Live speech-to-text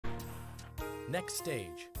Next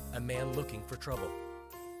stage, a man looking for trouble.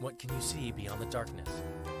 What can you see beyond the darkness?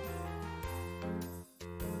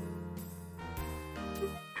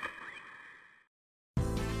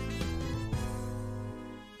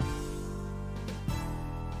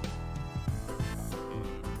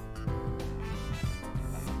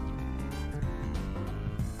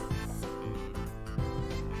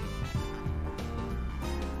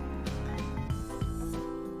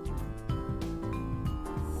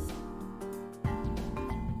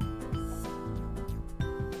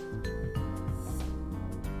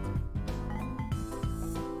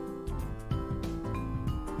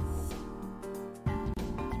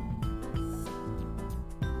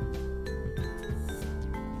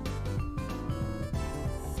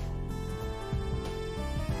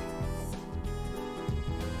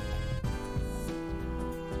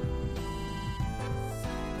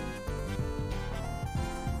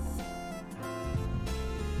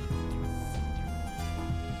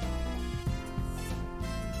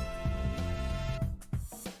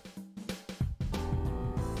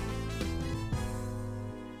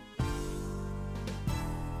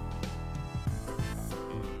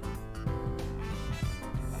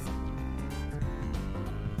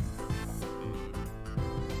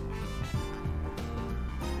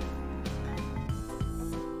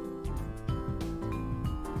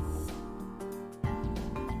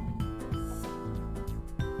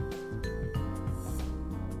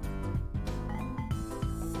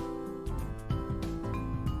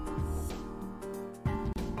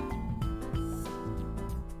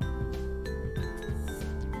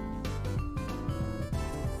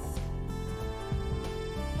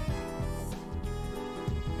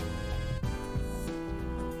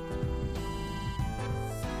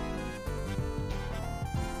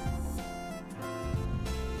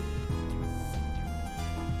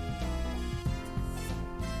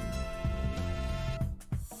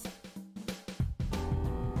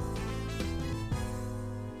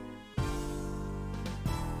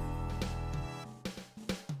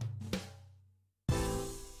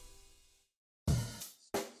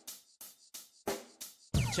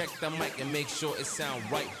 Check the mic and make sure it sound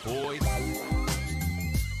right, boys.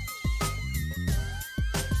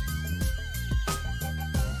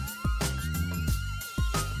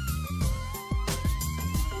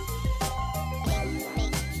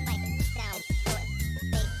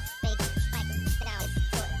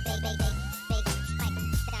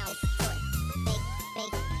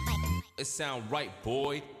 It sound right,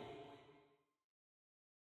 boy.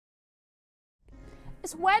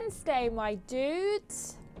 It's Wednesday, my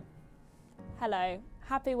dudes. Hello,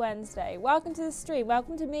 happy Wednesday. Welcome to the stream,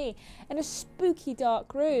 welcome to me in a spooky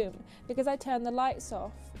dark room because I turned the lights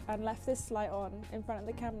off and left this light on in front of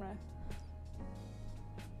the camera.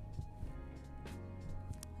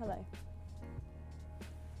 Hello.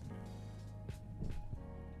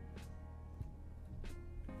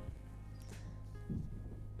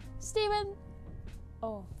 Stephen.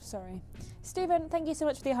 Oh, sorry. Stephen, thank you so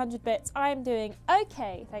much for the 100 bits. I'm doing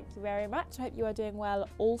okay, thank you very much. I hope you are doing well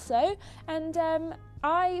also. And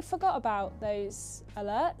I forgot about those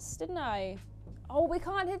alerts, didn't I? Oh, we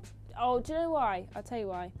can't hit... Oh, do you know why? I'll tell you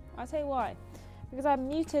why. I'll tell you why. Because I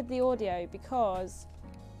muted the audio because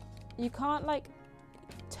you can't, like,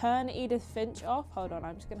 turn Edith Finch off. Hold on,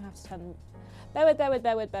 I'm just going to have to turn... Bear with.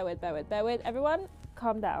 Everyone,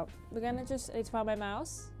 calm down. We're going to just... I need to find my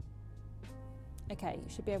mouse. Okay, you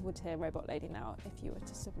should be able to hear Robot Lady now if you were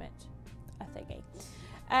to submit a thingy.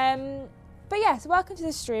 But yes, welcome to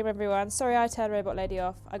the stream, everyone. Sorry I turned Robot Lady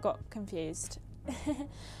off. I got confused.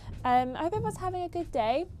 I hope everyone's having a good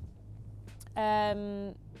day.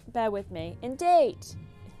 Bear with me. Indeed.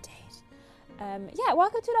 Yeah,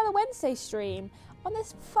 welcome to another Wednesday stream. On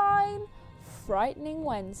this fine, frightening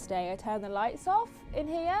Wednesday, I turned the lights off in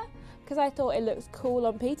here because I thought it looked cool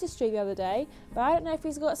on Peter's stream the other day, but I don't know if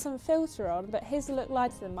he's got some filter on, but his look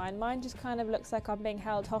lighter than mine. Mine just kind of looks like I'm being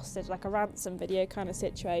held hostage, like a ransom video kind of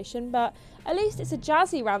situation, but at least it's a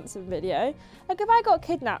jazzy ransom video. Like if I got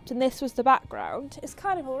kidnapped and this was the background, it's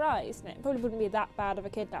kind of alright, isn't it? It probably wouldn't be that bad of a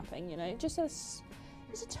kidnapping, you know, just a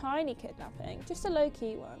tiny kidnapping, just a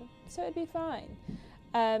low-key one, so it'd be fine.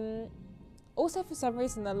 Also, for some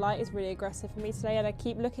reason, the light is really aggressive for me today, and I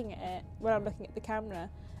keep looking at it when I'm looking at the camera,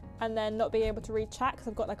 and then not being able to read chat because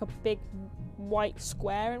I've got like a big white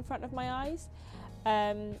square in front of my eyes.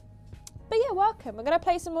 But yeah, welcome. We're going to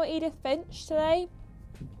play some more Edith Finch today.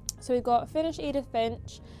 So we've got finish Edith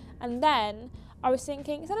Finch, and then I was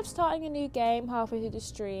thinking, instead of starting a new game halfway through the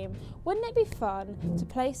stream, wouldn't it be fun to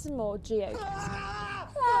play some more Geoguessr?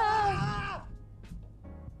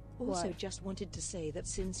 Also, What? just wanted to say that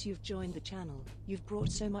since you've joined the channel, you've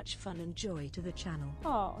brought so much fun and joy to the channel.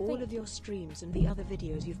 Oh, All thank of your streams and the other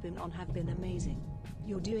videos you've been on have been amazing.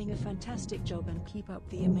 You're doing a fantastic job and keep up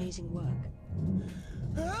the amazing work.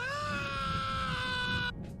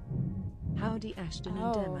 Howdy Ashton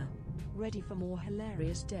and Oh. Emma. Ready for more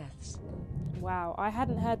hilarious deaths. Wow, I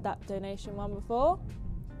hadn't heard that donation one before.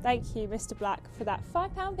 Thank you, Mr. Black, for that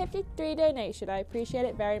 £5.53 donation. I appreciate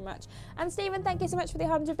it very much. And Stephen, thank you so much for the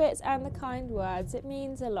 100 bits and the kind words. It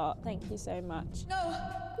means a lot. Thank you so much.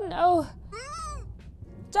 No.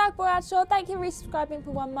 Jack Bradshaw, thank you for resubscribing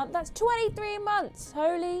for 1 month. That's 23 months.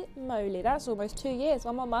 Holy moly, that's almost 2 years.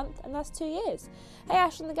 1 more month, and that's 2 years. Hey,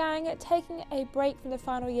 Ashton and the gang, taking a break from the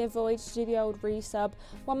final year void to do the old resub.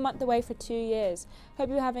 1 month away for 2 years. Hope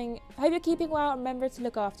you're keeping well. Remember to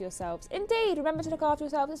look after yourselves. Indeed, remember to look after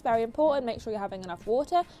yourselves. It's very important. Make sure you're having enough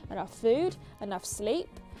water, enough food, enough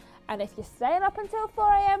sleep. And if you're staying up until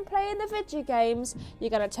 4 AM playing the video games, you're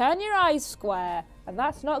going to turn your eyes square. And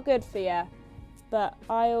that's not good for you. But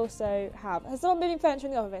I also have. Has someone moving furniture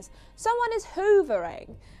in the office? Someone is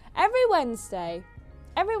hoovering. Every Wednesday,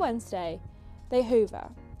 they hoover.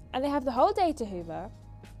 And they have the whole day to hoover,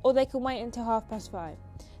 or they can wait until 5:30.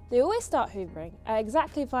 They always start hoovering at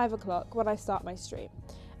exactly 5 o'clock when I start my stream.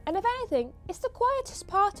 And if anything, it's the quietest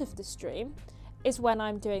part of the stream is when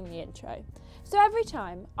I'm doing the intro. So every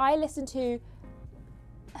time I listen to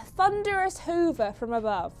a thunderous hoover from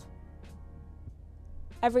above.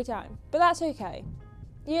 Every time. But that's okay.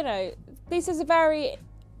 You know, this is a very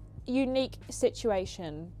unique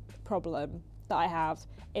problem that I have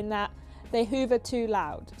in that they hoover too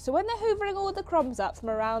loud. So when they're hoovering all the crumbs up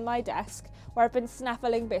from around my desk where I've been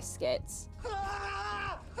snaffling biscuits.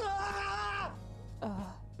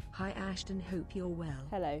 Hi Ashton, hope you're well.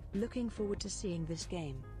 Hello. Looking forward to seeing this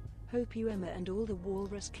game. Hope you, Emma, and all the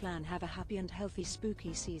Walrus clan have a happy and healthy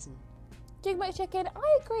spooky season. Jig Chicken,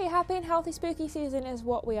 I agree. Happy and healthy spooky season is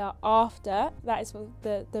what we are after. That is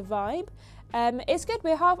the vibe. It's good.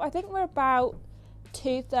 I think we're about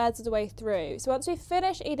 2/3 of the way through. So once we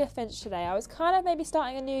finish Edith Finch today, I was kind of maybe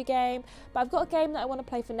starting a new game, but I've got a game that I want to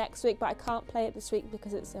play for next week, but I can't play it this week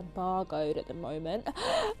because it's embargoed at the moment.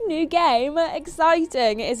 New game,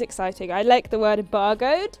 exciting. It is exciting. I like the word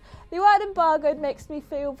embargoed. The word embargoed makes me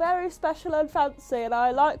feel very special and fancy, and I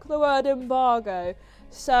like the word embargo.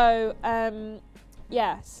 So,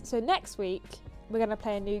 yes. So next week, we're going to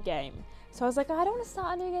play a new game. So I was like, I don't want to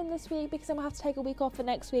start a new game this week because I'm going to have to take a week off for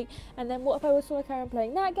next week. And then what if I was want to carry on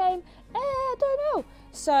playing that game? I don't know.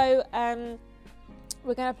 So,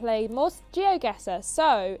 we're going to play more Geoguessr.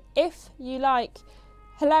 So, if you like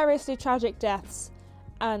hilariously tragic deaths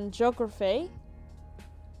and geography,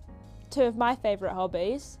 two of my favourite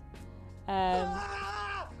hobbies,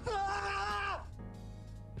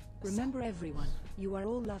 Remember everyone, you are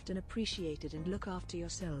all loved and appreciated, and look after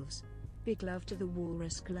yourselves. Big love to the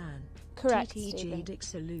Walrus clan. correct, TTJ Stephen. Dick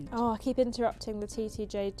salute. Oh, I keep interrupting the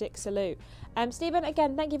TTJ Dick salute. Stephen,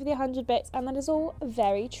 again, thank you for the 100 bits, and that is all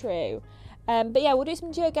very true. But yeah, we'll do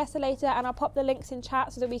some Geoguessr later, and I'll pop the links in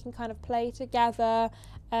chat so that we can kind of play together,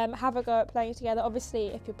 have a go at playing together. Obviously,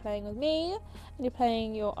 if you're playing with me and you're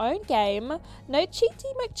playing your own game, no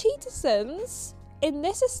cheaty McCheatersons in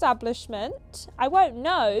this establishment. I won't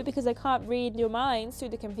know because I can't read your minds through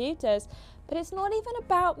the computers, but it's not even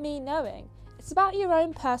about me knowing. It's about your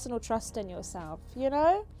own personal trust in yourself, you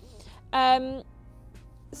know?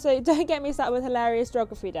 So don't get me started with hilarious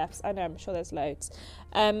geography deaths. I know, I'm sure there's loads.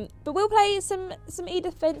 But we'll play some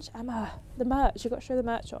Edith Finch. The merch, you've got to show the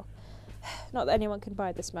merch off. Not that anyone can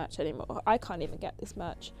buy this merch anymore. I can't even get this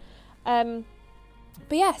merch. But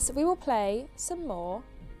yes, we will play some more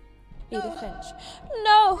Edith Finch.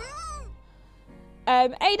 No!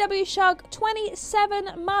 AW Shug,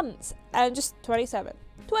 27 months. And just 27.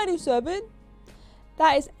 27?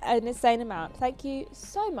 That is an insane amount. Thank you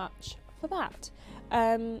so much for that.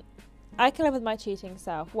 I can live with my cheating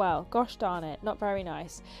self. Well, gosh darn it, not very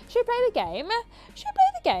nice. Should we play the game? Should we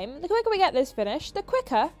play the game? The quicker we get this finished, the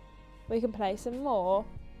quicker we can play some more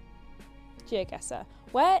Geoguessr.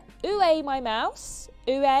 Where? Ooh, my mouse.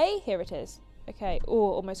 Ooh, here it is. Okay,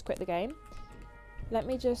 almost quit the game. Let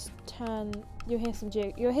me just turn. You'll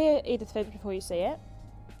hear Edith Finch before you see it.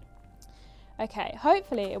 Okay,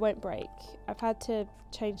 hopefully it won't break. I've had to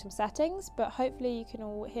change some settings, but hopefully you can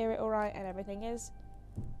all hear it all right and everything is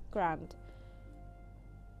grand.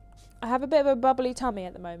 I have a bit of a bubbly tummy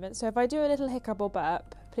at the moment, so if I do a little hiccup or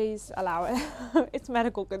burp, please allow it. It's a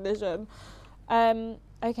medical condition.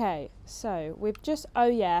 Okay, so we've just, oh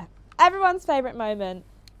yeah, everyone's favourite moment,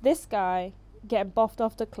 this guy getting boffed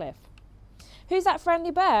off the cliff. Who's that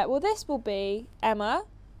friendly bear? Well, this will be Emma.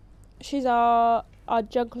 She's our are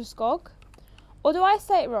Junkleskog. Or do I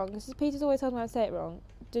say it wrong? Because Peter's always telling me I say it wrong.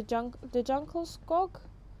 The Junkleskog?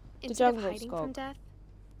 Instead of hiding from death,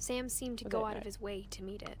 Sam seemed to go out of his way to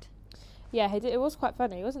meet it. Yeah, he did. It was quite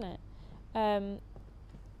funny, wasn't it?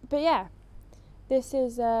 But yeah, this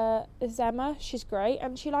is Emma. She's great,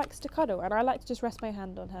 and she likes to cuddle, and I like to just rest my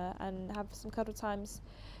hand on her and have some cuddle times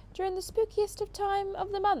during the spookiest of time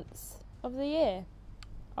of the months of the year,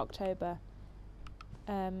 October.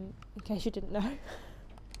 In case you didn't know.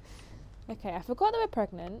 Okay, I forgot that we're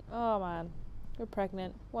pregnant. Oh man, we're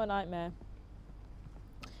pregnant. What a nightmare.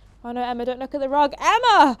 Oh no, Emma, don't look at the rug.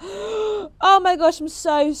 Emma! Oh my gosh, I'm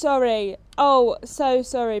so sorry. Oh, so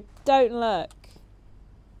sorry. Don't look.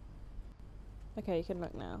 Okay, you can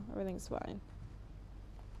look now. Everything's fine.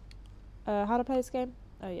 How to play this game?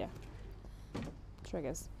 Oh yeah.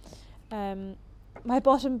 Triggers. My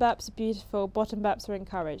bottom burps are beautiful. Bottom burps are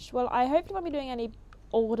encouraged. Well, I hopefully won't be doing any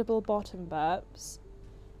audible bottom burps.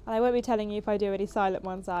 And I won't be telling you if I do any silent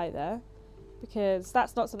ones either, because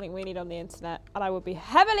that's not something we need on the internet, and I would be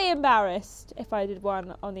heavily embarrassed if I did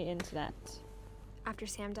one on the internet. After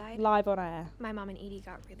Sam died, live on air, my mom and Edie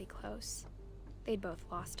got really close. They'd both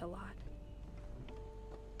lost a lot.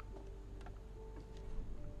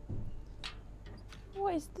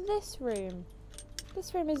 What is this room?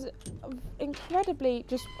 This room is incredibly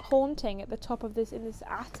just haunting at the top of this, in this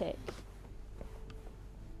attic.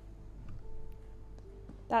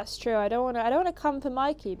 That's true. I don't want to come for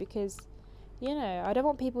Mikey because, you know, I don't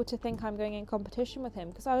want people to think I'm going in competition with him,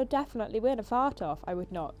 because I would definitely win a fart off. I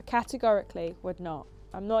would not. Categorically would not.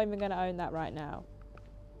 I'm not even going to own that right now.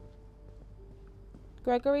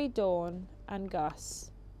 Gregory, Dawn, and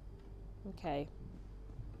Gus. Okay.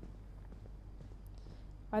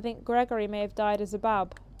 I think Gregory may have died as a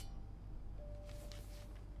bub.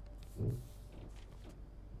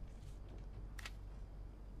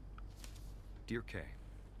 Dear Kay,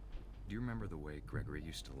 do you remember the way Gregory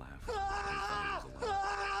used to laugh when he thought he was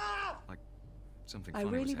alive? Like something funny I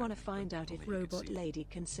really was want to happening, find out but if only he could Robot see it. Lady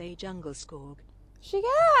can say Jungleskog. She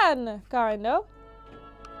can! Kind of.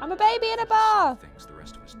 I'm a baby in a Some bar! things the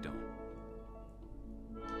rest of us don't.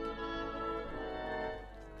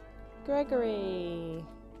 Gregory.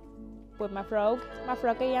 With my frog. My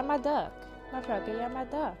froggy and my duck. My froggy and my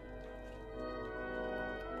duck.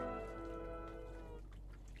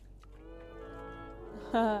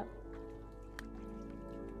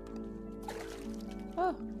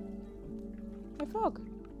 Oh. My frog.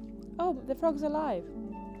 Oh, the frog's alive.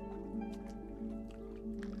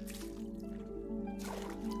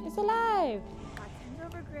 It's alive! Time's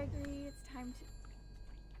over, Gregory. It's time to...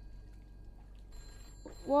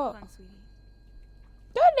 What? Hold on, sweetie.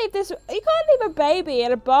 Don't leave this. You can't leave a baby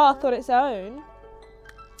in a bath on its own.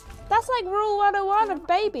 That's like rule 101 of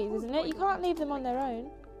babies, isn't it? You can't leave them on their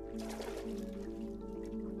own.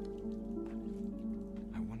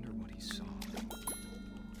 I wonder what he saw.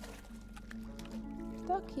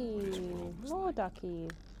 Ducky. More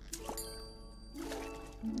duckies.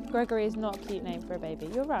 Gregory is not a cute name for a baby.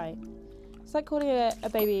 You're right. It's like calling a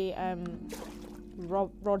baby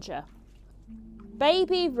Roger.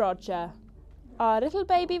 Baby Roger. Our little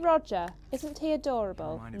baby Roger. Isn't he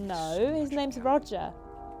adorable? No, his name's Roger.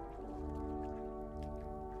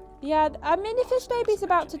 Yeah, I mean, if this baby's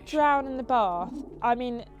about to drown in the bath, I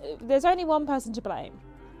mean, there's only one person to blame.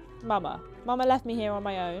 Mama. Mama left me here on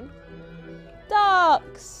my own.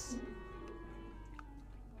 Ducks!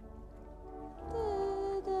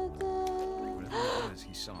 Whatever it was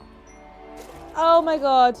he saw. Oh my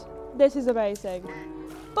god, this is amazing.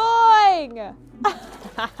 Boing!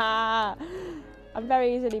 I'm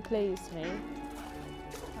very easily pleased, me.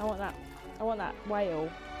 I want that whale.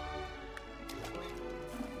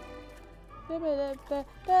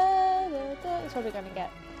 It's probably gonna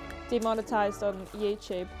get demonetized on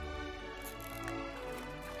YouTube.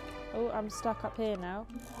 Oh, I'm stuck up here now.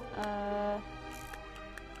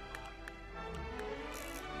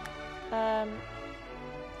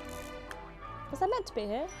 Was I meant to be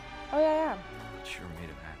here? Oh yeah, I am. It sure made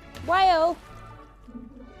him happy. Whale!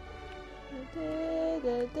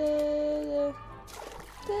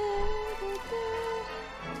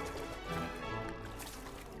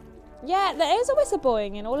 Yeah, there is always a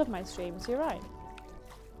boing in all of my streams, you're right.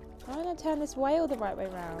 I'm gonna turn this whale the right way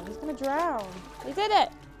round. He's gonna drown. We did it!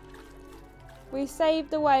 We saved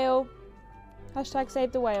the whale. Hashtag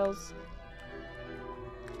save the whales.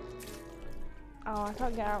 Oh, I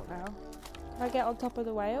can't get out now. Can I get on top of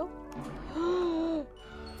the whale?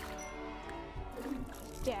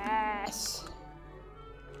 Yes!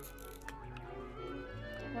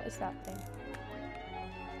 What is that thing?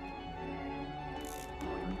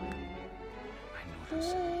 I know those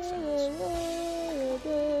sounds.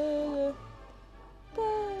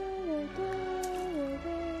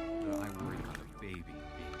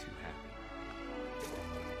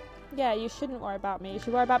 Yeah, you shouldn't worry about me. You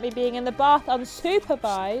should worry about me being in the bath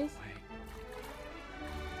unsupervised.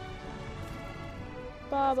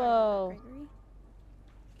 Bubble.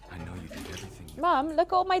 I know you did everything you... Mum, look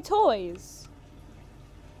at all my toys.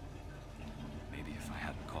 Maybe if I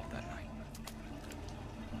hadn't called that night.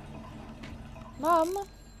 Mum.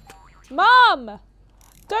 Mum!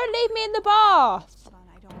 Don't leave me in the bath.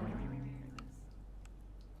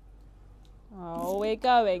 Oh, we're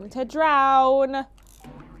going to drown.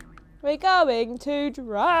 We're going to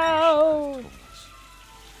drown.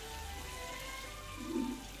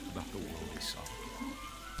 About the world we saw.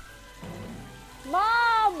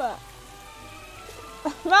 Mum!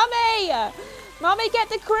 Mummy! Mummy, get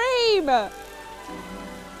the cream! There's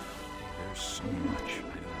so much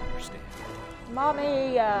I don't understand.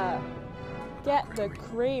 Mummy, get the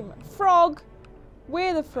cream. Frog!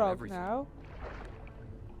 We're the frog now.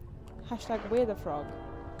 Hashtag we're the frog.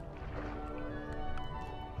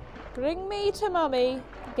 Bring me to Mummy.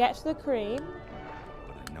 Get the cream.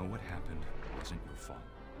 But I know what happened wasn't your fault.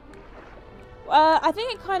 I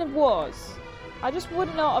think it kind of was. I just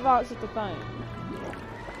would not have answered the phone. I'm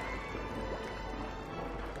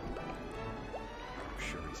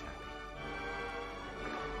sure he's happy.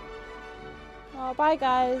 Oh, bye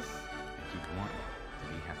guys. And he'd want you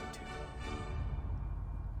to be happy too.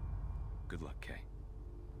 Good luck, Kay.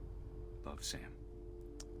 Love, Sam.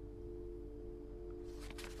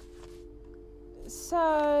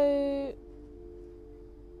 So...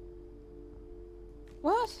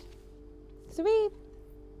 What? So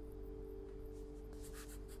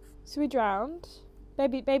we drowned.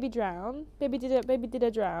 Baby drowned. Baby did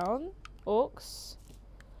a drown. Orcs.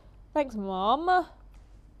 Thanks, Mom.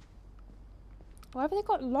 Why have they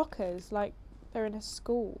got lockers like they're in a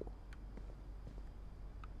school?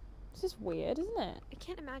 This is weird, isn't it? I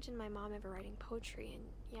can't imagine my mom ever writing poetry, and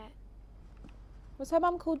yet... Was her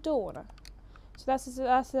mum called Dawn? So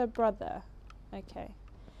that's her brother. Okay.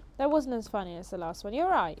 That wasn't as funny as the last one. You're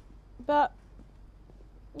right. But,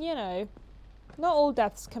 you know, not all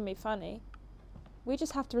deaths can be funny. We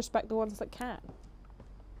just have to respect the ones that can.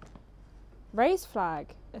 Raise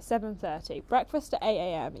flag at 7:30. Breakfast at 8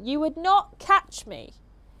 AM. You would not catch me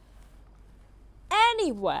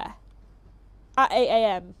anywhere at 8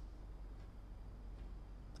 AM.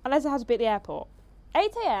 Unless I had to be at the airport.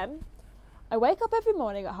 8 AM. I wake up every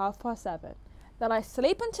morning at 7:30. Then I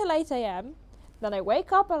sleep until 8 AM. Then I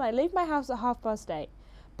wake up and I leave my house at 8:30.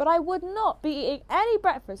 But I would not be eating any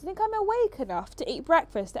breakfast. I think I'm awake enough to eat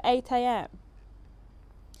breakfast at 8 AM.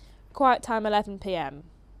 Quiet time 11 PM.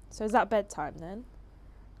 So is that bedtime then?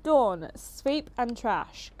 Dawn, sweep and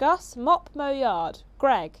trash. Gus, mop, mow yard.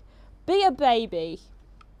 Greg, be a baby.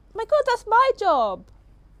 Oh my god, that's my job.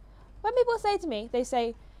 When people say to me, they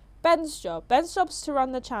say, Ben's job. Ben's job is to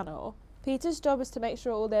run the channel. Peter's job is to make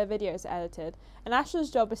sure all their videos are edited. And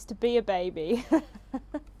Ashton's job is to be a baby.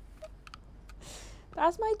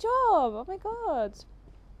 That's my job. Oh my god.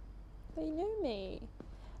 They knew me.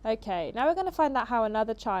 Okay, now we're going to find out how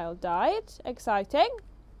another child died. Exciting.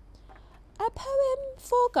 A poem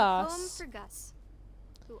for Gus. Poem for Gus,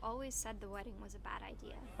 who always said the wedding was a bad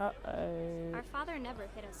idea. Uh-oh. Our father never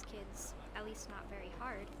hit us kids, at least not very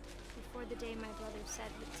hard, before the day my brother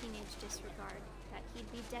said with teenage disregard that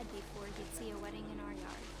he'd be dead before he'd see a wedding in our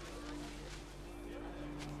yard.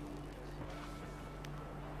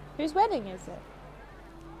 Whose wedding is it?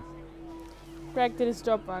 Greg did his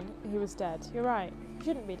job run. He was dead. You're right. He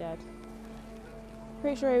shouldn't be dead.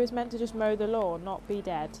 Pretty sure he was meant to just mow the lawn, not be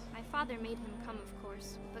dead. My father made him come, of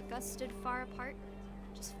course, but Gus stood far apart,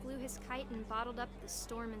 just flew his kite and bottled up the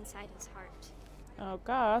storm inside his heart. Oh,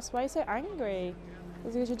 Gus, why are you so angry?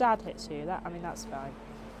 Is it because your dad hits you? I mean, that's fine.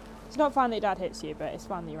 It's not fun that your dad hits you, but it's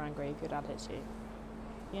fun that you're angry if your dad hits you.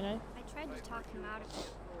 You know? I tried to talk him out of it,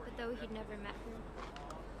 but though he'd never met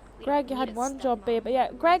her... Greg had one job, but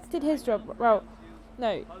yeah, Greg did his job. Well,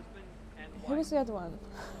 no. Who was the other one?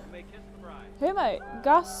 Who am I?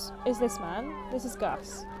 Gus is this man. This is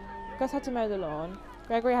Gus. Gus had to mow the lawn.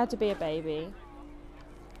 Gregory had to be a baby.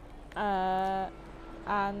 And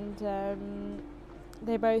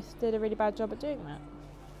they both did a really bad job at doing that.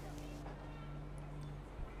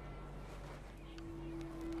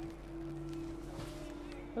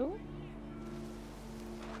 Ooh.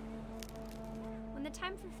 When the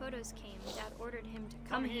time for photos came, Dad ordered him to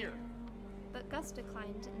come here. But Gus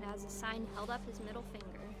declined, and as a sign held up his middle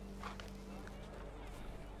finger.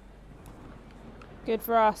 Good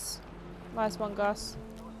for us. Nice one, Gus.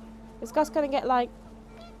 Is Gus gonna get, like,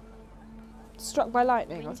 struck by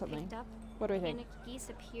lightning or something? Up, what do we think? panicked geese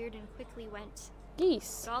appeared and quickly went.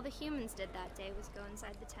 Geese? But all the humans did that day was go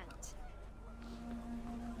inside the tent.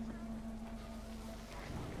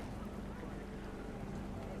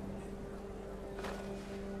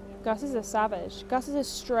 Gus is a savage. Gus is a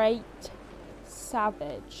straight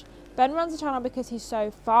savage. Ben runs the channel because he's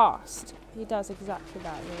so fast. He does exactly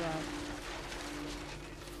that, you're right.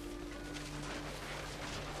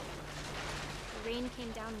 The rain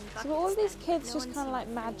came down in buckets. So all these then, kids no just one kind of like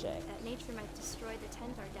seemed afraid magic. That nature might destroy the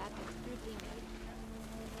tent our dad had crudely made.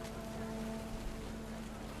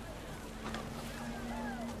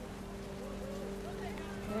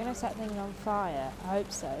 We're gonna set things on fire. I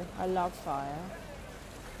hope so. I love fire.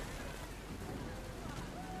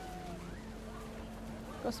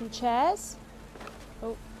 Got some chairs.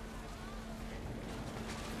 Oh.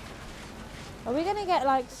 Are we gonna get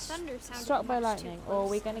like Thunder sounded struck by much too lightning, or are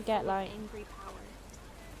we close, gonna get full of like angry power.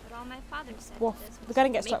 But all my father said Woof. to this We're was gonna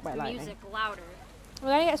get make struck by the lightning. music louder. we're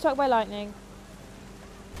gonna get struck by lightning?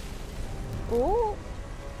 Ooh.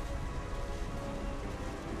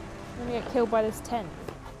 We're gonna get killed by this tent.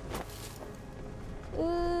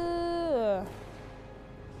 Ugh.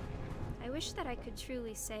 I wish that I could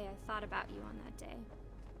truly say I thought about you on that day.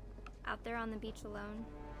 Out there on the beach alone,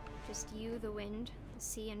 just you, the wind, the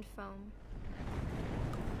sea, and foam.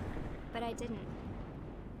 But I didn't.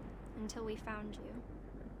 Until we found you.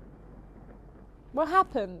 What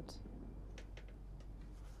happened?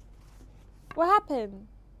 What happened?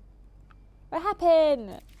 What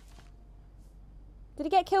happened? Did he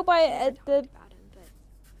get killed by Never the... talked about him,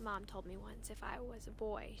 but Mom told me once if I was a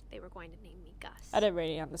boy, they were going to name me Gus. I don't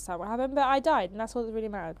really understand what happened, but I died, and that's all that really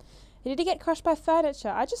mattered. Did he get crushed by furniture?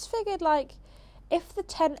 I just figured, like, if the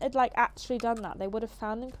tent had, like, actually done that, they would have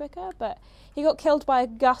found him quicker, but he got killed by a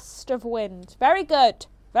gust of wind. Very good.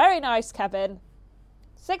 Very nice, Kevin.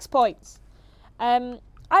 6 points. I'm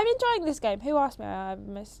enjoying this game. Who asked me?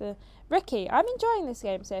 Mr. Ricky. I'm enjoying this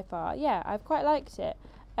game so far. Yeah, I've quite liked it.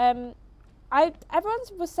 Everyone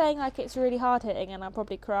was saying, like, it's really hard-hitting and I'll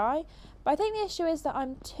probably cry, but I think the issue is that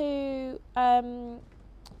I'm too,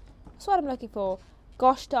 what's what I'm looking for?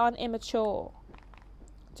 Gosh darn immature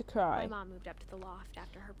to cry. My mom moved up to the loft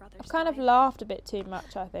after her brother's I've kind of died. laughed a bit too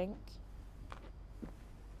much, I think.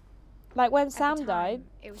 Like when At the Sam time, died,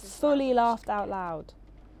 it was as fully marvelous laughed as you out could. loud.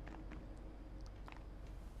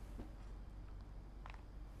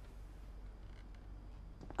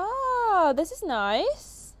 Oh, this is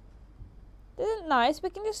nice. This isn't nice. We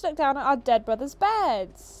can just look down at our dead brothers'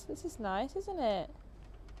 beds. This is nice, isn't it?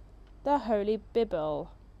 The Holy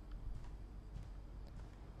Bible.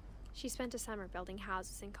 She spent a summer building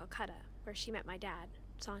houses in Calcutta, where she met my dad,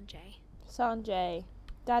 Sanjay. Sanjay.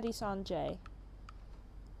 Daddy Sanjay.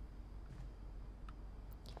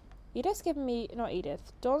 Edith's giving me, not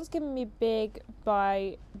Edith, Dawn's giving me big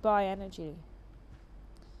bi energy.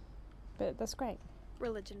 But that's great.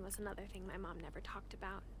 Religion was another thing my mom never talked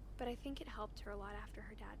about, but I think it helped her a lot after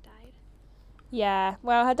her dad died. Yeah,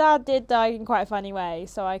 well, her dad did die in quite a funny way,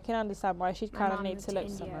 so I can understand why she'd My kind of mom need moved to look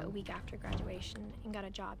India a someone. week after graduation and got a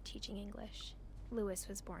job teaching English. Lewis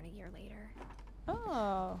was born a year later.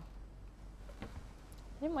 Oh.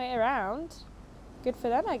 Didn't wait around. Good for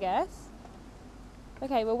them, I guess.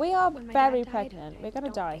 Okay, well, we are When my very dad died, pregnant. I We're going to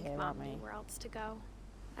don't die think here, Mom aren't we? knew where else to go.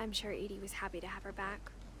 I'm sure Edie was happy to have her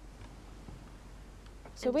back.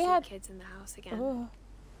 So and we to see had... kids in the house again. Oh.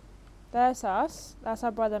 There's us. That's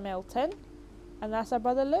our brother Milton. And that's our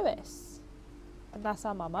brother Lewis. And that's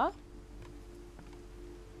our mama.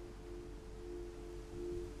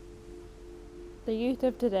 The youth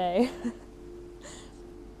of today.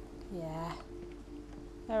 Yeah.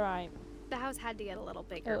 Alright. The house had to get a little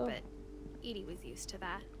bigger, Oh. but Edie was used to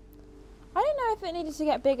that. I don't know if it needed to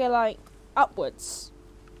get bigger, like, upwards.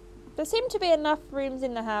 There seemed to be enough rooms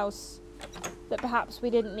in the house that perhaps we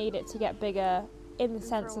didn't need it to get bigger in the And for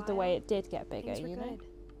sense a of the way while, it did get bigger, Things were you know? good.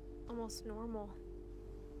 Almost normal.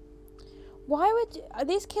 Why would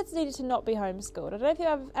these kids needed to not be homeschooled? I don't know if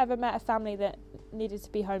you've ever met a family that needed to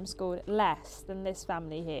be homeschooled less than this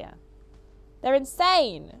family here. They're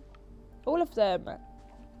insane. All of them.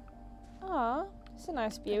 Ah, it's a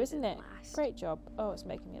nice view, But it isn't it? didn't last. Great job. Oh, it's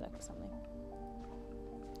making me look at something.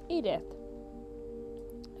 Edith.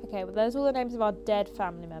 Okay, well, there's all the names of our dead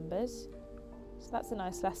family members. So that's a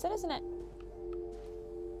nice lesson, isn't it?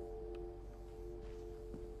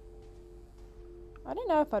 I don't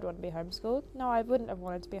know if I'd want to be homeschooled. No, I wouldn't have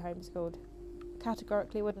wanted to be homeschooled.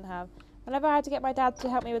 Categorically wouldn't have. Whenever I had to get my dad to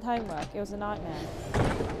help me with homework, it was a nightmare.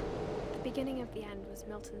 The beginning of the end was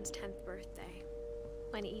Milton's 10th birthday,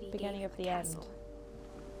 when Edie Beginning gave of him the a end. castle.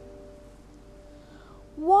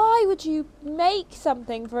 Why would you make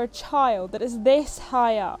something for a child that is this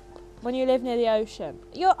high up when you live near the ocean?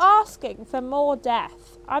 You're asking for more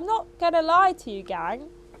death. I'm not going to lie to you, gang.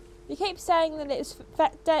 You keep saying that it's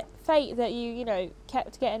fate that you know,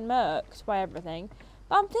 kept getting murked by everything.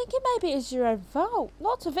 I'm thinking maybe it's your own fault.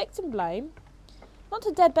 Not to victim blame. Not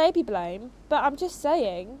to dead baby blame. But I'm just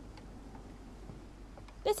saying.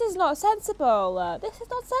 This is not sensible. This is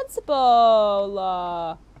not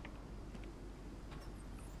sensible.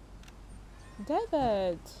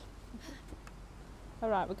 David.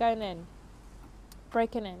 Alright, we're going in.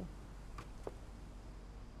 Breaking in.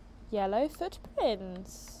 Yellow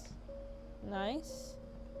footprints. Nice.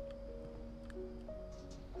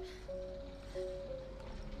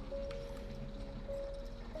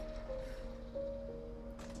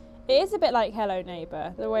 It is a bit like Hello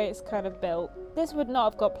Neighbour, the way it's kind of built. This would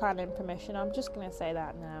not have got planning permission, I'm just going to say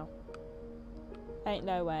that now. Ain't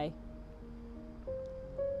no way.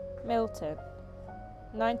 Milton.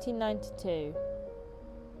 1992.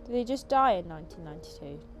 Did he just die in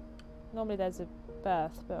 1992? Normally there's a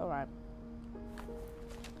birth, but alright.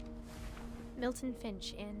 Milton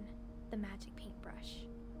Finch in The Magic Paintbrush.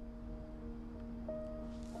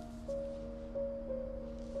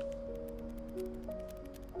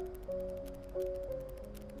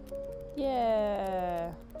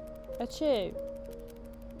 Yeah. A chew.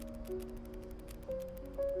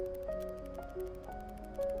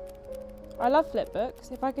 I love flip books.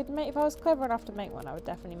 If I was clever enough to make one, I would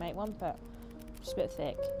definitely make one, but just a bit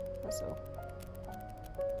thick. That's all.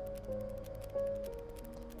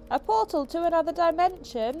 A portal to another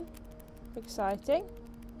dimension. Exciting.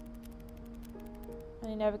 And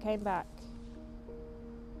he never came back.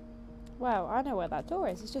 Well, I know where that door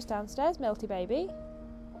is. It's just downstairs, Milty baby.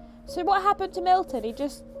 So what happened to Milton? He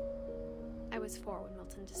just... I was 4 when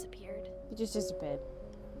Milton disappeared. He just disappeared.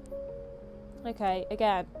 Okay,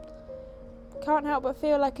 again. Can't help but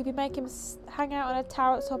feel like if you make him hang out on a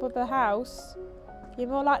tower at the top of a house, you're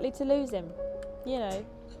more likely to lose him. You know.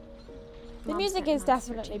 The music is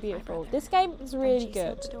definitely beautiful. This game is really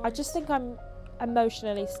good. I just think I'm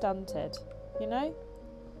emotionally stunted. You know?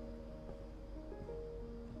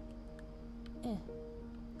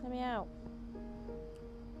 Let me out.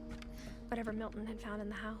 Whatever Milton had found in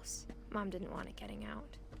the house, Mom didn't want it getting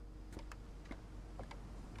out.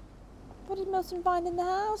 What did Milton find in the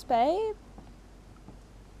house, babe?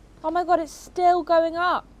 Oh my god, it's still going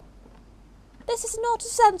up. This is not a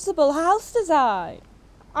sensible house design.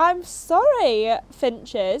 I'm sorry,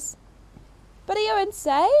 Finches. But are you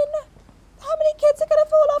insane? How many kids are going to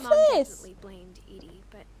fall off Mom this? definitely blamed Edie,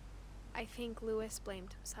 but I think Lewis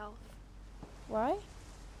blamed himself. Why?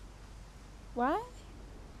 Why?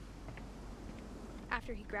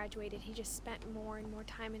 After he graduated, he just spent more and more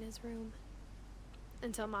time in his room.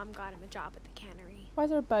 Until Mom got him a job at the cannery. Why is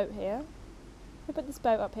there a boat here? Who put this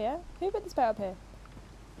boat up here? Who put this boat up here?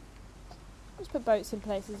 Just put boats in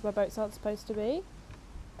places where boats aren't supposed to be.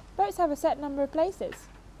 Boats have a set number of places.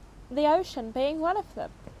 The ocean being one of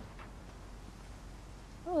them.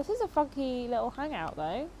 Oh, this is a funky little hangout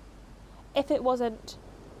though. If it wasn't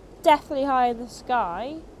deathly high in the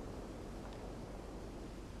sky.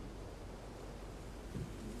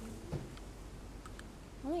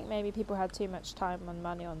 I think maybe people had too much time and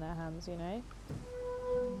money on their hands, you know.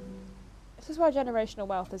 This is why generational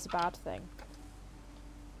wealth is a bad thing.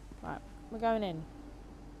 Right, we're going in.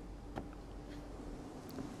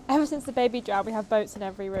 Ever since the baby drowned, we have boats in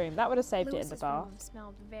every room. That would have saved it in the bath. Room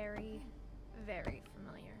smelled very, very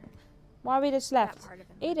familiar. Why we just left? That part of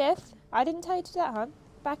him. Edith, I didn't tell you to do that, hon.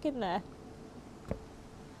 Back in there.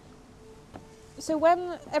 So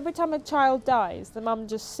every time a child dies, the mum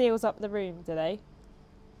just seals up the room, do they?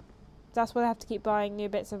 That's why they have to keep buying new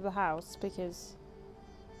bits of the house, because...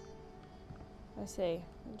 I see.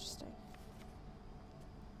 Interesting.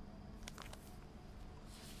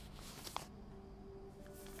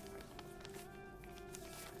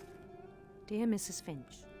 Dear Mrs.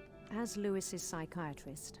 Finch, as Lewis's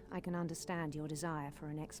psychiatrist, I can understand your desire for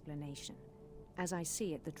an explanation. As I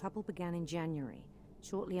see it, the trouble began in January,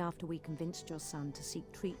 shortly after we convinced your son to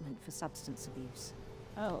seek treatment for substance abuse.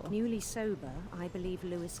 Oh. Newly sober, I believe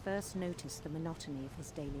Lewis first noticed the monotony of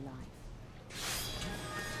his daily life.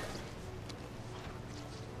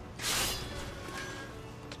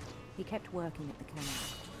 He kept working at the cannery.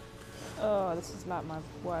 Oh, this is like my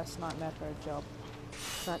worst nightmare for a job.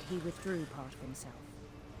 But he withdrew part of himself.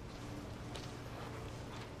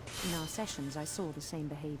 In our sessions, I saw the same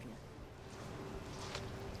behavior.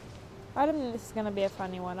 I don't think this is going to be a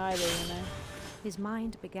funny one either, you know. His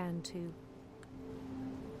mind began to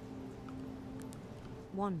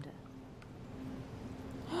wander.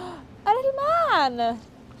 A little man!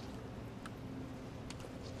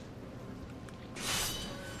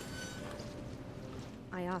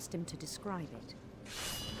 I asked him to describe it.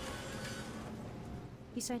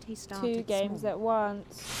 He said he started 2 games small, at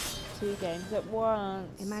once. 2 games at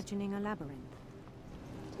once. imagining a labyrinth.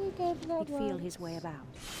 He gave that He'd feel once. his way about.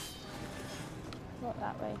 Not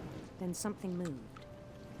that way. Then something moved.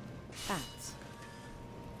 Bats.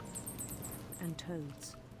 And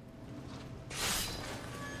toads.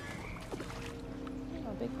 Oh,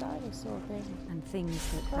 a big dinosaur thing. And things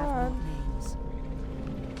that have Fun. not names.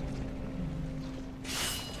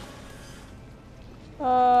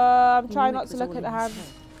 I'm He trying knew not it to was look all at the in his hand. head.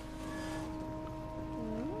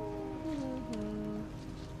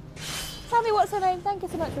 Tell me what's her name. Thank you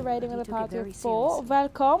so much for raiding But with he a took it party very of 4. seriously.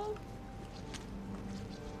 Welcome.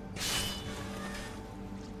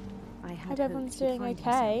 I had Hope everyone's hoped he'd doing find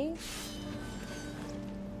okay.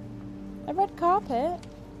 A red carpet.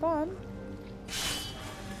 Fun.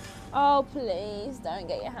 Oh, please don't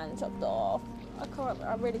get your hand chopped off.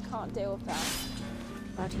 I really can't deal with that. himself.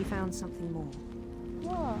 But he found something more.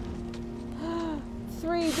 What?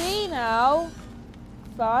 3D now.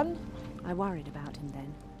 Fun. I worried about him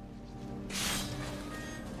then.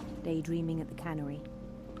 Daydreaming at the cannery.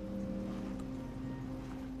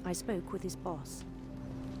 I spoke with his boss.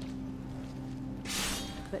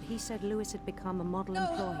 But he said Lewis had become a model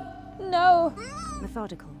employee. No.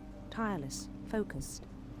 Methodical, tireless, focused.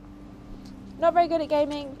 Not very good at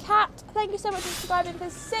gaming. Cat, thank you so much for subscribing for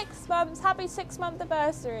 6 months. Happy 6-month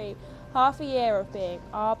anniversary. Half a year of being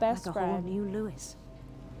our best Like a whole friend. new Lewis.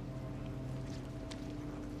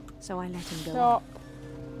 So I let him go Stop.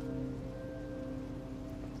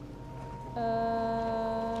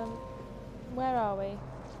 on. Where are we?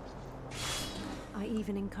 I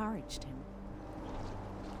even encouraged him.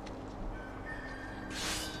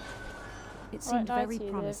 It seemed nice very to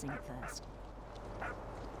you, promising at first.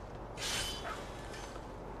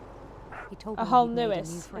 He told A me whole he'd made a new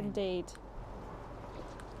Lewis, friend. indeed.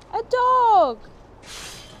 A dog!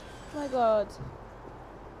 Oh my god.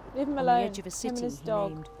 Leave him On alone. the edge of a Him city and his he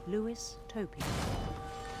dog. named Lewis Topia.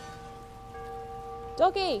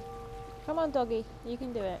 Doggy! Come on, doggy. You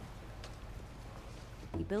can do it.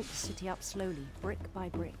 He built the city up slowly, brick by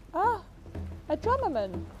brick. Ah! A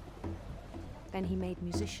drummerman. Then he made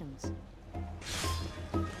musicians.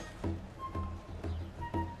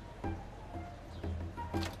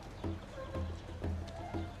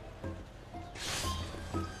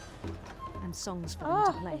 And songs for them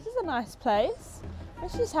to play. This is a nice place.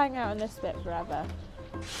 Let's just hang out in this bit forever.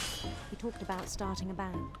 He talked about starting a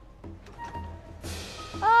band.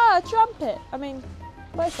 Ah, a trumpet. I mean,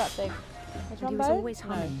 where's that thing? A And he trombone? was always No.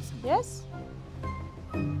 humming something. Yes?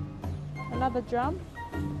 Another drum?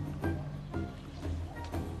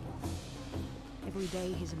 Every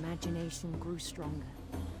day his imagination grew stronger.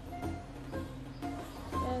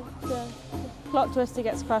 The plot twist, he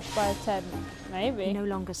gets crushed by a tent. Maybe. He no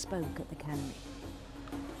longer spoke at the cannery.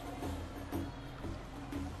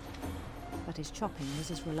 But his chopping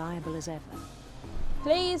was as reliable as ever.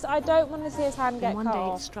 Please, I don't want to see his hand Then get one cut day it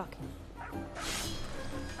off. struck him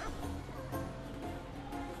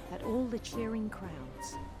that all the cheering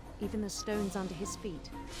crowds, even the stones under his feet,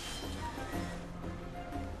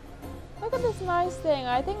 Look at this nice thing.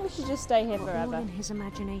 I think we should just stay here were all forever. in his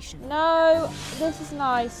imagination. No, this is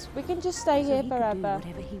nice. We can just stay So here he could do forever.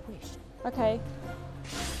 whatever he wished. Okay.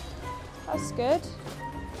 That's good.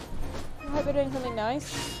 I hope we're doing something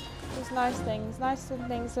nice. Just nice things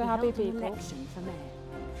for He happy held an people. election for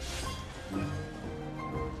mayor.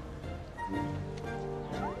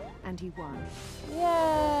 And he won.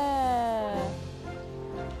 Yeah.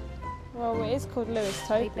 Well, it is called They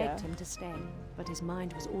Lewistopia. begged him to stay, but his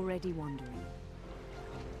mind was already wandering.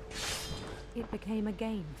 It became a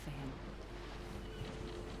game for him.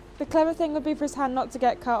 The clever thing would be for his hand not to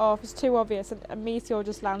get cut off. It's too obvious, and a meteor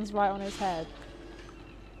just lands right on his head.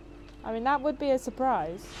 I mean, that would be a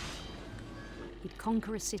surprise. He'd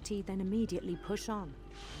conquer a city, then immediately push on.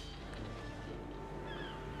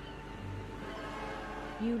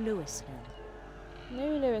 New Louisville.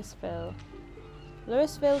 New Louisville.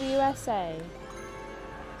 Louisville, USA.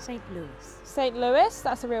 St. Louis. St. Louis,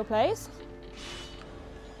 that's a real place.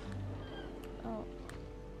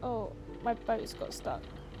 Oh, my boat's got stuck.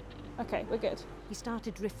 Okay, we're good. He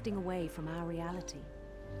started drifting away from our reality.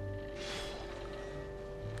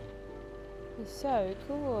 It's so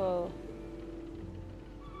cool.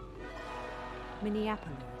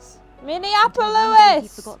 Minneapolis. Until one day he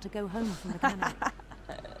Minneapolis! forgot to go home from the cannery.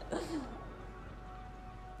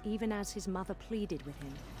 Even as his mother pleaded with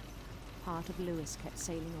him, part of Lewis kept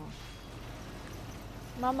sailing on.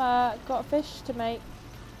 Mama, got a fish to make.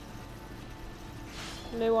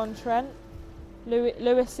 Lou-on-Trent.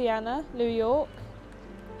 Louisiana. New York.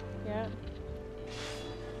 Yeah.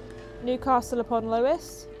 Newcastle upon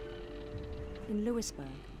Lewis. In Lewisburg,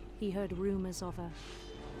 he heard rumours of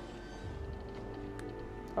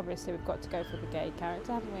Obviously, we've got to go for the gay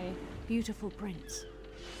character, haven't we? Beautiful prince.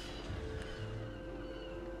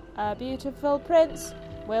 A beautiful prince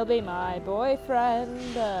will be my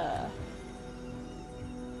boyfriend.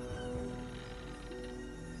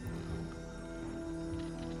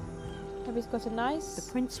 Have we got a nice...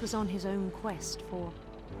 The prince was on his own quest for...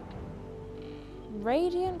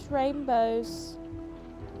 Radiant rainbows.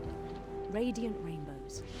 Radiant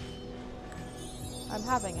rainbows. I'm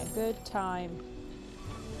having a good time.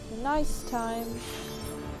 A nice time.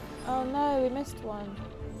 Oh no, we missed one.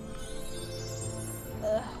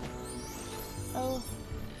 Ugh. Oh.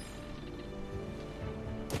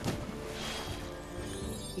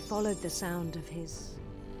 He followed the sound of his...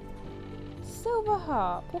 Silver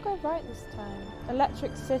harp. We'll go right this time.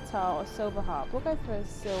 Electric sitar or silver harp. We'll go for a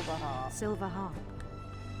silver harp. Silver harp.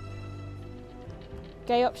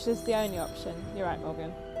 Gay option is the only option. You're right,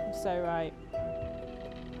 Morgan. I'm so right.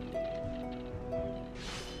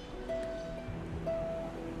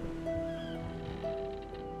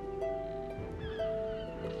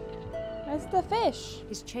 Where's the fish?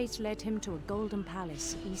 His chase led him to a golden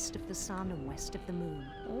palace east of the sun and west of the moon.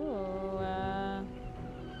 Ooh,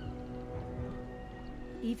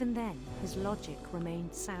 Even then, his logic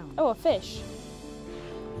remained sound. Oh, a fish.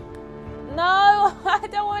 No, I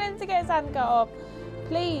don't want him to get his hand cut off.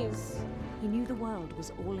 Please. He knew the world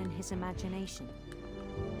was all in his imagination.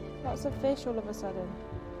 Lots of fish all of a sudden.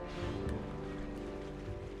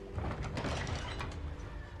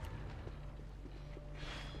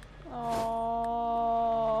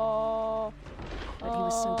 Oh. But he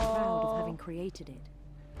was so proud of having created it.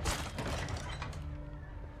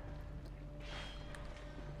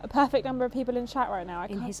 A perfect number of people in chat right now. I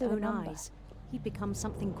In can't his see the own number. eyes, he'd become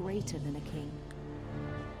something greater than a king.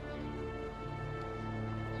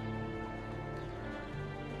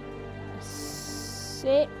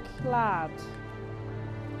 Sick lad.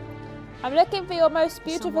 I'm looking for your most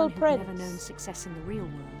beautiful Someone who'd prince. never known success in the real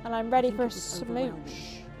world. And I'm ready I think for a it was overwhelming.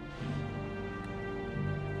 smooch.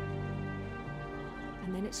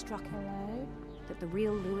 And then it struck him Hello? that the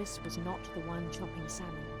real Lewis was not the one chopping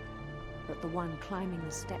salmon, but the one climbing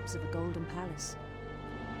the steps of a golden palace.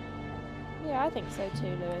 Yeah, I think so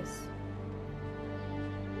too, Lewis.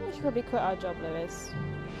 We should probably quit our job, Lewis.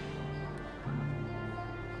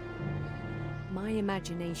 My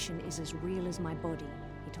imagination is as real as my body,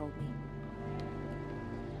 he told me.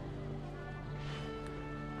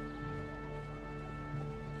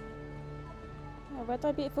 Oh, where'd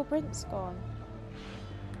my beautiful prince gone?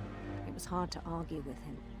 It was hard to argue with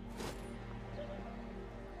him.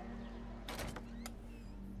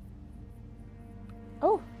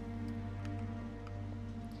 Oh!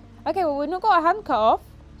 Okay, well, we've not got our hand cut off,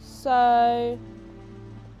 so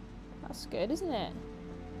that's good, isn't it?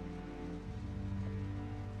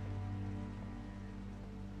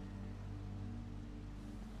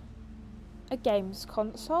 A games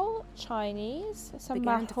console, Chinese, some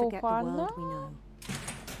Began to forget the world we marijuana. know.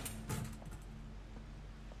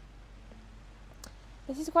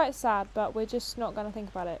 This is quite sad, but we're just not going to think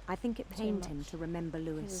about it. I think it Too pained him much. to remember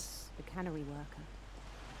Lewis, Yes. the cannery worker.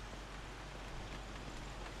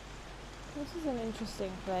 This is an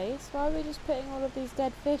interesting place. Why are we just putting all of these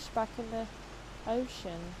dead fish back in the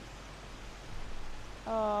ocean?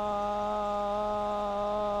 Oh.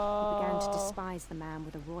 He began to despise the man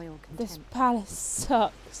with a royal This contempt. palace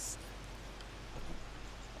sucks.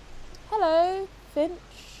 Hello, Finch.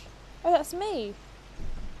 Oh, that's me.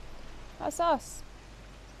 That's us.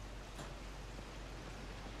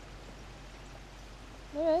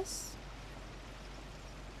 Lewis.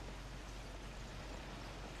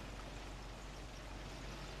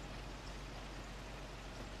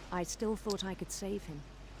 I still thought I could save him.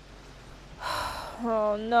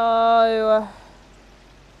 Oh no.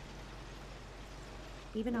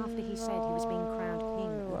 Even after he said he was being crowned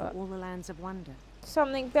king No. over all the lands of wonder.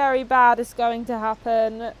 Something very bad is going to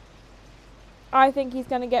happen. I think he's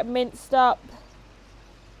going to get minced up.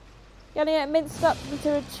 Going to get minced up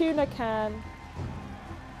into a tuna can.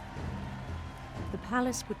 The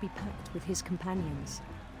palace would be packed with his companions.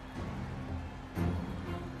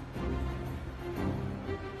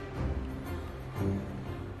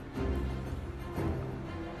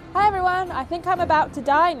 Hi everyone, I think I'm about to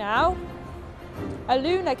die now. A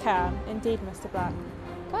Luna can, indeed, Mr. Black.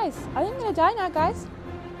 Guys, I think I'm gonna die now, guys.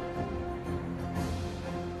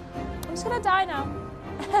 I'm just gonna die now.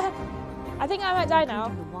 I think I might die now.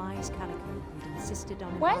 Including the wise Calico who'd insisted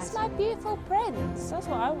on Where's my advising. beautiful prince? That's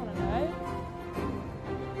what I want to know.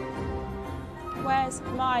 Where's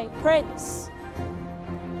my prince?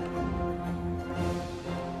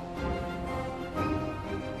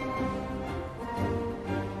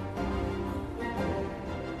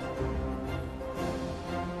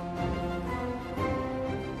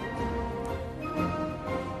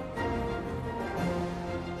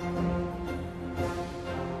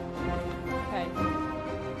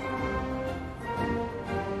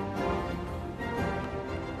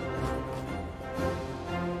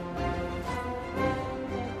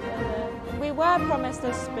 were promised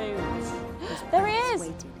a spoon. There he is!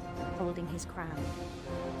 Waited, holding his crown.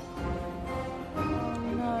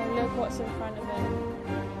 No, look what's in front of him.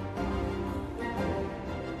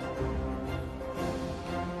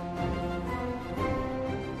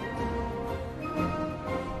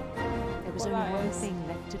 There was only one thing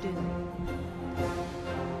left to do.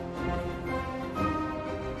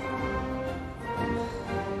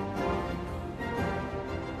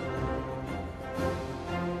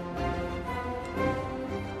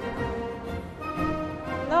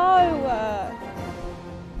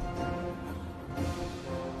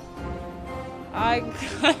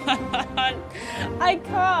 I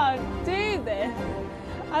can't do this.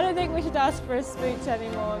 I don't think we should ask for a smooch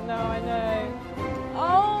anymore. No, I know.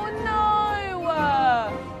 Oh no!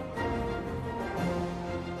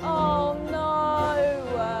 Oh no!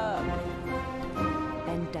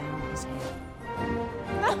 Bend down his head.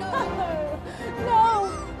 No!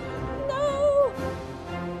 No! No!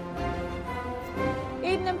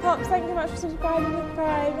 Eden and Pops, thank you so much for subscribing with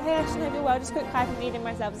Prime. Hey Ashton, hope you're well. Just quick hi from Eden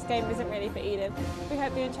myself. This game isn't really for Eden. We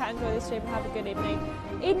hope you and chat enjoy the stream and have a good evening.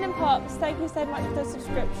 Eden and Pops, thank you so much for the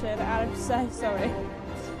subscription, and I'm so sorry.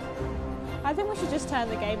 I think we should just turn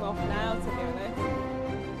the game off now, to be honest.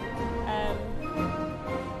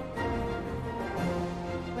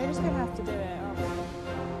 We're just going to have to do it, aren't we?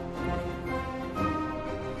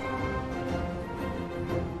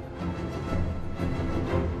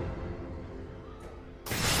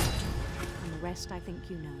 And the rest I think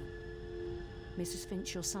you know. Mrs.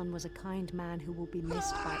 Finch, your son was a kind man who will be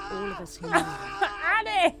missed by all of us who know him.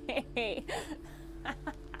 Annie!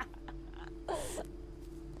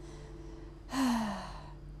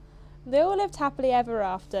 They all lived happily ever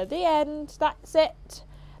after. The end. That's it.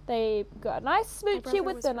 They got a nice smoochie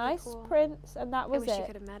with the nice prince, and that was it. I wish you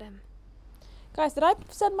could have met him. Guys, did I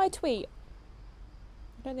send my tweet?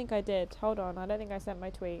 I don't think I did. Hold on. I don't think I sent my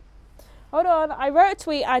tweet. Hold on. I wrote a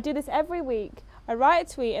tweet. I do this every week. I write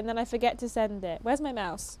a tweet, and then I forget to send it. Where's my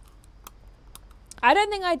mouse? I don't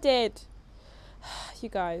think I did. You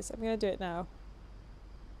guys, I'm going to do it now.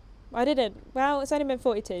 I didn't. Well, it's only been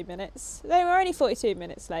 42 minutes. They were only 42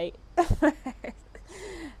 minutes late.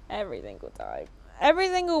 Every single time. Every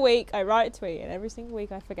single week I write a tweet, and every single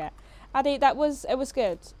week I forget. Addy, it was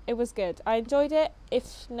good. It was good. I enjoyed it.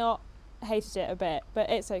 If not, hated it a bit, but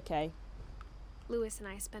it's okay. Lewis and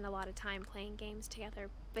I spend a lot of time playing games together,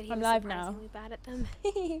 but he was live surprisingly now. bad at them.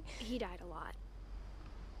 He died a lot.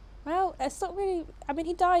 Well, it's not really... I mean,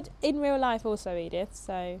 he died in real life also, Edith,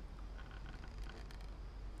 so...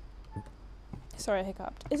 Sorry, I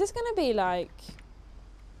hiccuped. Is this going to be like...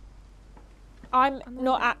 I'm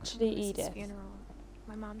not actually Edith. Funeral.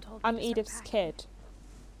 My mom told me I'm to start Edith's packing. kid.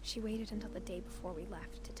 She waited until the day before we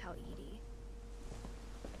left to tell Edie.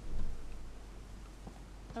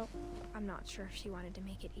 Oh. I'm not sure if she wanted to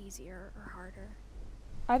make it easier or harder.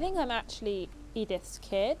 I think I'm actually Edith's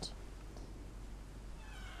kid.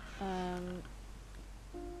 I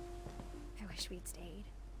wish we'd stayed.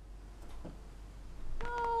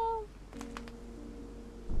 Oh.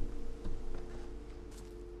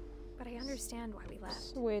 But I understand why we left.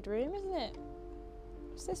 It's a weird room, isn't it?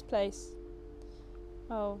 What's this place?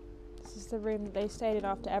 Oh, this is the room that they stayed in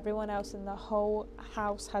after everyone else in the whole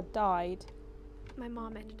house had died. My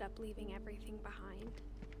mom ended up leaving everything behind.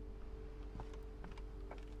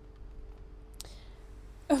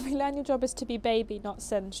 We learn your job is to be baby, not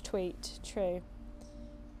send tweet. True.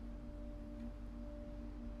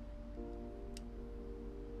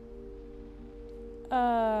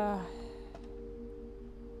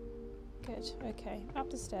 Good. Okay. Up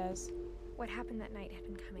the stairs. What happened that night had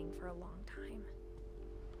been coming for a long time.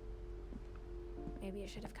 Maybe it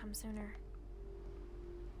should have come sooner.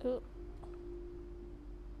 Ooh.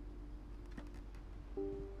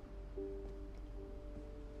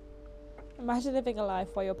 Imagine living a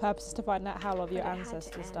life where your purpose is to find out how all of your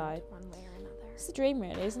ancestors died. One way or another. It's a dream,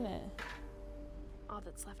 really, isn't it? All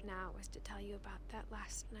that's left now is to tell you about that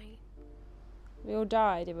last night. We all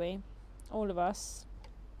died, did we? All of us.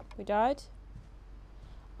 We died?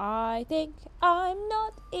 I think I'm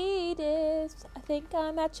not Edith. I think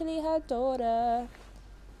I'm actually her daughter.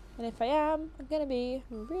 And if I am, I'm gonna be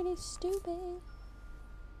really stupid.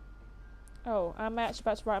 Oh, I'm actually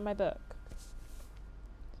about to write my book.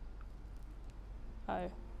 Oh,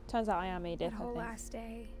 turns out I am Edith. That whole last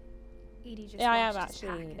day, Edie just I am watched his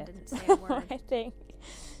actually pack Edith. and didn't say a word. I think.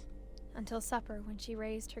 Until supper, when she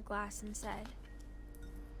raised her glass and said,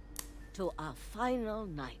 "To our final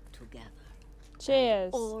night together.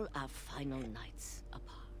 Cheers. All our final nights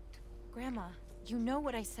apart." Grandma, you know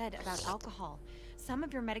what I said about alcohol. Some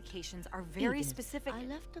of your medications are very Edith, specific. I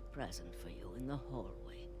left a present for you in the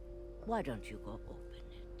hallway. Why don't you go open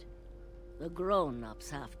it? The grown-ups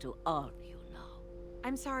have to argue now.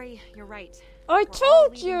 I'm sorry, you're right. I We're all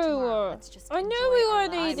told leaving you! tomorrow. Let's just I knew enjoy we our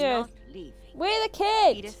weren't lives. Edith. I'm not leaving. We're the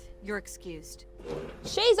kids! Edith, you're excused.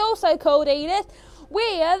 She's also called Edith.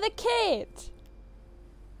 We're the kid.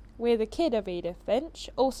 We're the kid of Edith Finch.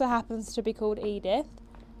 Also happens to be called Edith.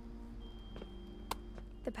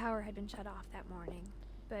 The power had been shut off that morning,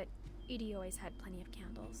 but Edie always had plenty of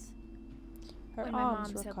candles. Her When my arms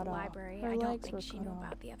mom were said cut the off. library, Her I don't legs think were she cut knew off.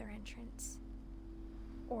 about the other entrance.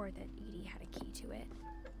 Or that Edie had a key to it.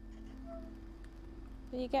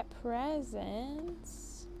 You get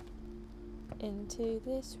presents into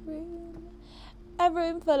this room. A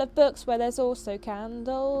room full of books where there's also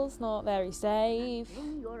candles. Not very safe. The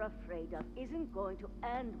thing you're afraid of isn't going to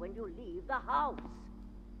end when you leave the house.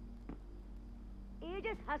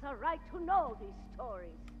 Edith has a right to know these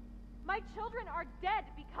stories. My children are dead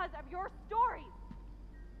because of your stories.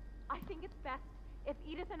 I think it's best if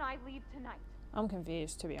Edith and I leave tonight. I'm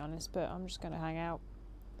confused, to be honest, but I'm just going to hang out.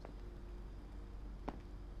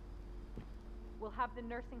 We'll have the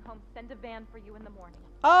nursing home send a van for you in the morning.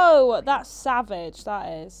 Oh, that's savage, that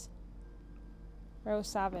is. Real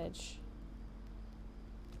savage.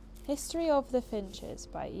 History of the Finches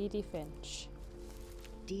by Edith Finch.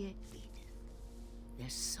 Dear Edith,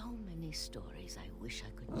 there's so many stories I wish I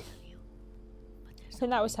could tell you. But there's I think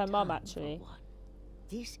that was her only mum, time for actually. one.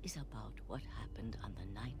 This is about what happened on the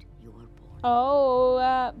night you were born.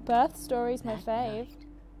 Oh, birth story's my That fave. night,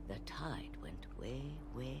 the tide went way,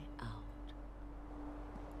 way out.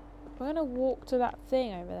 We're going to walk to that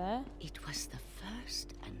thing over there. It was the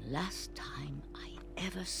first and last time I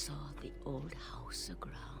ever saw the old house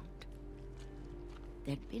aground.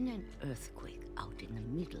 There'd been an earthquake out in the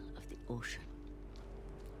middle of the ocean.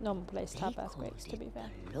 Normal place to have They earthquakes, called to be it fair.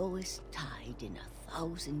 the lowest tide in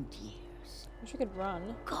 1,000 years. Wish we could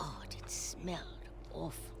run. God, it smelled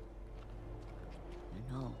awful.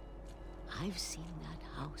 You know, I've seen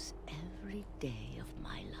that house every day of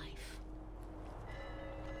my life.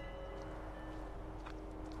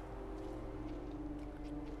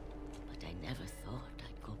 But I never thought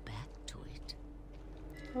I'd go back to it.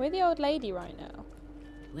 We're the old lady right now.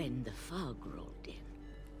 When the fog rolled in,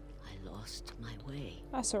 I lost my way.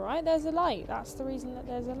 That's alright, there's a light. That's the reason that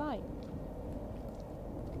there's a light.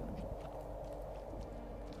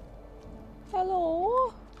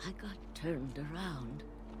 Hello? I got turned around.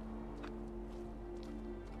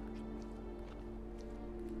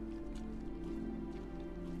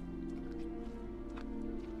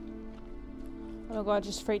 Oh my god, I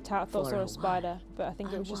just freaked out. I thought I For saw a a spider, but I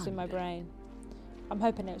think it I was just in my wondered. brain. I'm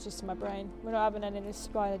hoping it was just in my brain. We're not having any of this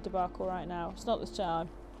spider debacle right now. It's not the time.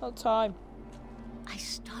 Not the time. I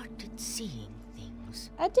started seeing things.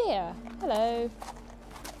 Oh dear. Hello.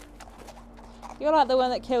 You're like the one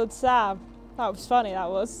that killed Sam. That was funny, that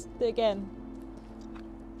was. Do it again.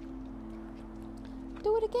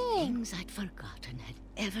 Do it again. Things I'd forgotten had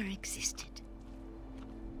ever existed.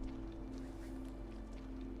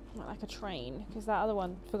 Not like a train, because that other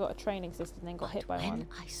one forgot a train existed and then got hit by when one.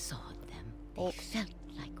 I saw them, they Orcs. felt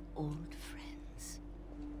like old friends.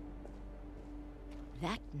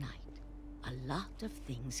 That night, a lot of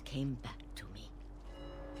things came back to me.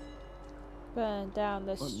 Burn down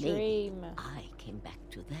the Or maybe stream. I came back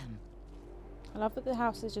to them. I love that the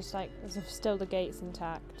house is just like, as if still the gate's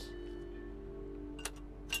intact.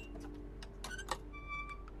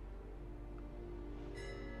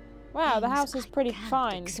 Wow, the Things house is I pretty can't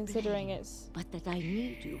fine explain, considering it's... But that I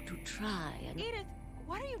need you to try and... Edith,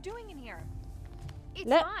 what are you doing in here? It's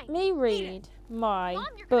Let mine. me read my Mom,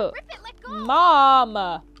 you're gonna book. rip it. Let go.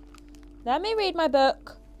 Mom! Let me read my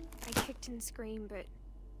book. I kicked and screamed, but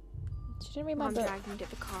She didn't read my Mom book. dragged me to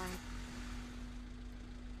the car.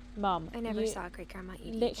 Mum, I never you saw Great Grandma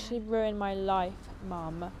Edie literally again. ruined my life,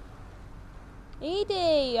 Mum.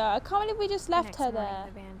 Edie! I can't believe we just The left next her morning, there.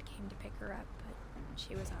 The band came to pick her up, but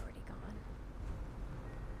she was already gone.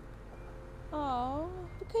 Oh,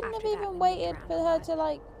 we couldn't After have that, even we moved waited around for a her lot. to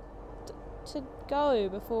like to go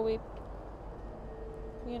before we,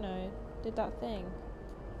 you know, did that thing.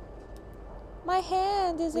 My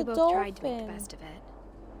hand is We a both dolphin. tried to make the best of it.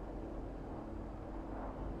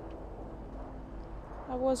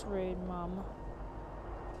 I was rude, Mum.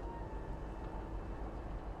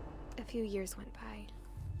 A few years went by.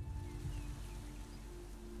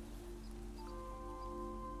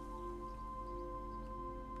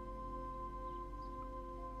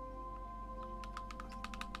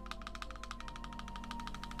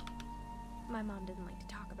 My mom didn't like to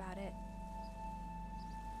talk about it,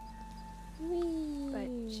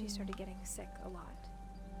 but she started getting sick a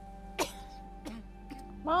lot.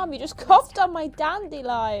 Mom, you just coughed on my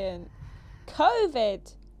dandelion.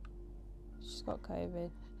 COVID. She's got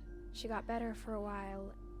COVID. She got better for a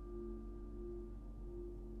while,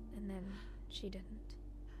 and then she didn't.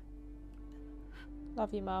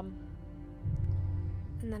 Love you, Mum.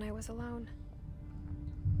 And then I was alone.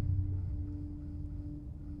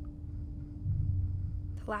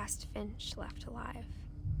 The last Finch left alive.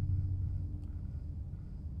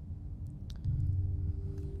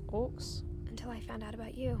 Orcs. Until I found out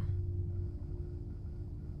about you.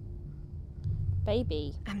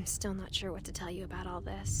 Baby. I'm still not sure what to tell you about all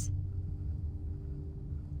this.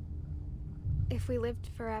 If we lived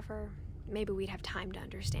forever, maybe we'd have time to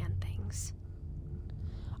understand things.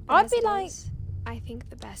 But I'd as be it like... is, I think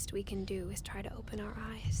the best we can do is try to open our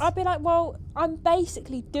eyes. I'd be like, well, I'm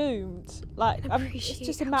basically doomed. Like, it's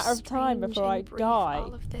just a matter of time before I die.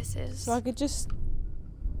 All of this is. So I could just...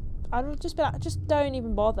 I would just be like, just don't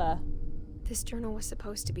even bother. This journal was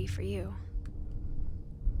supposed to be for you.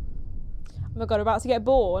 Oh my god, we're about to get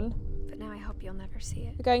born. But now I hope you'll never see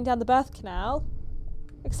it. We're going down the birth canal.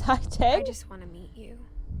 Exciting. I just want to meet you.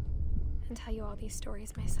 And tell you all these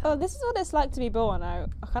stories myself. Oh, this is what it's like to be born. I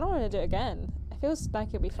kind of want to do it again. It feels like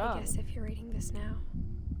it'll be fun. I guess if you're reading this now,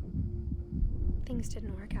 things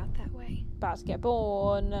didn't work out that way. About to get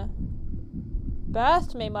born.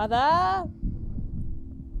 Birthed me, mother.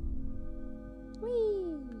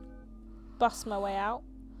 Whee. Bust my way out.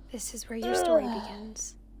 This is where your story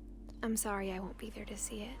begins. I'm sorry I won't be there to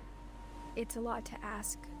see it. It's a lot to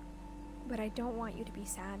ask, but I don't want you to be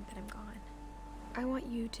sad that I'm gone. I want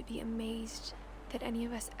you to be amazed that any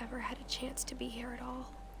of us ever had a chance to be here at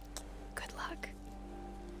all. Good luck.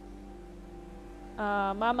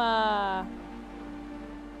 Mama.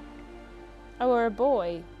 Oh, or a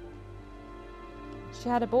boy. She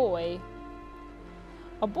had a boy.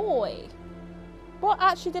 A boy. What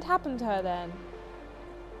actually did happen to her then?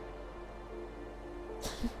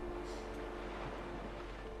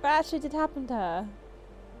 What actually did happen to her?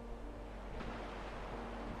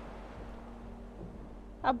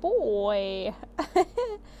 A boy.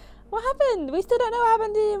 What happened? We still don't know what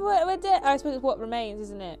happened to what did. I suppose it's what remains,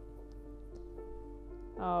 isn't it?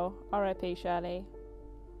 Oh, R.I.P. Shirley.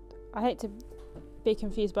 I hate to be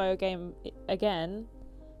confused by your game again,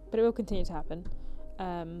 but it will continue to happen.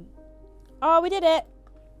 Oh, we did it!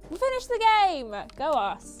 We finished the game! Go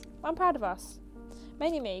us. I'm proud of us.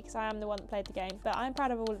 Mainly me, because I am the one that played the game, but I'm proud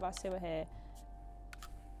of all of us who are here.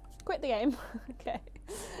 Quit the game. Okay.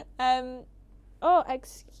 Oh,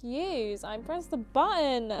 excuse. I pressed the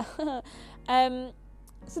button.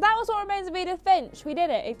 So that was What Remains of Edith Finch. We did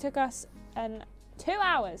it. It took us 2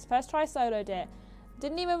 hours. First try soloed it.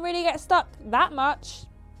 Didn't even really get stuck that much.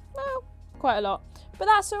 Well, quite a lot. But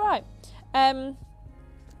that's alright.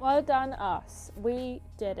 Well done us. We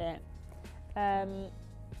did it.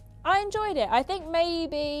 I enjoyed it. I think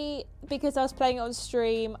maybe because I was playing it on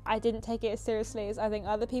stream, I didn't take it as seriously as I think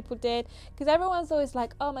other people did. Because everyone's always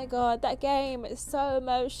like, oh my god, that game is so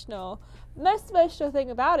emotional. The most emotional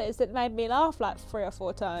thing about it is that it made me laugh like 3 or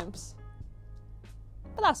 4 times.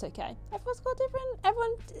 But that's okay.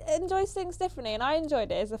 Everyone enjoys things differently, and I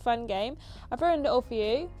enjoyed it. It's a fun game. I've ruined it all for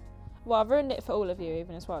you. Well, I've ruined it for all of you,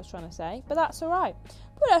 even, is what I was trying to say. But that's alright.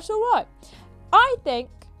 I think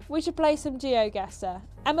we should play some Geoguessr.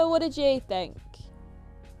 Emma, what did you think?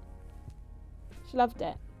 She loved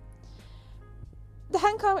it. The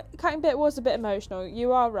hand cutting bit was a bit emotional.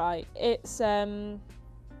 You are right. It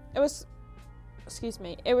was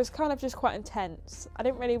kind of just quite intense. I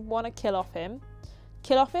didn't really want to kill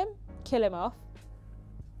him off.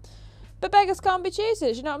 But beggars can't be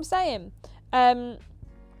choosers, you know what I'm saying?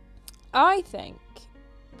 I think,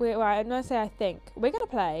 we're going to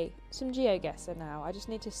play some Geoguessr now. I just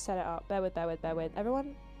need to set it up. Bear with.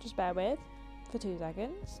 Everyone, just bear with for 2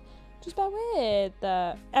 seconds. Just bear with.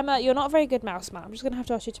 Emma, you're not a very good mouse man. I'm just going to have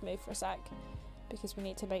to ask you to move for a sec, because we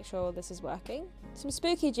need to make sure this is working. Some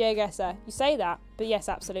spooky Geoguessr. You say that, but yes,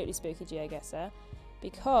 absolutely spooky Geoguessr,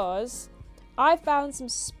 because I found some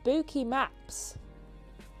spooky maps.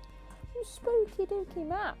 Some spooky dooky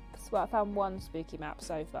maps. Well, I found 1 spooky map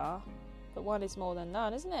so far, but 1 is more than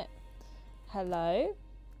none, isn't it? Hello?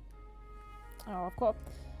 Oh, I've got...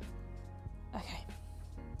 Okay.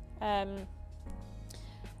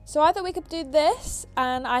 So I thought we could do this,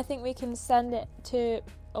 and I think we can send it to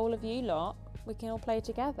all of you lot. We can all play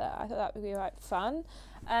together. I thought that would be right fun.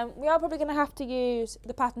 We are probably going to have to use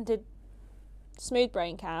the patented smooth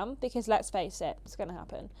brain cam, because let's face it, it's going to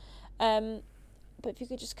happen. But if you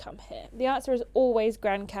could just come here. The answer is always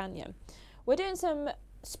Grand Canyon. We're doing some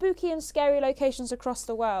spooky and scary locations across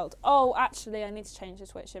the world. Oh, actually, I need to change the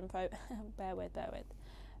Twitch info. Bear with.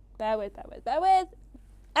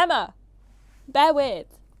 Emma! Bear with.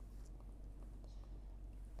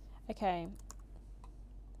 Okay.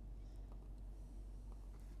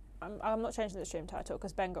 I'm not changing the stream title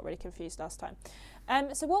because Ben got really confused last time.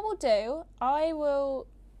 So what we'll do, I will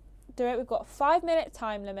do it. We've got a 5-minute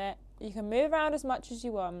time limit. You can move around as much as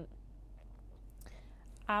you want.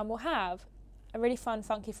 And we'll have a really fun,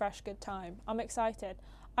 funky, fresh, good time. I'm excited.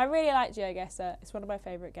 I really like Geoguessr. It's one of my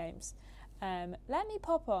favourite games. Let me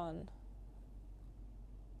pop on.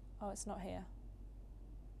 Oh, it's not here.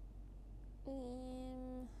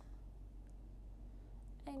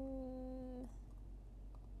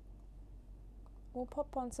 We'll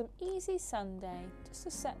pop on some Easy Sunday, just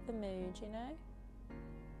to set the mood, you know?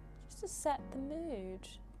 Just to set the mood.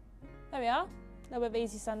 There we are. A little bit of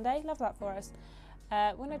Easy Sunday. Love that for us.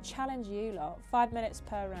 We're going to challenge you lot. 5 minutes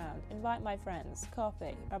per round. Invite my friends.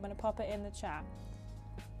 Copy. I'm going to pop it in the chat.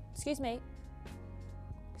 Excuse me.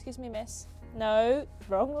 Excuse me, miss. No,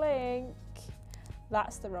 wrong link.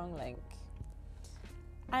 That's the wrong link.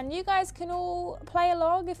 And you guys can all play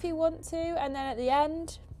along if you want to, and then at the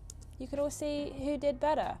end, you can all see who did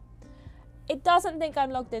better. It doesn't think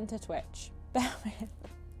I'm logged into Twitch. Bear with.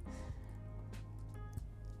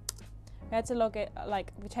 We had to log it,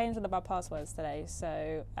 like, we changed one of our passwords today,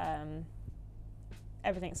 so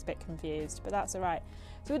everything's a bit confused, but that's all right.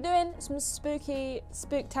 So we're doing some spooky,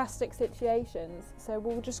 spooktastic situations, so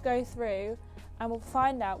we'll just go through and we'll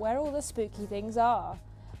find out where all the spooky things are.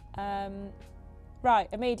 Right,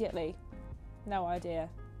 immediately. No idea.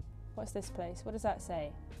 What's this place? What does that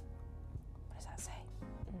say? What does that say?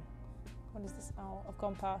 What is this? Oh, I've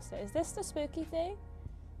gone past it. Is this the spooky thing?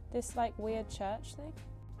 This, like, weird church thing?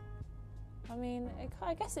 I mean,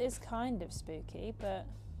 I guess it is kind of spooky, but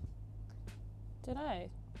don't know.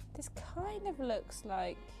 This kind of looks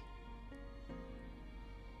like,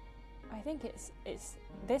 I think it's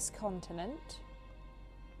this continent,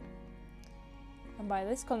 and by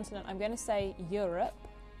this continent I'm going to say Europe.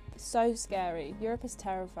 So scary. Europe is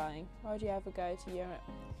terrifying. Why would you ever go to Europe?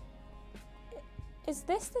 Is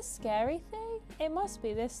this the scary thing? It must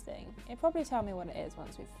be this thing. It'll probably tell me what it is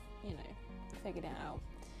once we've, you know, figured it out.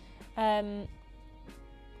 I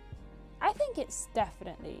think it's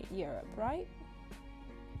definitely Europe, right?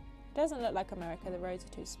 Doesn't look like America, the roads are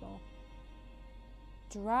too small.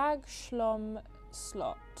 Drag Schlom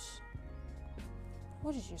Slot.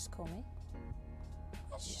 What did you just call me?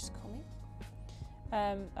 What did you just call me?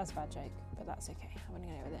 That's a bad joke, but that's okay. I'm gonna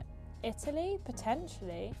go with it. Italy,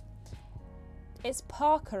 potentially. It's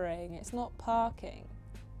parkering, it's not parking.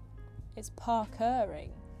 It's parkering.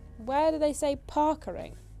 Where do they say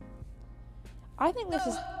parkering? I think this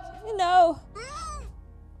is... No!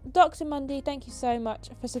 Dr. Mundy, thank you so much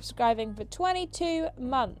for subscribing for 22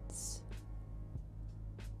 months.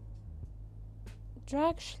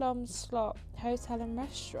 Drag Schlom Slot Hotel and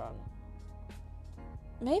Restaurant.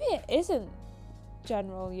 Maybe it isn't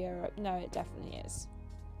General Europe. No, it definitely is.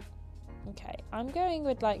 Okay, I'm going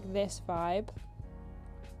with like this vibe.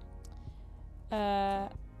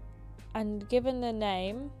 And given the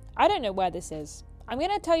name, I don't know where this is. I'm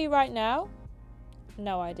going to tell you right now,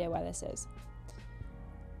 no idea where this is.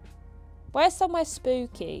 Where's somewhere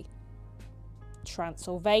spooky?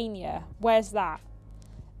 Transylvania. Where's that?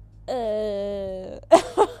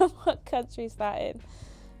 What country is that in?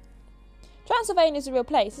 Transylvania is a real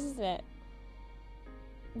place, isn't it?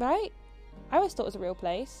 Right? I always thought it was a real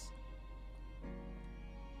place.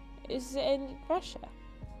 Is it in Russia?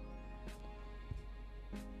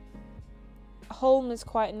 Holm is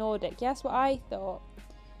quite Nordic. Yes, what I thought.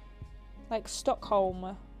 Like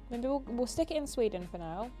Stockholm. Maybe we'll stick it in Sweden for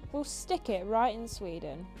now. We'll stick it right in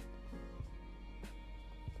Sweden.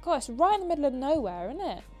 God, it's right in the middle of nowhere, isn't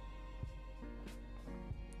it?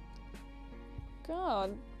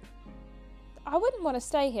 God. I wouldn't want to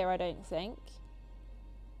stay here, I don't think.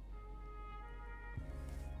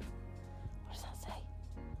 What does that say?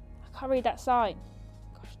 I can't read that sign.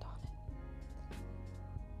 Gosh darn it.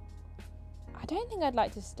 I don't think I'd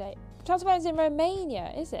like to stay. Transylvania's in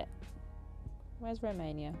Romania, is it? Where's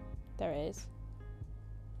Romania? There it is.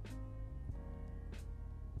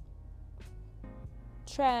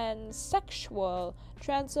 Transsexual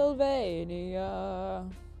Transylvania.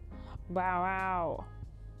 Wow, wow.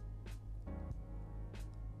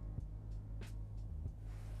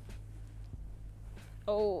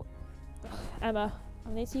 Oh, Emma,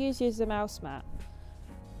 I need to use you as a mouse mat.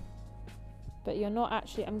 But you're not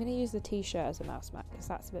actually... I'm going to use the t-shirt as a mouse mat because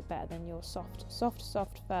that's a bit better than your soft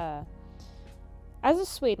fur. As a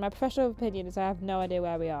Swede, my professional opinion is I have no idea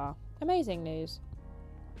where we are. Amazing news.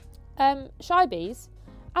 Shy Bees,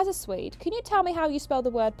 as a Swede, can you tell me how you spell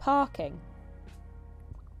the word parking?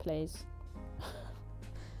 Please.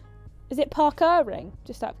 Is it parkering?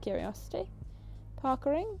 Just out of curiosity.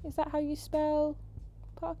 Parkering? Is that how you spell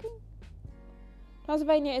parking?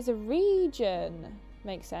 Transylvania is a region.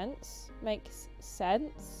 Makes sense. Makes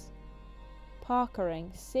sense.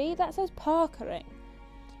 Parkering. See, that says parkering.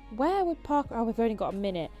 Where would parker? Oh, we've only got a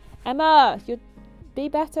minute. Emma, you'd be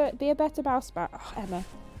better. Be a better mouse bat. Oh, Emma.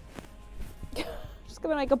 Just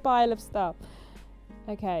gonna make a pile of stuff.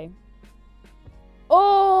 Okay.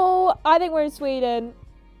 Oh, I think we're in Sweden.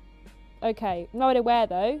 Okay, no idea where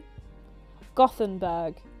though.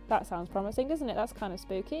 Gothenburg. That sounds promising, doesn't it? That's kind of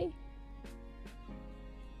spooky.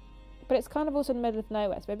 But it's kind of also in the middle of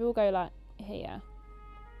nowhere, so maybe we'll go like here.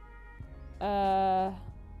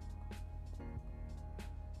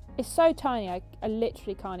 It's so tiny, I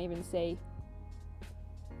literally can't even see.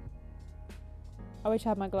 I wish I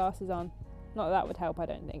had my glasses on. Not that would help, I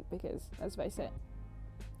don't think, because let's face it.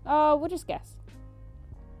 Oh, we'll just guess.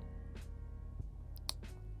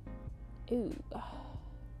 Ooh.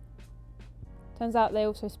 Turns out they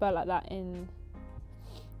also spell like that in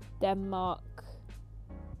Denmark.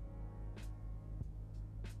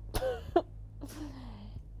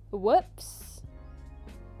 Whoops.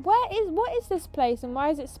 What is this place and why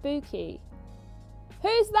is it spooky?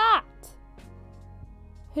 Who's that?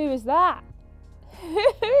 Who is that? Who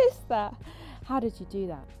is that? How did you do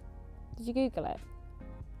that? Did you Google it?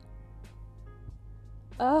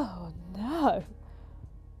 Oh no.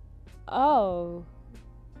 Oh.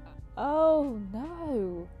 Oh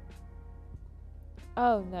no.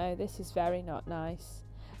 Oh no, this is very not nice.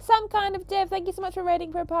 Some kind of div, thank you so much for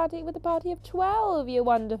raiding for a party with a party of 12, you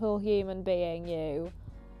wonderful human being, you.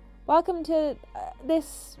 Welcome to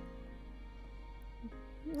this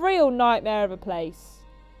real nightmare of a place.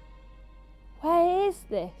 Where is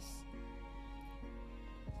this?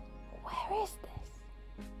 Where is this?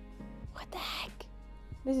 What the heck?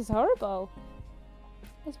 This is horrible.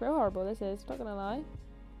 It's real horrible, this is, not gonna lie.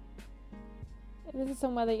 If this is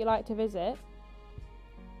somewhere that you like to visit,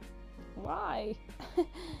 why?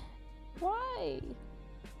 Why?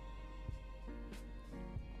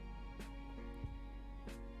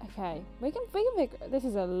 Okay, we can figure. This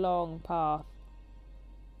is a long path.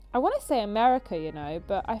 I want to say America, you know,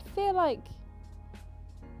 but I feel like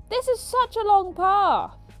this is such a long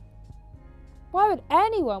path. Why would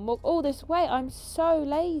anyone walk all this way? I'm so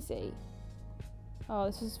lazy. Oh,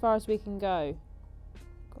 this is as far as we can go.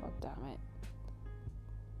 God damn it.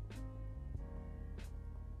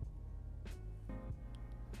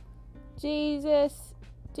 Jesus.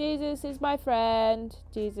 Jesus is my friend.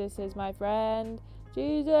 Jesus is my friend.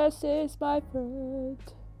 Jesus is my friend.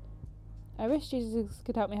 I wish Jesus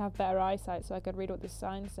could help me have better eyesight so I could read what this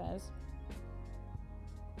sign says.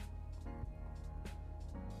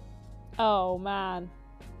 Oh man.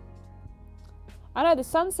 I know the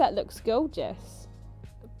sunset looks gorgeous.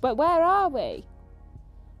 But where are we?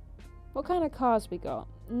 What kind of cars we got?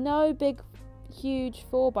 No big, huge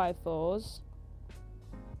 4x4s.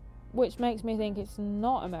 Which makes me think it's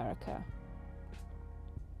not America.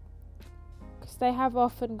 Because they have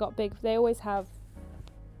often got big... They always have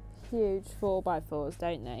huge 4x4s,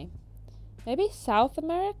 don't they? Maybe South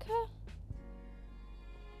America?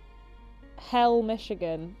 Hell,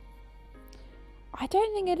 Michigan. I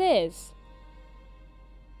don't think it is.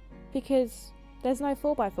 Because there's no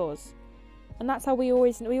 4x4s. And that's how we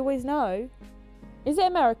always know. Is it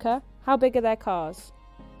America? How big are their cars?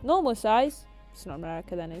 Normal size? It's not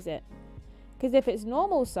America then, is it? Because if it's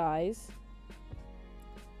normal size,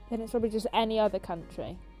 then it's probably just any other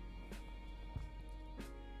country.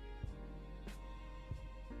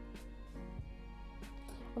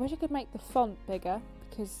 I wish I could make the font bigger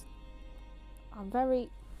because I'm very...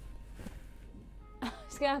 I'm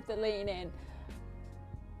just going to have to lean in.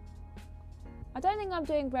 I don't think I'm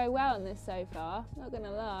doing very well on this so far, not going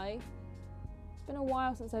to lie. It's been a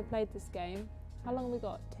while since I've played this game. How long have we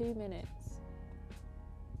got? 2 minutes.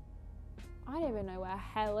 I don't even know where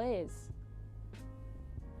hell is.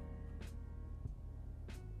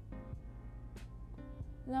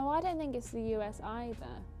 No, I don't think it's the US either.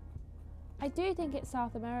 I do think it's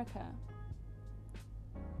South America.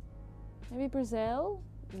 Maybe Brazil?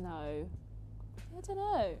 No. I don't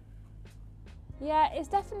know. Yeah, it's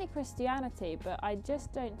definitely Christianity, but I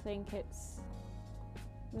just don't think it's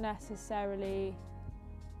necessarily...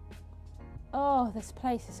 Oh, this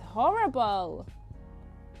place is horrible.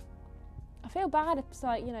 I feel bad if it's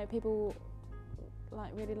like, you know, people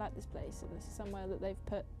like really like this place and this is somewhere that they've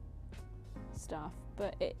put stuff,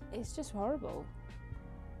 but it's just horrible.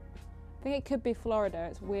 I think it could be Florida,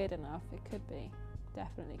 it's weird enough, it could be,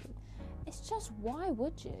 definitely could. It's just, why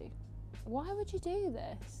would you? Why would you do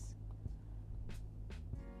this?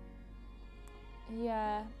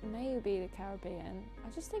 Yeah, maybe the Caribbean. I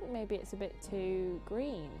just think maybe it's a bit too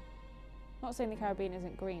green. Not saying the Caribbean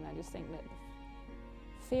isn't green, I just think that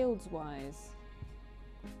fields-wise.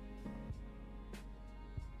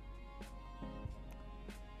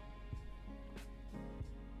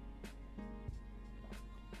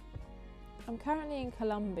 I'm currently in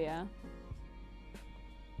Colombia.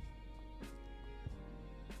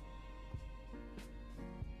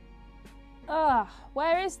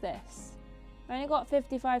 Where is this? I only got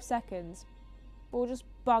 55 seconds. We'll just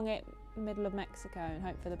bung it in the middle of Mexico and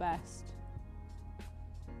hope for the best.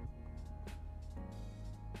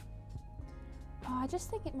 Oh, I just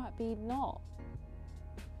think it might be not.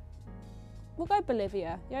 We'll go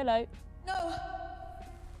Bolivia. YOLO. No.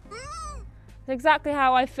 That's exactly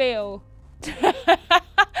how I feel.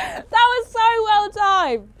 That was so well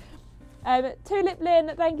timed. Tulip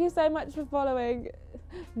Lynn, thank you so much for following.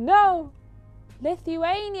 No.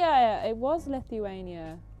 Lithuania. It was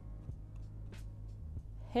Lithuania.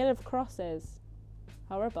 Hill of Crosses.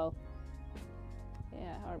 Horrible.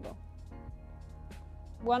 Yeah, horrible.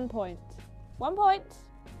 1 point. 1 point.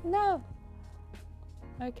 No.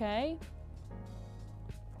 Okay.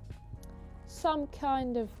 Some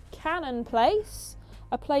kind of cannon place.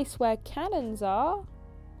 A place where cannons are.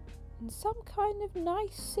 And some kind of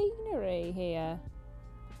nice scenery here.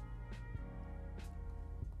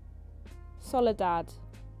 Soledad.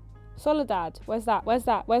 Soledad. Where's that? Where's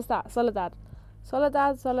that? Where's that? Soledad.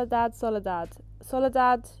 Soledad, Soledad, Soledad.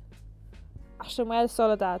 Soledad. Ashton, where's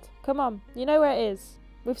Soledad? Come on. You know where it is.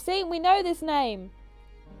 We know this name.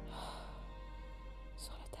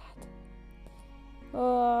 Soledad.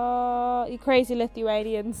 Oh, you crazy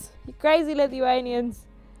Lithuanians. You crazy Lithuanians.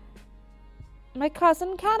 My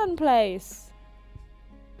cousin Cannon Place.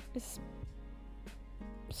 Is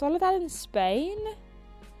Soledad in Spain?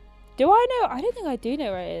 Do I know? I don't think I do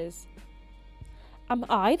know where it is. Am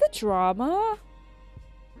I the drama?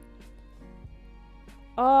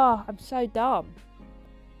 Oh, I'm so dumb.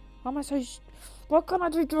 Why am I so... Why can't I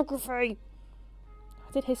do geography?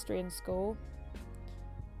 I did history in school.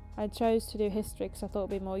 I chose to do history because I thought it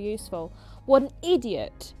would be more useful. What an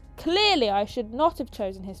idiot. Clearly I should not have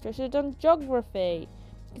chosen history. I should have done geography.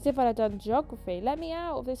 Because if I had done geography, let me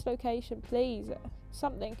out of this location, please.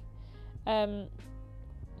 Something.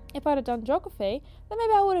 If I'd have done geography, then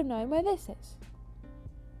maybe I would have known where this is.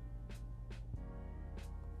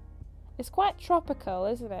 It's quite tropical,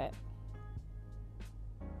 isn't it?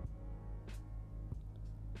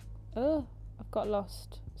 Oh, I've got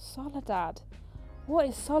lost. Soledad. What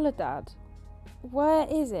is Soledad? Where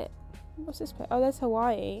is it? What's this place? Oh, there's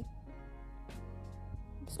Hawaii.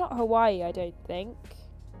 It's not Hawaii, I don't think.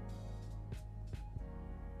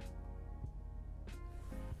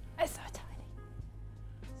 It's so tiny.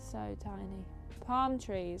 So tiny. Palm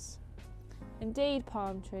trees. Indeed,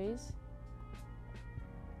 palm trees.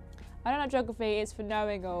 I don't know geography is for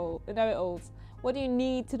know-it-alls. What do you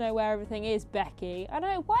need to know where everything is, Becky? I don't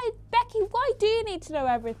know. Why, Becky, why do you need to know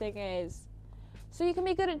where everything is? So you can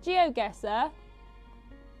be good at Geoguessr.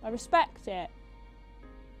 I respect it.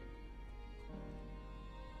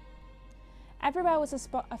 Everywhere was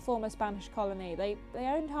a former Spanish colony. They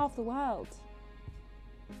owned half the world.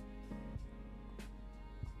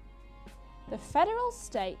 The Federal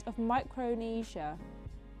State of Micronesia.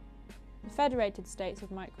 The Federated States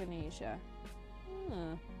of Micronesia.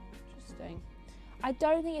 Interesting. I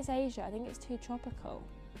don't think it's Asia. I think it's too tropical.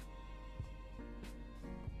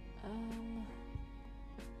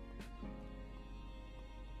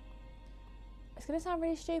 It's going to sound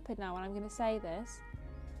really stupid now when I'm going to say this.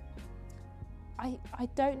 I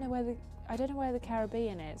don't know where the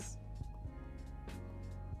Caribbean is.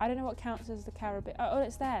 I don't know what counts as the Caribbean. Oh,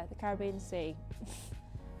 it's there, the Caribbean Sea.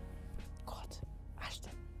 God,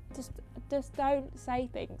 Ashton, just don't say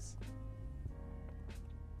things.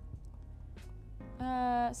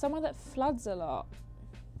 Somewhere that floods a lot.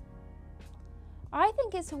 I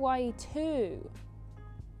think it's Hawaii too.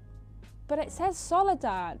 But it says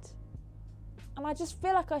Soledad. And I just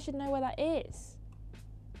feel like I should know where that is.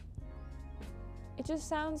 It just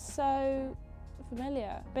sounds so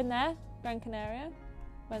familiar. Been there, Gran Canaria.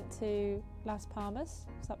 Went to Las Palmas.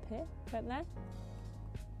 It's up here. Went there.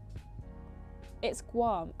 It's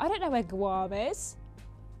Guam. I don't know where Guam is.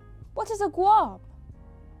 What is a Guam?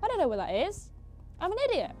 I don't know where that is. I'm an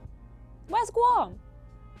idiot. Where's Guam?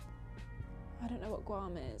 I don't know what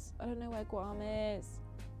Guam is. I don't know where Guam is.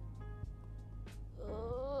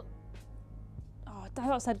 Oh, I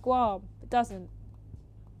thought it said Guam. It doesn't.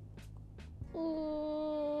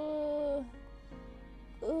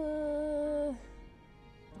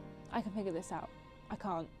 I can figure this out. I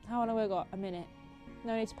can't. How long have we got? A minute.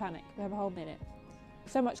 No need to panic. We have a whole minute.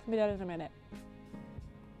 So much can be done in a minute.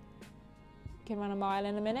 You can run a mile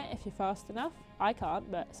in a minute if you're fast enough. I can't,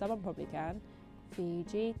 but someone probably can.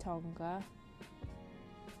 Fiji, Tonga,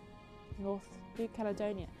 North New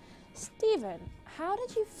Caledonia. Stephen, how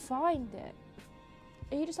did you find it?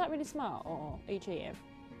 Are you just like really smart, or are you cheating?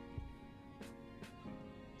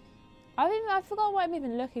 I forgot what I'm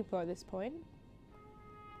even looking for at this point.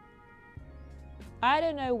 I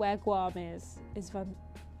don't know where Guam is. It's fun,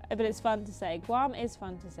 but it's fun to say. Guam is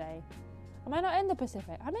fun to say. Am I not in the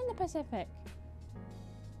Pacific? I'm in the Pacific.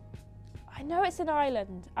 I know it's an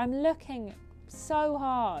island. I'm looking so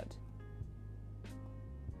hard.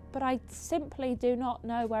 But I simply do not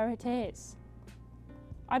know where it is.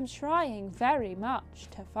 I'm trying very much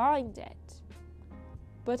to find it.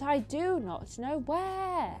 But I do not know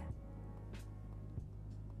where.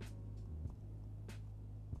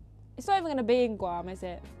 It's not even going to be in Guam, is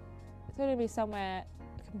it? It's going to be somewhere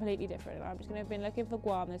completely different. I'm just going to have been looking for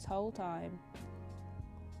Guam this whole time.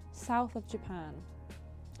 South of Japan.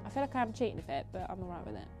 I feel like I'm cheating a bit, but I'm alright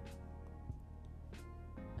with it.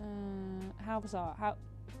 How bizarre. How...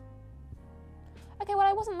 Okay, well,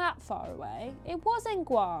 I wasn't that far away. It was in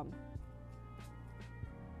Guam.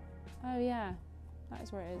 Oh, yeah. That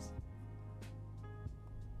is where it is.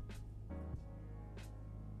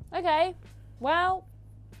 Okay. Well...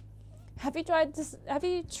 Have you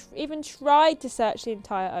even tried to search the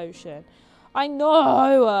entire ocean? I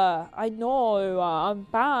know, I'm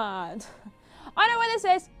bad. I know where this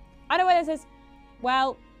is. I know where this is.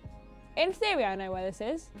 Well, in theory, I know where this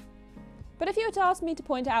is. But if you were to ask me to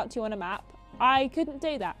point it out to you on a map, I couldn't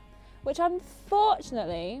do that. Which,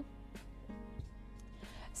 unfortunately...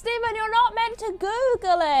 Stephen, you're not meant to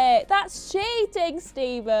Google it. That's cheating,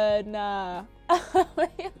 Stephen. You're not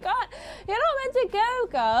meant to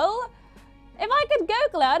Google. If I could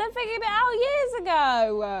Google it, I'd have figured it out years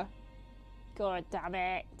ago. God damn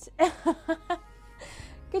it.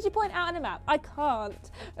 Could you point out on a map? I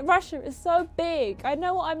can't. Russia is so big. I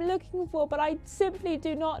know what I'm looking for, but I simply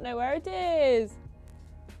do not know where it is.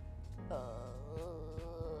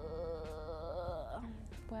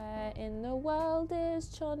 Where in the world is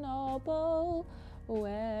Chernobyl?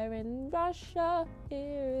 Where in Russia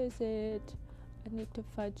is it? I need to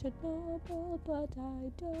find Chernobyl, but I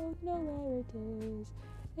don't know where it is.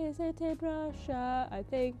 Is it in Russia? I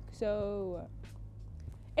think so.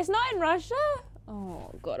 It's not in Russia? Oh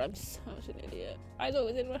god, I'm such an idiot. I thought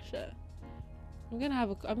it was in Russia. I'm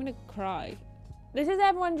gonna cry. This is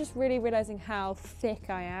everyone just really realizing how thick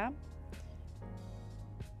I am.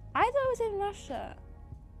 I thought it was in Russia.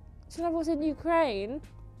 Chernobyl was in Ukraine.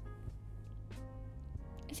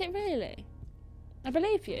 Is it really? I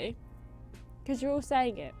believe you. Because you're all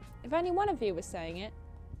saying it. If only one of you was saying it.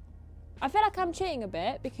 I feel like I'm cheating a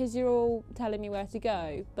bit because you're all telling me where to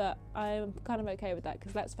go, but I'm kind of okay with that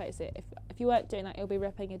because let's face it, if you weren't doing that, you'll be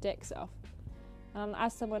ripping your dicks off. And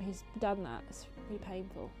as someone who's done that, it's really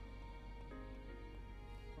painful.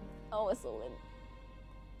 Oh, it's all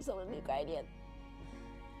in Ukrainian.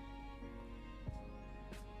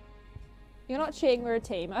 You're not cheating, we're a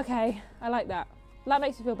team. Okay, I like that. That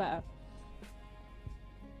makes me feel better.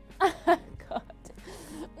 God.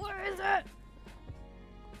 Where is it?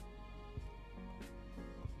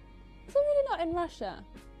 Is it really not in Russia?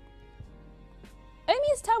 Amy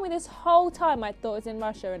has told me this whole time I thought it was in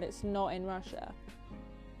Russia and it's not in Russia.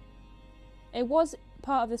 It was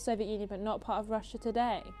part of the Soviet Union but not part of Russia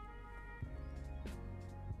today.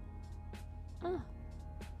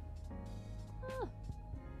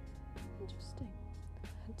 Interesting.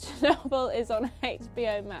 Chernobyl is on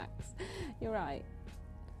HBO Max. You're right.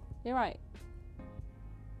 You're right.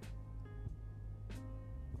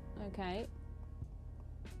 Okay.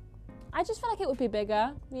 I just feel like it would be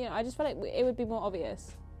bigger. You know, I just feel like it would be more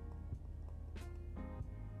obvious.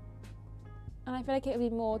 And I feel like it would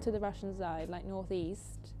be more to the Russian side, like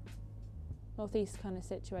northeast. Northeast kind of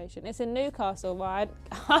situation. It's in Newcastle, but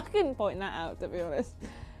I couldn't point that out, to be honest.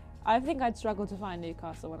 I think I'd struggle to find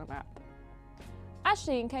Newcastle on a map.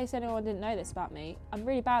 Actually, in case anyone didn't know this about me, I'm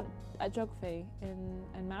really bad at geography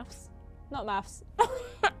and maths. Not maths.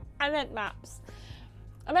 I meant maps.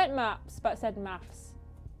 I meant maps, but I said maths.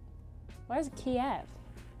 Where's Kiev?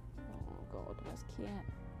 Oh god, where's Kiev?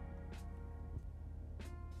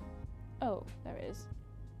 Oh, there it is.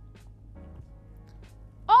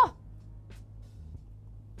 Oh!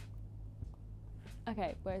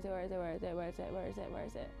 Okay, where is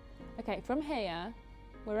it? Okay, from here,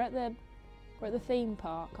 we're at the theme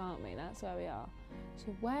park, aren't we? That's where we are.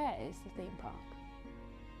 So where is the theme park?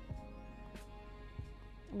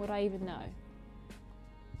 And would I even know?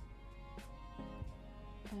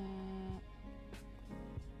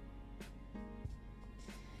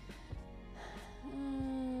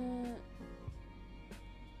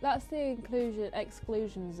 That's the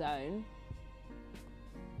exclusion zone.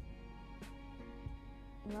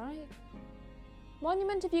 Right.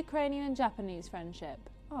 Monument of Ukrainian and Japanese friendship.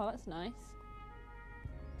 Oh, that's nice.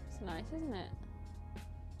 It's nice, isn't it?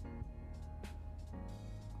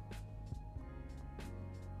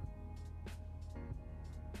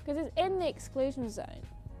 Because it's in the exclusion zone.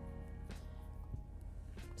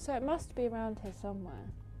 So it must be around here somewhere.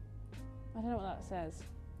 I don't know what that says.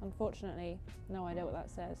 Unfortunately, no idea what that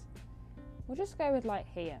says. We'll just go with like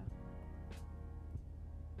here.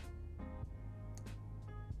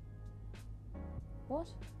 What?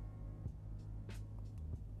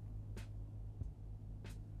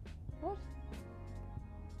 What?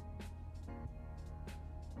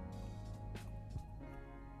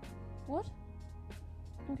 What?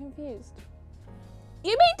 I'm confused.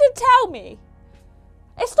 You mean to tell me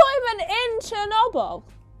it's not even in Chernobyl?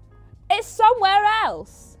 It's somewhere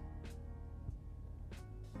else.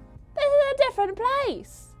 This is a different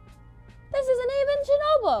place. This isn't even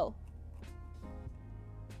Chernobyl.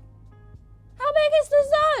 How big is the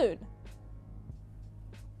zone?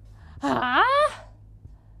 Huh?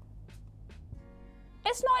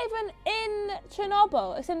 It's not even in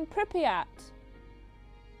Chernobyl. It's in Pripyat.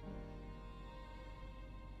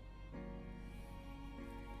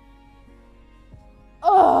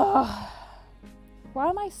 Oh, why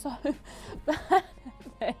am I so bad at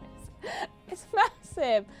this? It's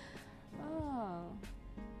massive. Oh,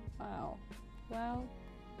 wow.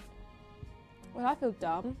 Well, I feel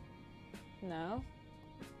dumb. No.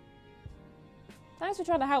 Thanks for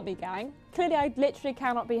trying to help me, gang. Clearly, I literally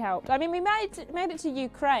cannot be helped. I mean, we made it to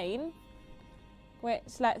Ukraine,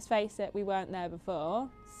 which, let's face it, we weren't there before.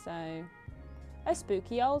 So, a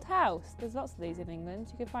spooky old house. There's lots of these in England.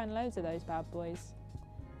 You can find loads of those bad boys.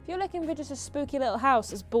 If you're looking for just a spooky little house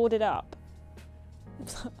that's boarded up,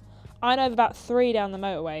 I know of about 3 down the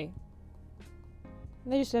motorway.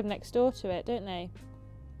 They just live next door to it, don't they?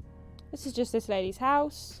 This is just this lady's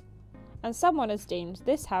house. And someone has deemed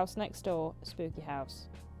this house next door a spooky house.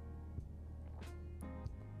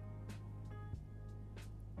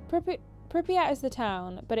 Pripyat is the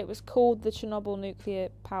town, but it was called the Chernobyl nuclear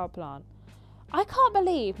power plant. I can't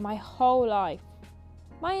believe my whole life,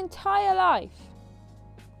 my entire life,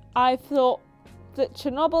 I've thought that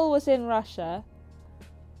Chernobyl was in Russia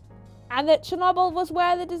and that Chernobyl was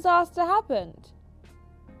where the disaster happened.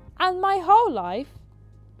 And my whole life,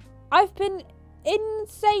 I've been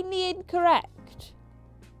insanely incorrect.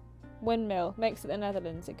 Windmill makes it the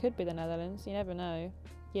Netherlands. It could be the Netherlands. You never know.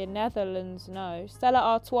 Yeah, Netherlands, no. Stella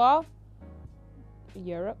Artois,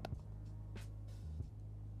 Europe.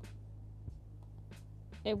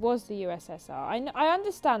 It was the USSR. I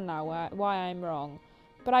understand now why I'm wrong,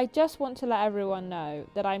 but I just want to let everyone know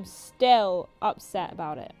that I'm still upset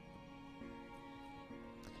about it.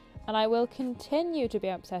 And I will continue to be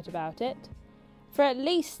upset about it for at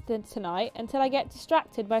least tonight until I get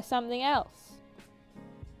distracted by something else.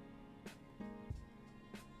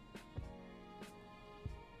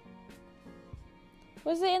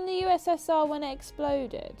 Was it in the USSR when it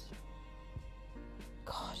exploded?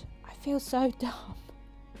 God, I feel so dumb.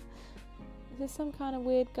 Is this some kind of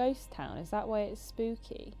weird ghost town? Is that why it's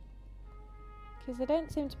spooky? Because there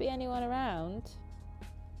don't seem to be anyone around,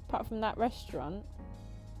 apart from that restaurant.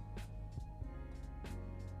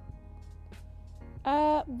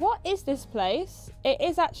 What is this place? It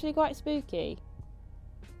is actually quite spooky.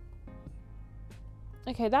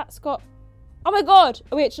 Okay, that's got... Oh my god!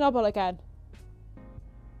 Are we at Chernobyl again?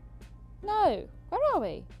 No. Where are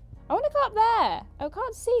we? I want to go up there. I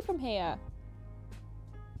can't see from here.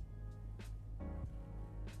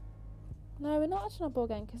 No, we're not at Chernobyl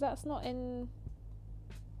again because that's not in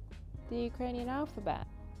the Ukrainian alphabet.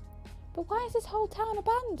 But why is this whole town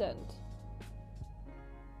abandoned?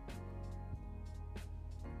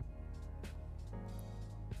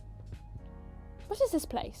 What is this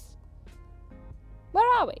place? Where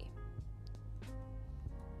are we?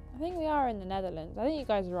 I think we are in the Netherlands. I think you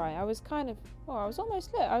guys are right. I was kind of... Oh, I was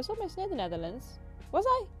almost near the Netherlands. Was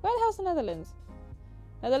I? Where the hell's the Netherlands?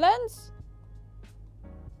 Netherlands?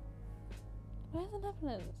 Where's the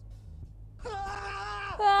Netherlands?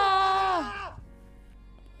 Ah!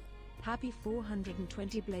 Happy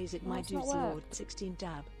 420 blaze at my dude's lord 16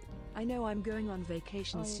 dab. I know I'm going on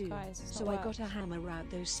vacation soon, guys, so I gotta hammer out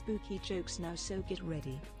those spooky jokes now, so get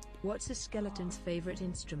ready. What's a skeleton's favorite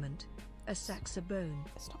instrument? A saxophone.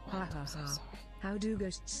 Ha ha ha. How do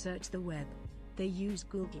ghosts search the web? They use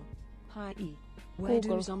Google. Hi-e. Where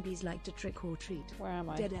do zombies like to trick or treat? Where am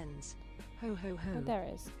I? Dead ends. Ho ho ho. Oh, there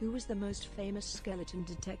it is. Who was the most famous skeleton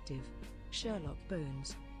detective? Sherlock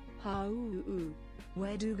Bones. Ha ooh ooh.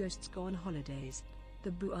 Where do ghosts go on holidays?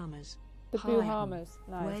 The Bahamas. The Bahamas.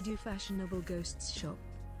 Nice. Where do fashionable ghosts shop?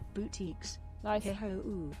 Boutiques. Nice. Hey ho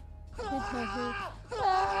ooh. Ah.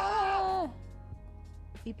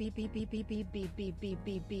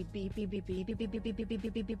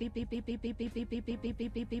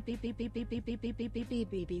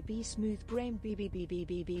 Smooth brain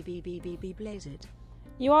blaze it.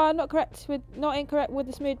 You are not incorrect with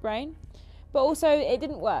the smooth brain, but also it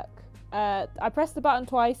didn't work. I pressed the button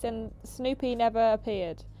twice and Snoopy never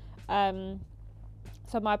appeared.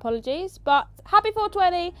 So my apologies, but happy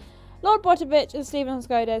 420, Lord Botovich and Stephen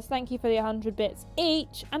Skodes, thank you for the 100 bits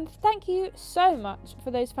each, and thank you so much for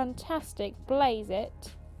those fantastic Blaze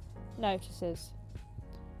It notices.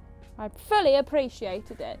 I fully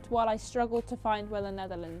appreciated it while I struggled to find where the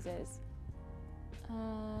Netherlands is.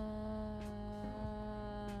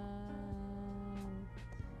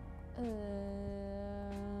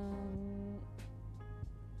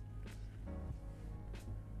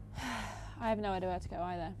 I have no idea where to go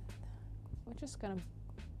either. We're just gonna...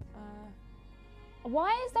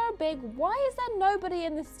 why is there nobody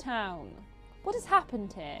in this town? What has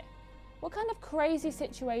happened here? What kind of crazy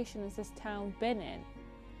situation has this town been in?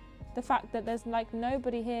 The fact that there's like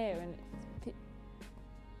nobody here and...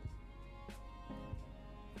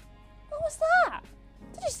 What was that?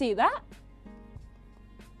 Did you see that?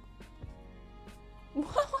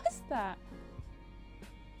 What was that?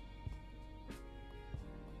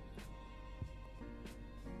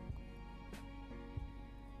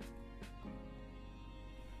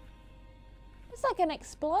 It's like an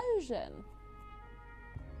explosion.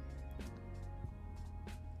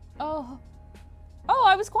 Oh,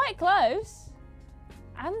 I was quite close.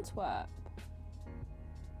 Antwerp.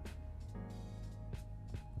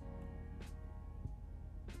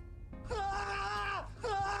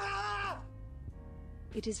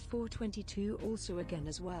 It is 422 also again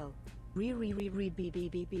as well. Blaze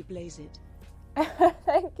it.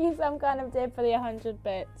 Thank you, some kind of dip for the 100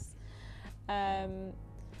 bits.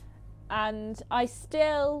 And I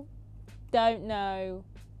still don't know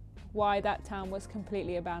why that town was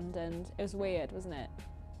completely abandoned. It was weird, wasn't it?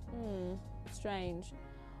 Strange.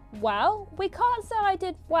 Well, we can't say I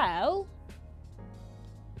did well,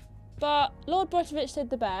 but Lord Botovich did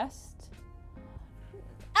the best.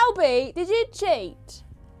 LB, did you cheat?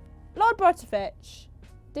 Lord Botovich,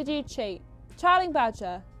 did you cheat? Charling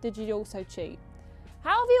Badger, did you also cheat?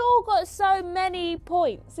 How have you all got so many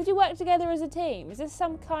points? Did you work together as a team? Is this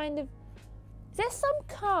some kind of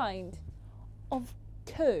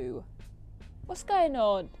coup? What's going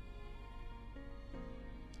on?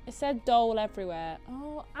 It said dole everywhere.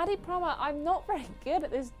 Oh, Addy Promer, I'm not very good at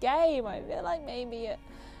this game. I feel like maybe you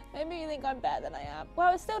think I'm better than I am.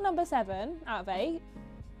 Well, it's still number 7 out of 8.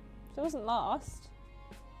 So it wasn't last.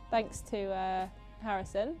 Thanks to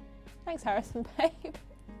Harrison. Thanks, Harrison, babe.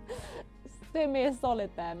 Doing me a solid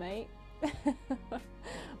there, mate.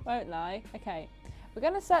 Won't lie. Okay. We're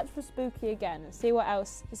going to search for spooky again and see what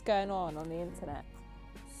else is going on the internet.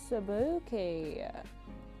 Spooky.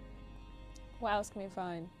 What else can we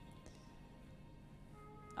find?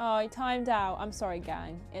 Oh, he timed out. I'm sorry,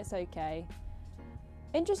 gang. It's okay.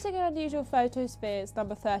 Interesting and unusual photospheres,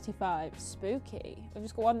 number 35. Spooky. We've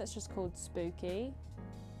just got one that's just called Spooky.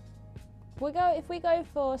 If we go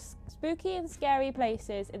for spooky and scary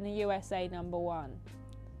places in the USA, number 1.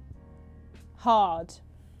 Hard.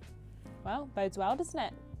 Well, bodes well, doesn't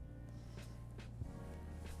it?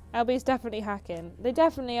 LB's definitely hacking. They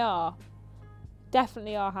definitely are.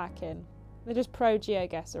 Definitely are hacking. They're just pro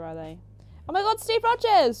Geoguessr, are they? Oh my god, Steve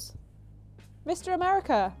Rogers! Mr.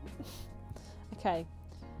 America. Okay.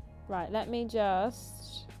 Right, let me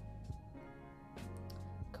just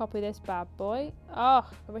copy this bad boy. Oh,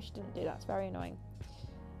 I wish I didn't do that. It's very annoying.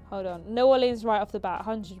 Hold on. New Orleans right off the bat,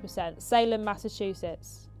 100%. Salem,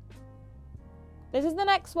 Massachusetts. This is the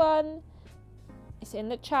next one. It's in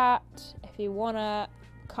the chat if you want to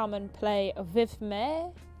come and play with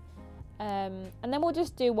me. And then we'll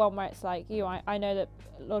just do one where it's like, I know that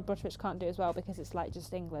Lord Botovich can't do as well because it's like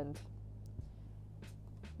just England.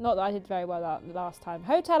 Not that I did very well that last time.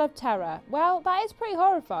 Hotel of Terror. Well, that is pretty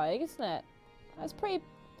horrifying, isn't it? That's pretty...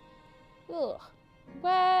 Ugh.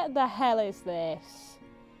 Where the hell is this?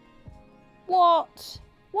 What?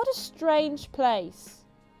 What a strange place.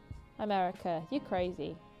 America, you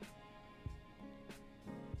crazy.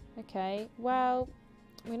 Okay, well,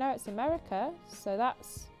 we know it's America, so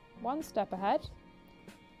that's one step ahead.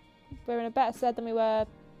 We're in a better stead than we were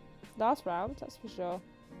last round, that's for sure.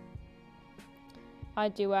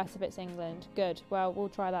 I'd do worse if it's England. Good, well, we'll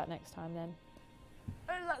try that next time then.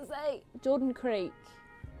 What does that say? Jordan Creek.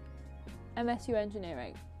 MSU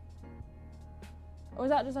Engineering. Or is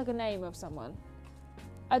that just like a name of someone?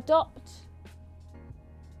 Adopt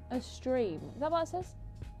a stream. Is that what it says?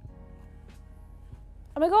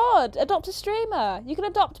 Oh my god, adopt a streamer. You can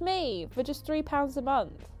adopt me for just £3 a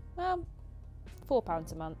month. Well,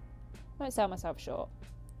 £4 a month. I won't sell myself short.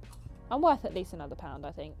 I'm worth at least another £1,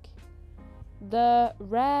 I think. The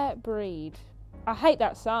rare breed. I hate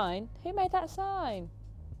that sign. Who made that sign?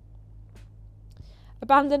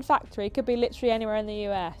 Abandoned factory could be literally anywhere in the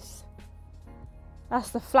US. That's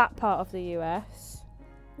the flat part of the US.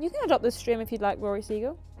 You can adopt this stream if you'd like, Rory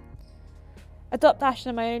Siegel. Adopt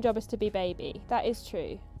Ashton, my only job is to be baby. That is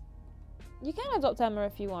true. You can adopt Emma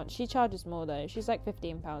if you want. She charges more though. She's like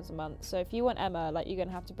 £15 a month. So if you want Emma, like, you're going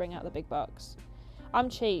to have to bring out the big bucks. I'm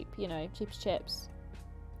cheap, you know, cheap as chips.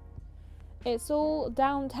 It's all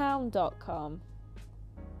downtown.com.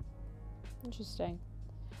 Interesting.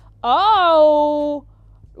 Oh!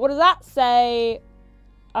 What does that say?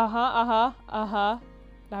 Now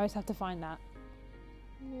I just have to find that.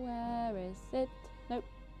 Where is it? Nope.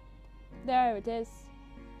 There it is.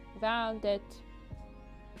 Found it.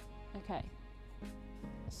 Okay.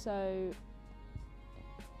 So...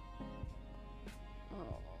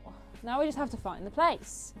 oh. Now we just have to find the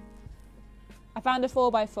place. I found a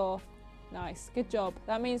 4x4. Nice. Good job.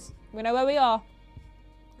 That means we know where we are.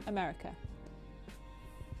 America.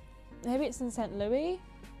 Maybe it's in St. Louis?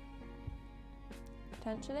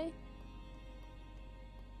 Potentially?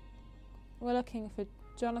 We're looking for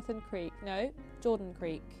Jonathan Creek. No, Jordan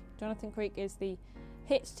Creek. Jonathan Creek is the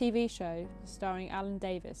hit TV show starring Alan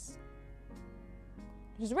Davis.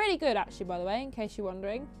 Which is really good, actually, by the way, in case you're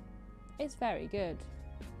wondering. It's very good.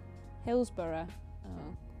 Hillsborough.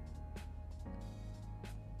 Oh.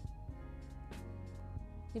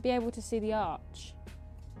 You'll be able to see the arch.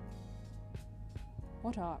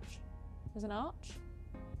 What arch? There's an arch?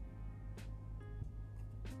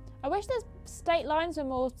 I wish the state lines were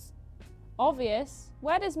more obvious.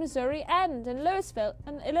 Where does Missouri end and Louisville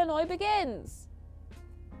and Illinois begins?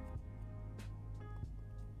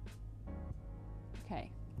 Okay.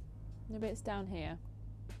 Maybe it's down here.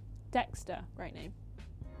 Dexter. Great name.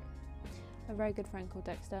 A very good friend called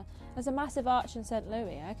Dexter. There's a massive arch in St.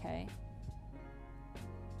 Louis. Okay.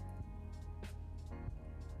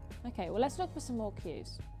 Okay, well, let's look for some more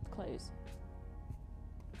clues.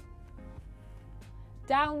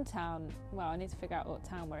 Downtown. Well, I need to figure out what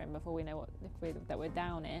town we're in before we know that we're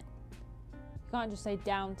down it. You can't just say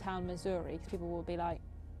downtown Missouri because people will be like,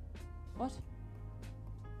 what?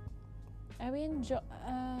 Are we in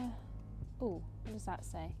ooh, what does that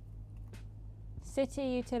say? City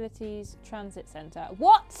Utilities Transit Center.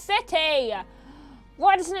 What city?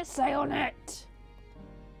 Why doesn't it say on it?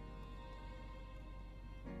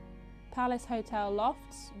 Palace Hotel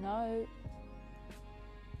Lofts? No.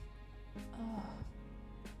 Oh.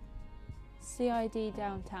 CID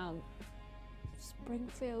Downtown.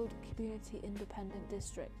 Springfield Community Independent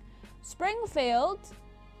District. Springfield?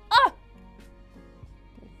 Ah!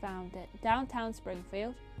 We found it. Downtown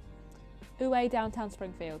Springfield. Ooh, Downtown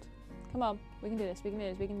Springfield. Come on. We can do this. We can do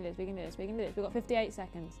this. We can do this. We can do this. We can do this. We've got 58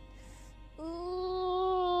 seconds.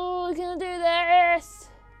 Ooh, we can do this.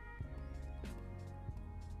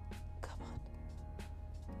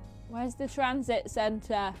 Where's the transit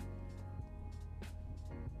centre?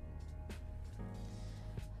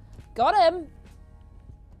 Got him!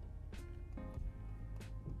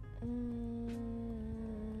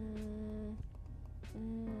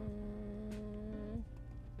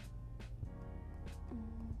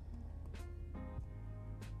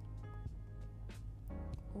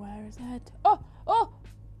 Where is it? Oh! Oh!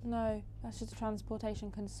 No, that's just transportation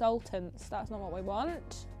consultants. That's not what we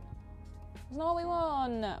want. That's not what we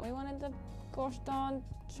want. We wanted the gosh darn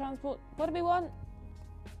transport. What did we want?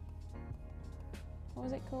 What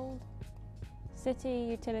was it called? City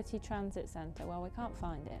Utility Transit Centre. Well, we can't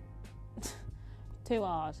find it. Too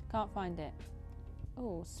hard. Can't find it.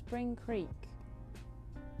 Oh, Spring Creek.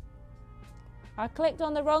 I clicked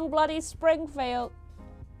on the wrong bloody Springfield.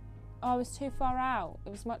 Oh, I was too far out.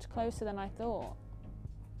 It was much closer than I thought.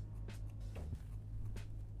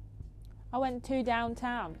 I went too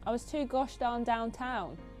downtown. I was too gosh darn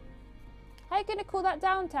downtown. How are you going to call that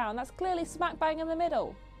downtown? That's clearly smack bang in the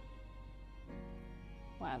middle.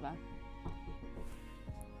 Whatever.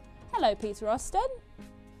 Hello, Peter Austin.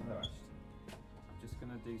 Hello, Ashton. I'm just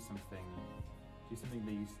going to do something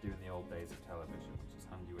they used to do in the old days of television, which is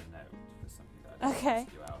hand you a note for something that I don't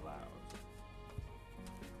ask you out loud.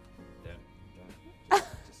 Don't.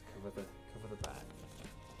 Just cover the back.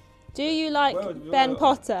 Do you like Ben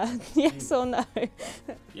Potter? Yes or no? Yeah,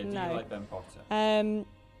 do you like Ben Potter?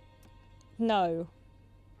 No.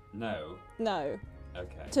 No? No.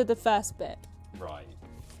 Okay. To the first bit. Right.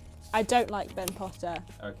 I don't like Ben Potter.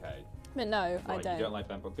 Okay. But no, I Right, don't. You don't like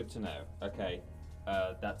Ben Potter. Good to know. Okay.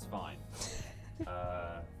 That's fine.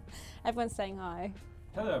 Everyone's saying hi.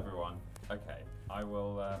 Hello, everyone. Okay. I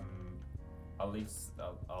will, I'll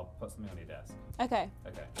put something on your desk. Okay.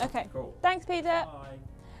 Okay. Okay. Cool. Thanks, Peter. Bye.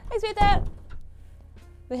 Thanks, Peter.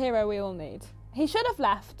 The hero we all need. He should have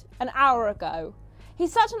left an hour ago.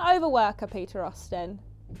 He's such an overworker, Peter Austin.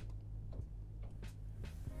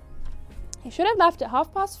 He should have left at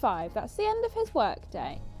 5:30. That's the end of his work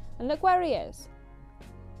day. And look where he is.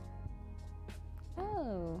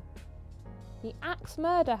 Oh. The Axe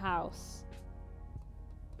Murder House.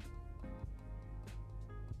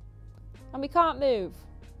 And we can't move.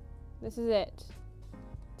 This is it.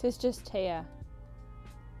 Tis just here.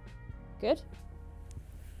 Good.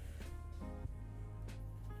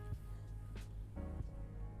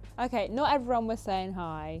 Okay, not everyone was saying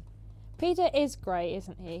hi. Peter is great,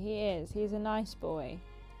 isn't he? He is. He's a nice boy.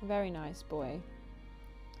 A very nice boy.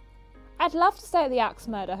 I'd love to stay at the Axe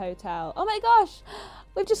Murder Hotel. Oh my gosh!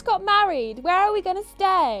 We've just got married. Where are we going to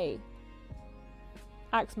stay?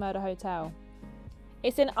 Axe Murder Hotel.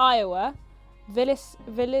 It's in Iowa.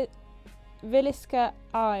 Villisca,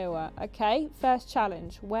 Iowa. Okay, first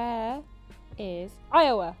challenge. Where is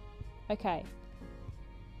Iowa? Okay.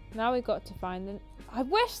 Now we've got to find them. I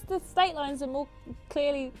wish the state lines are more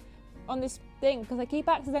clearly on this thing because I keep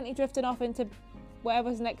accidentally drifting off into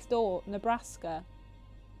whatever's next door, Nebraska.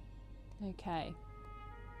 Okay.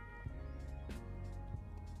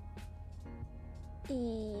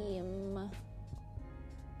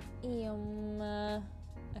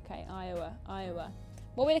 Okay, Iowa.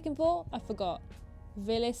 What are we looking for? I forgot.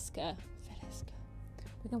 Villisca.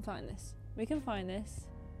 We can find this.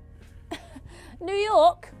 New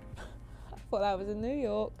York. I thought that was in New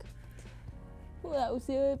York. Well, that was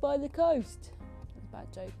by the coast. That's a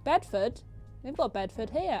bad joke. Bedford. We've got Bedford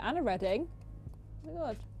here and a Reading. Oh my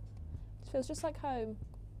god. This feels just like home.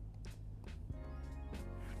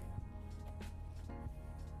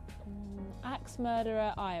 Axe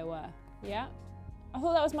Murderer, Iowa. Yeah. I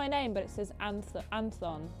thought that was my name, but it says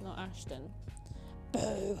Anthon, not Ashton.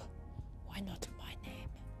 Boo! Why not my name?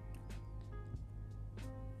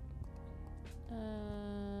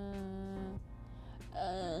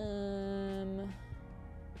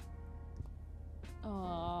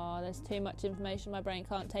 Oh, there's too much information. My brain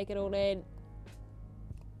can't take it all in.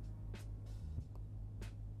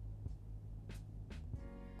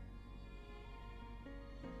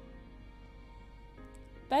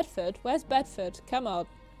 Bedford? Where's Bedford? Come on.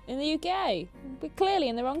 In the UK. We're clearly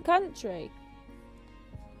in the wrong country.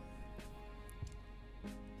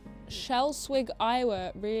 Shelswig,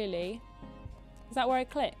 Iowa, really? Is that where I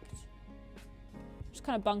clicked? Just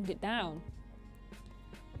kind of bunged it down.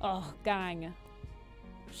 Oh, gang.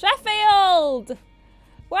 Sheffield!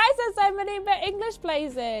 Why is there so many English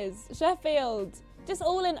places? Sheffield. Just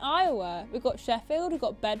all in Iowa. We've got Sheffield, we've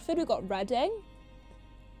got Bedford, we've got Reading.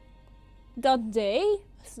 Dundee.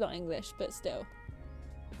 It's not English, but still.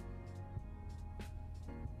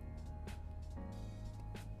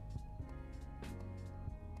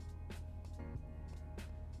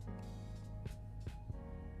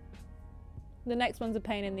 The next one's a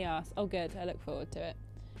pain in the ass. Oh good, I look forward to it.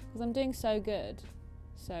 Because I'm doing so good.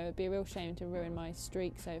 So it'd be a real shame to ruin my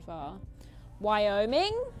streak so far.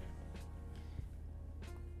 Wyoming?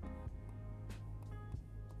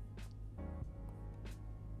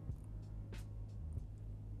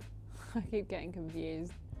 I keep getting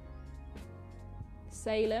confused.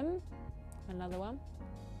 Salem, another one.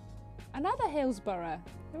 Another Hillsborough.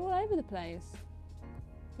 They're all over the place.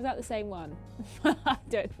 Is that the same one? I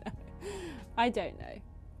don't know. I don't know.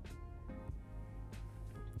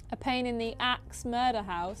 A pain in the Axe Murder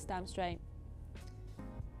House. Damn straight.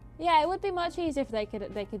 Yeah, it would be much easier if they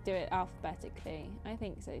could do it alphabetically. I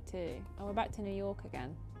think so too. Oh, we're back to New York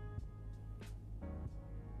again.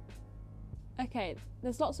 Okay,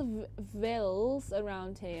 there's lots of villes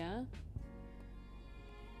around here.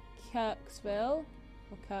 Kirksville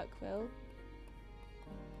or Kirkville.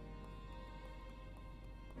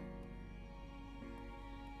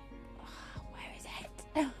 Oh, where is it?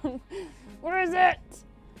 Where is it?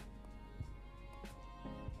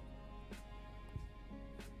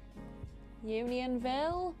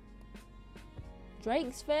 Unionville?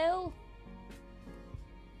 Drakesville?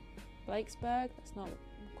 Blakesburg? That's not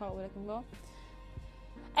quite what we're looking for.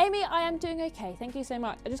 Amy, I am doing okay, thank you so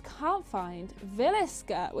much. I just can't find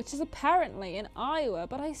Villisca, which is apparently in Iowa,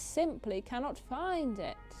 but I simply cannot find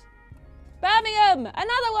it. Birmingham,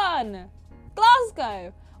 another one.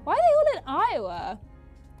 Glasgow. Why are they all in Iowa?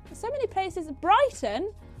 There's so many places.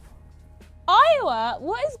 Brighton. Iowa?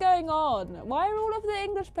 What is going on? Why are all of the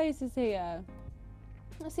English places here?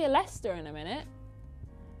 I see a Leicester in a minute.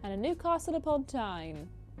 And a Newcastle upon Tyne.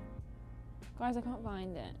 Guys, I can't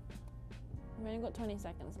find it. We've only got 20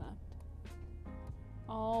 seconds left.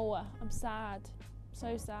 Oh, I'm sad.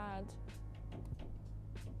 So sad.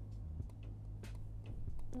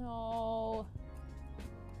 Oh.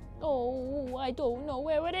 Oh, I don't know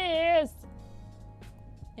where it is.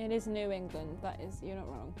 It is New England. That is, you're not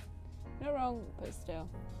wrong. You're not wrong, but still.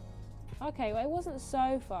 Okay, well, it wasn't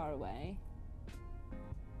so far away.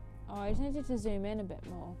 Oh, I just needed to zoom in a bit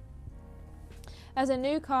more. There's a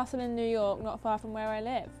Newcastle in New York, not far from where I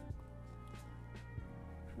live.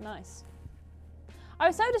 Nice. I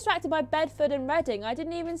was so distracted by Bedford and Reading, I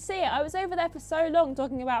didn't even see it. I was over there for so long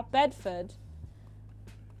talking about Bedford.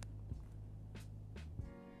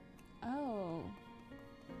 Oh.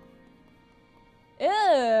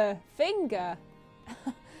 Ugh, finger.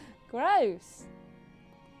 Gross.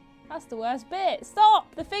 That's the worst bit.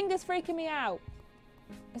 Stop! The finger's freaking me out.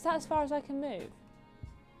 Is that as far as I can move?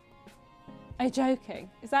 Are you joking?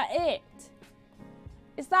 Is that it?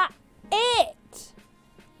 Is that it?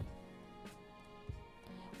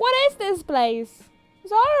 What is this place?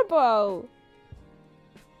 It's horrible.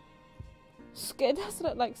 It doesn't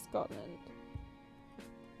look like Scotland.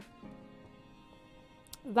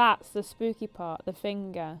 That's the spooky part, the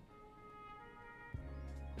finger.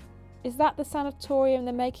 Is that the sanatorium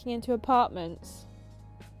they're making into apartments?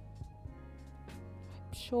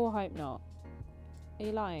 I sure hope not. Are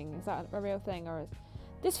you lying? Is that a real thing? Or is...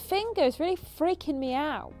 This finger is really freaking me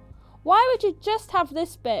out. Why would you just have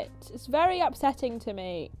this bit? It's very upsetting to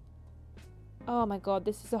me. Oh my god,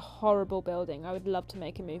 this is a horrible building. I would love to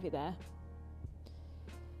make a movie there.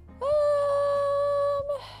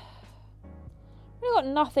 We've got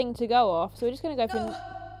nothing to go off, so we're just going to go for...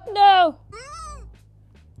 No!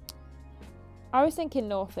 I was thinking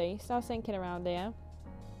northeast. I was thinking around here.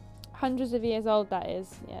 Hundreds of years old, that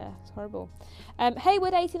is. Yeah, it's horrible.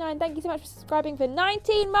 Haywood89, thank you so much for subscribing for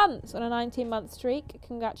 19 months on a 19-month streak.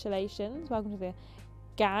 Congratulations. Welcome to the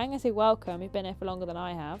gang. I say welcome. You've been here for longer than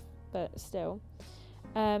I have, but still.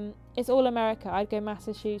 It's all America. I'd go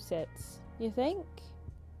Massachusetts. You think?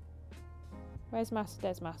 Where's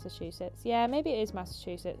There's Massachusetts. Yeah, maybe it is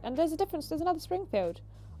Massachusetts. And there's a difference. There's another Springfield.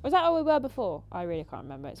 Or is that where we were before? I really can't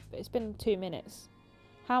remember. It's been 2 minutes.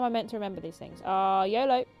 How am I meant to remember these things?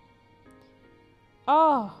 YOLO.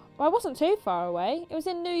 Oh, well, I wasn't too far away. It was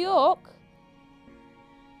in New York.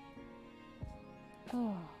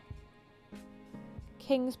 Oh.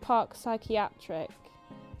 Kings Park Psychiatric.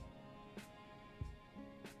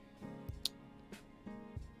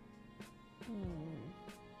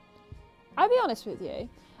 I'll be honest with you.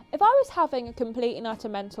 If I was having a complete and utter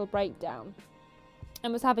mental breakdown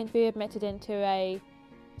and was having to be admitted into a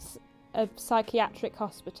psychiatric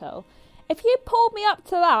hospital, if you pulled me up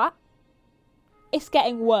to that, it's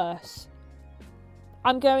getting worse.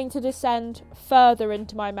 I'm going to descend further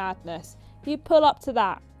into my madness. If you pull up to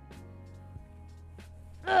that.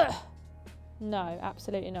 Ugh. No,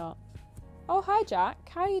 absolutely not. Oh, hi Jack.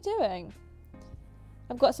 How are you doing?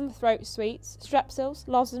 I've got some throat sweets, strepsils,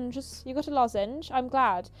 lozenges. You got a lozenge? I'm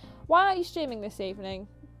glad. Why aren't you streaming this evening?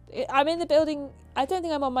 I'm in the building. I don't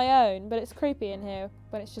think I'm on my own, but it's creepy in here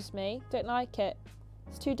when it's just me. Don't like it.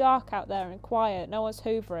 It's too dark out there and quiet. No one's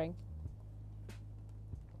hoovering.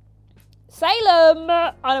 Salem!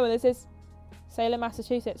 I know where this is. Salem,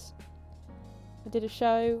 Massachusetts. I did a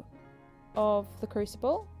show of The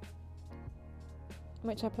Crucible, in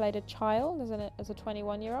which I played a child as a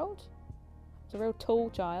 21-year-old. It's a real tall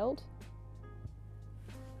child.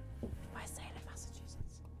 Where's Salem,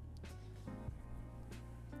 Massachusetts?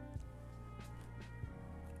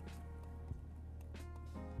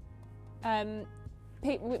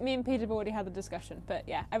 Me and Peter have already had the discussion, but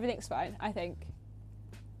yeah, everything's fine, I think.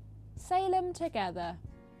 Salem together.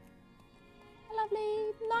 A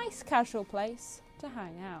lovely, nice casual place to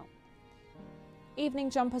hang out. Evening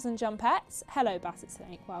jumpers and jumpettes. Hello, Basset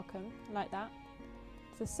Snake, welcome. I like that.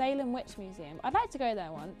 The Salem Witch Museum. I'd like to go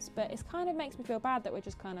there once, but it kind of makes me feel bad that we're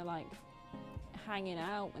just kind of like hanging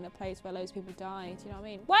out in a place where loads of people died. Do you know what I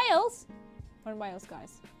mean? Wales! We're in Wales,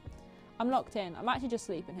 guys. I'm locked in. I'm actually just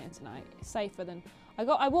sleeping here tonight. It's safer than...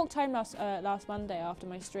 I walked home last Monday after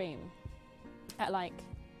my stream at like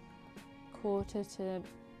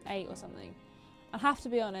 7:45 or something. I have to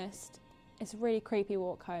be honest, it's a really creepy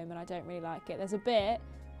walk home and I don't really like it. There's a bit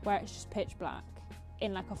where it's just pitch black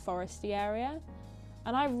in like a foresty area.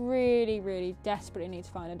 And I really, really desperately need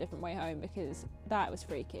to find a different way home because that was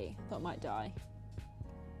freaky. Thought I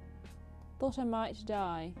might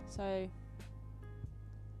die. So...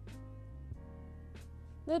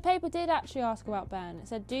 The paper did actually ask about Ben. It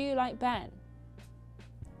said, do you like Ben?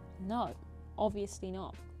 No, obviously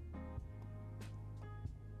not.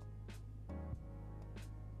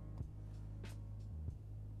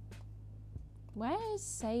 Where is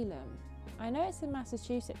Salem? I know it's in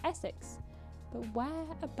Massachusetts, Essex, but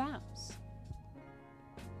whereabouts?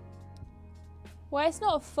 Well, it's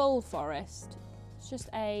not a full forest. It's just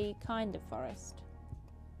a kind of forest.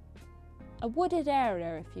 A wooded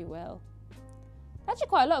area, if you will. Actually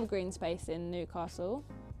quite a lot of green space in Newcastle.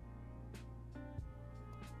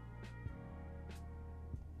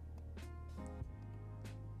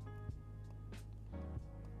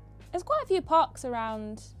 There's quite a few parks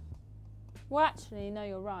around. Well, actually, no,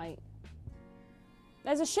 you're right.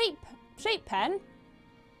 There's a sheep pen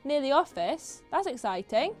near the office. That's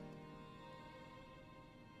exciting.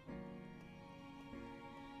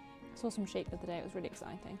 I saw some sheep the other day. It was really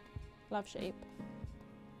exciting. Love sheep.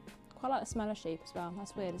 Quite like the smell of sheep as well.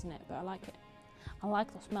 That's weird, isn't it? But I like it. I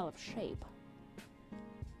like the smell of sheep.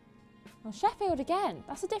 Well, Sheffield again.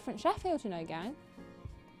 That's a different Sheffield, you know, gang.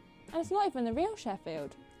 And it's not even the real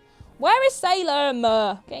Sheffield. Where is Salem?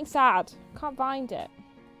 Getting sad. Can't find it.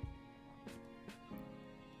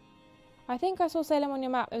 I think I saw Salem on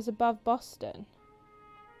your map. It was above Boston.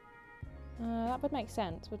 That would make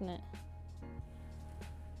sense, wouldn't it?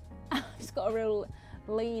 It's got a real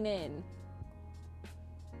lean in.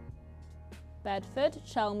 Bedford,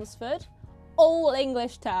 Chelmsford, all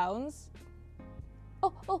English towns.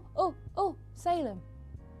 Oh, Salem.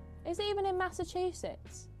 Is it even in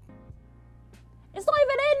Massachusetts? It's not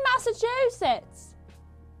even in Massachusetts.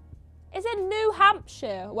 It's in New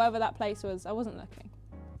Hampshire, wherever that place was. I wasn't looking.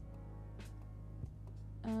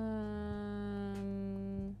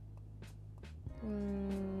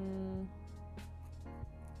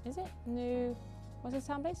 Is it New? What's his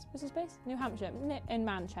town base? What's his base? New Hampshire, in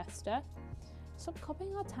Manchester. Stop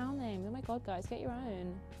copying our town names. Oh my god, guys, get your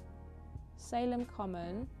own. Salem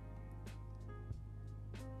Common.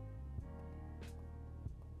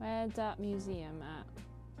 Where's that museum at?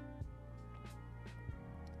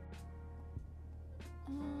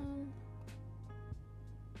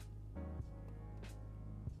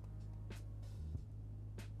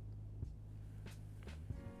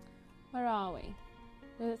 Where are we?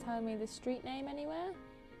 Does it tell me the street name anywhere?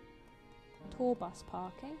 Tour bus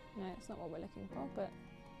parking? No, it's not what we're looking for, but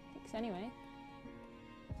thanks anyway.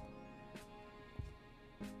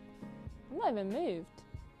 I'm not even moved.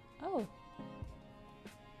 Oh.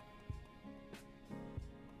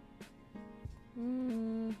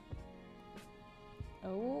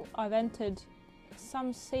 Oh, I've entered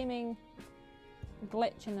some seeming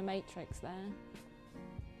glitch in the matrix there.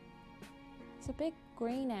 It's a big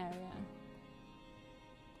green area.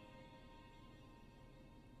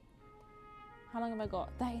 How long have I got?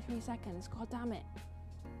 33 seconds. God damn it.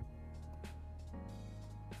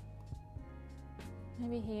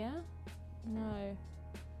 Maybe here? No.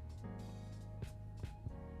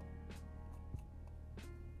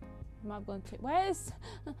 I might have gone to... Where's...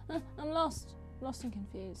 I'm lost. Lost and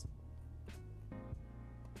confused.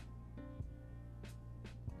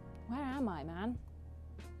 Where am I, man?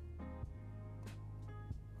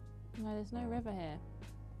 No, there's no river here.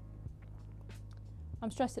 I'm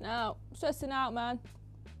stressing out. I'm stressing out, man.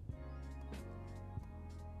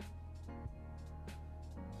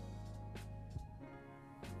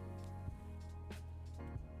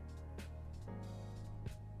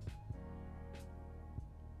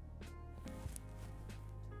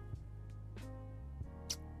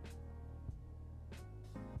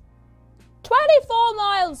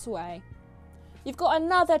 Miles away, you've got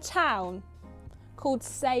another town called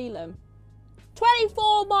Salem.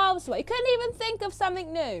 24 miles away. You couldn't even think of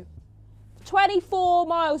something new. 24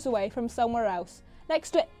 miles away from somewhere else,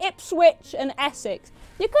 next to Ipswich and Essex.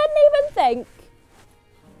 You couldn't even think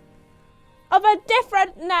of a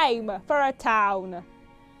different name for a town.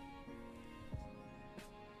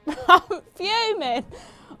 I'm fuming.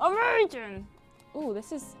 I'm raging. Oh,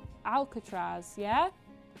 this is Alcatraz, yeah?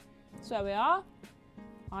 That's where we are,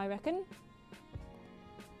 I reckon.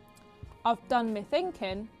 I've done me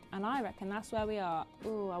thinking, and I reckon that's where we are.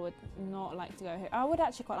 Ooh, I would not like to go here. I would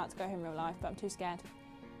actually quite like to go here in real life, but I'm too scared.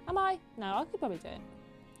 Am I? No, I could probably do it.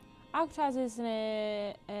 Alcatraz is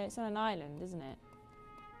near, it's on an island, isn't it?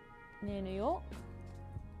 Near New York,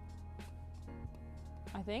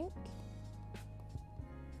 I think.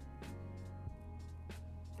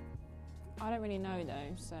 I don't really know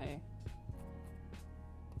though, so.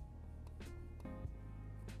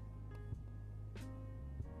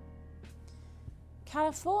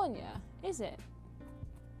 California, is it?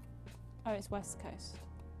 Oh, it's West Coast.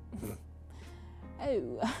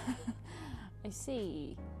 Oh. I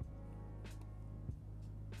see.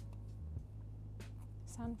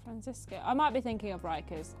 San Francisco. I might be thinking of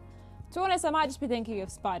Rikers. To be honest, I might just be thinking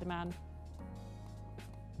of Spider-Man.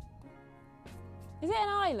 Is it an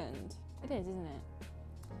island? It is, isn't it?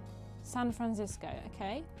 San Francisco,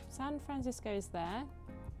 okay. San Francisco is there.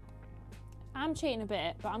 I'm cheating a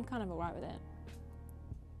bit, but I'm kind of alright with it.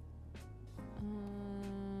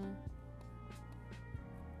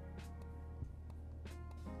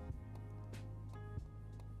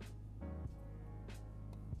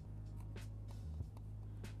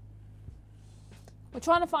 We're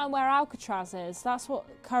trying to find where Alcatraz is. That's what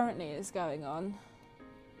currently is going on.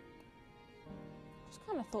 Just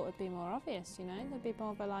kind of thought it'd be more obvious, you know? There'd be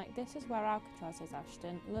more of a like, this is where Alcatraz is,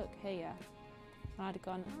 Ashton. Look here. And I'd have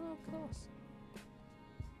gone, oh, of course.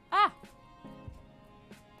 Ah!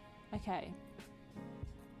 Okay.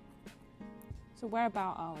 So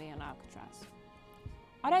whereabout are we on Alcatraz?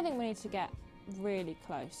 I don't think we need to get really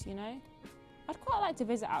close, you know? I'd quite like to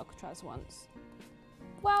visit Alcatraz once.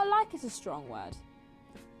 Well, like is a strong word.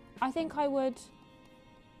 I think I would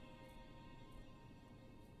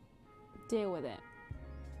deal with it.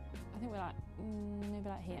 I think we're like, maybe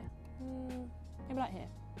like here. Maybe like here.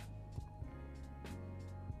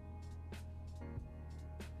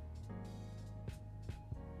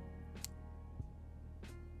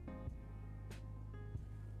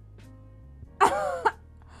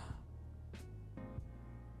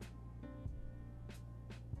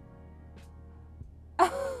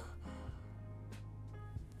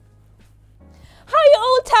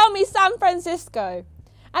 Tell me San Francisco,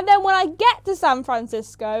 and then when I get to San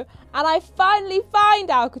Francisco and I finally find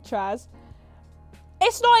Alcatraz,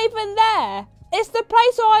 it's not even there. It's the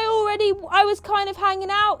place where I was kind of hanging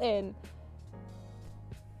out in.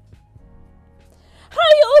 How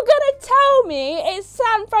are you all gonna tell me it's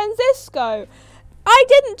San Francisco? I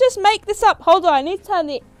didn't just make this up. Hold on, I need to turn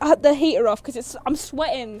the heater off because I'm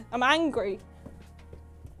sweating. I'm angry.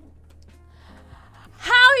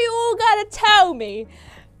 How are you all gonna tell me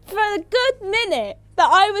for a good minute that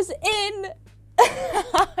I was in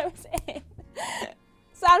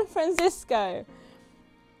San Francisco?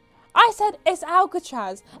 I said it's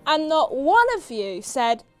Alcatraz, and not one of you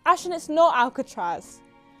said, Ashton, it's not Alcatraz.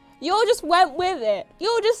 You all just went with it. You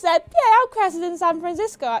all just said, yeah, Alcatraz is in San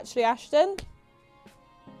Francisco, actually, Ashton.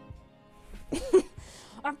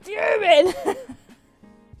 I'm fuming.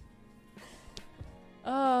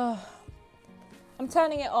 Oh. I'm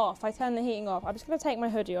turning it off. I turned the heating off. I'm just going to take my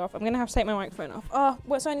hoodie off. I'm going to have to take my microphone off. Oh,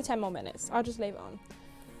 well, it's only 10 more minutes. I'll just leave it on.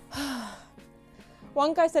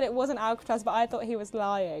 One guy said it wasn't Alcatraz, but I thought he was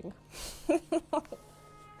lying.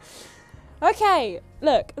 Okay,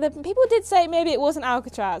 look, the people did say maybe it wasn't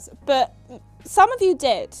Alcatraz, but some of you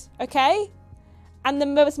did, okay? And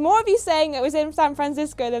there was more of you saying it was in San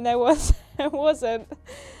Francisco than there was it wasn't.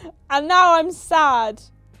 And now I'm sad.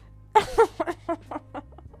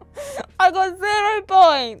 I got 0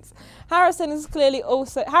 points. Harrison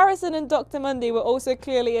and Dr. Mundy were also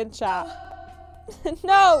clearly in chat.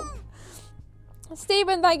 No.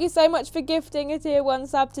 Stephen, thank you so much for gifting a tier 1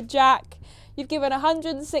 sub to Jack. You've given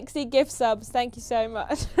 160 gift subs. Thank you so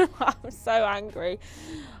much. I'm so angry.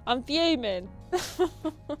 I'm fuming.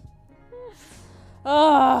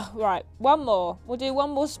 Oh, right. One more. We'll do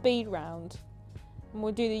one more speed round. And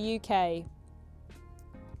we'll do the UK.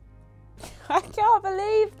 I can't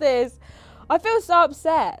believe this. I feel so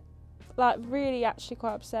upset. Like, really, actually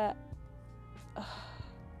quite upset.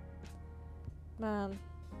 Man.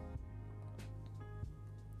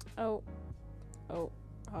 Oh, hold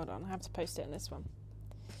on. I have to post it in this one.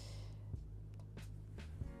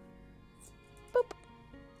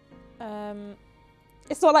 Boop.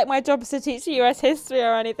 It's not like my job is to teach US history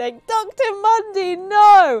or anything. Dr. Mundy,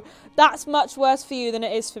 no! That's much worse for you than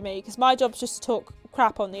it is for me, because my job's just to talk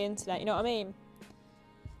crap on the internet, you know what I mean?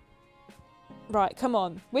 Right, come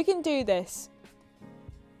on. We can do this.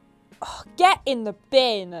 Oh, get in the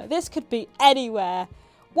bin. This could be anywhere.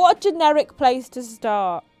 What a generic place to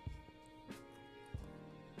start.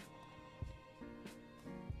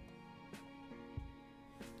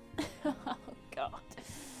 Oh, God.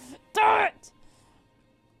 Do it!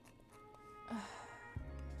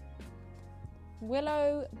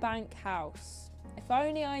 Willow Bank House. If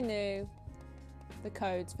only I knew the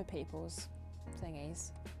codes for people's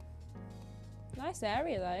thingies. Nice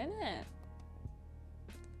area though, isn't it?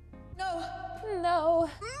 No.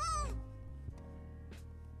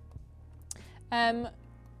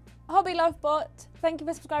 Hobby Lovebot, thank you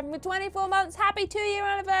for subscribing for 24 months. Happy 2-year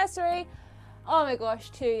anniversary. Oh my gosh,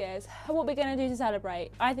 2 years. What are we going to do to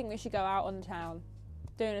celebrate? I think we should go out on the town.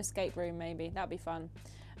 Do an escape room maybe. That'd be fun.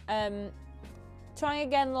 trying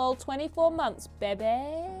again, lol. 24 months,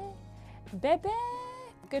 baby. Baby.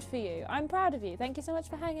 Good for you. I'm proud of you. Thank you so much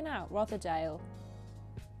for hanging out. Rothdale.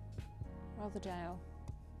 Rothdale.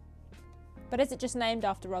 But is it just named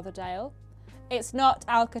after Rothdale? It's not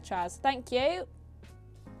Alcatraz. Thank you.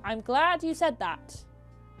 I'm glad you said that.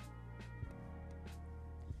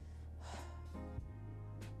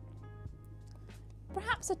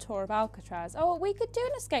 Perhaps a tour of Alcatraz. Oh, we could do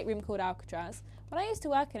an escape room called Alcatraz. When I used to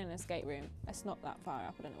work in an escape room, it's not that far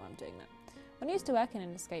up, I don't know why I'm doing that. When I used to work in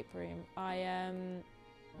an escape room,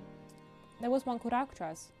 there was one called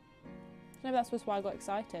Alcatraz. Maybe that's just why I got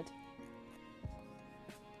excited.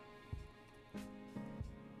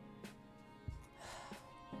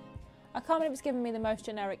 I can't believe it's given me the most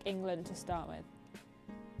generic England to start with.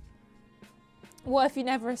 What if you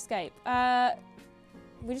never escape?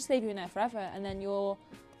 We just leave you in there forever, and then your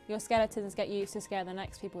skeletons get used to scare the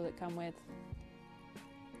next people that come with.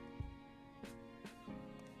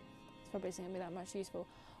 It's probably isn't going to be that much useful.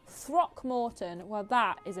 Throckmorton. Well,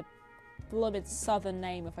 that is a blooming southern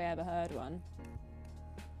name if I ever heard one.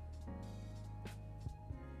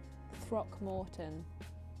 Throckmorton.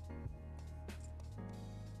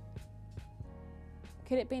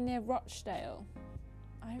 Could it be near Rochdale?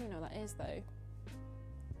 I don't even know what that is though.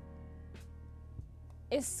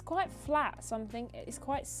 It's quite flat, so I'm thinking it's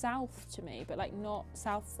quite south to me, but like not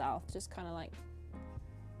south, just kind of like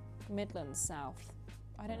Midlands south.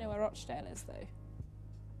 I don't know where Rochdale is though.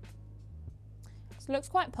 So it looks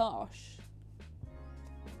quite posh.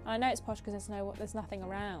 I know it's posh because there's nothing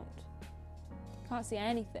around. Can't see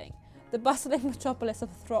anything. The bustling metropolis of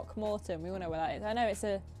Throckmorton. We all know where that is. I know it's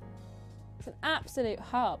an absolute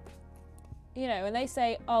hub. You know, when they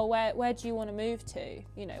say, oh, where do you want to move to?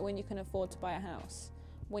 You know, when you can afford to buy a house,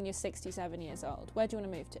 when you're 67 years old, where do you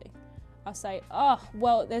want to move to? I'll say, oh,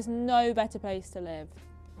 well, there's no better place to live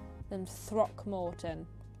than Throckmorton.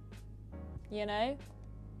 You know?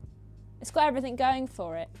 It's got everything going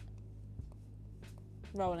for it.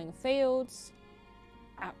 Rolling fields,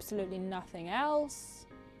 absolutely nothing else.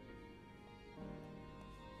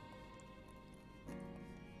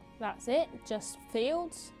 That's it, just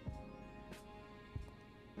fields.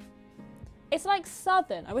 It's like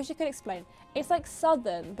southern. I wish I could explain. It's like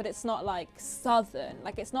southern, but it's not like southern.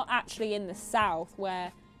 Like it's not actually in the south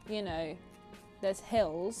where, you know, there's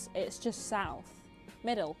hills. It's just south.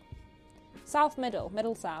 Middle. South middle.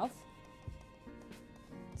 Middle south.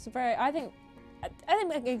 It's a very, I think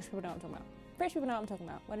English people know what I'm talking about. British people know what I'm talking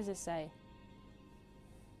about. What does this say?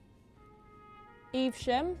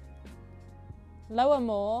 Evesham, Lower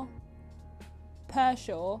Moor,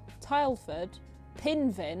 Pershore, Tileford,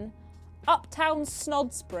 Pinvin, Uptown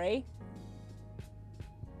Snodsbury.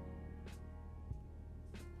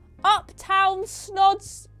 Uptown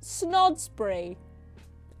Snodsbury.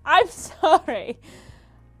 I'm sorry.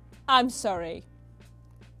 I'm sorry.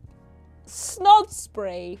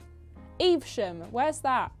 Snodsbury. Evesham. Where's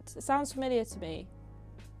that? It sounds familiar to me.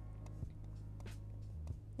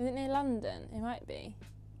 Is it near London? It might be.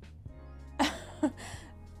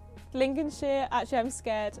 Lincolnshire. Actually, I'm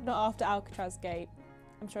scared. Not after Alcatraz Gate.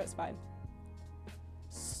 I'm sure it's fine.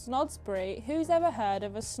 Snodsbury. Who's ever heard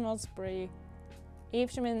of a Snodsbury?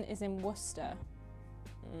 Evesham is in Worcester.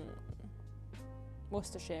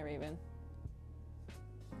 Worcestershire even.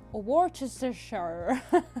 Or Worcestershire.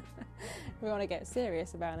 We want to get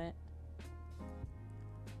serious about it.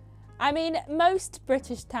 I mean, most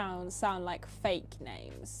British towns sound like fake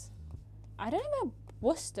names. I don't know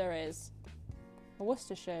where Worcester is. Or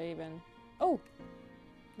Worcestershire even. Oh,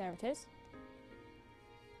 there it is.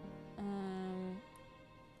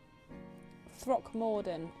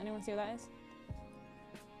 Throckmorton. Anyone see what that is?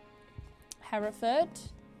 Hereford.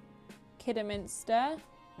 Kidderminster.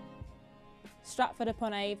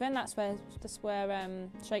 Stratford-upon-Avon. That's where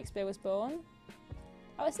Shakespeare was born.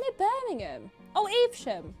 Oh, it's near Birmingham. Oh,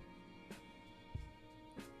 Evesham.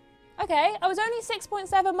 Okay, I was only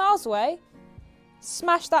 6.7 miles away.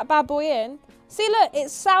 Smash that bad boy in. See, look,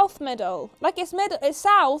 it's south middle. Like it's middle. It's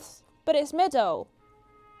south, but it's middle.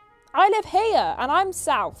 I live here, and I'm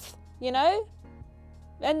south. You know.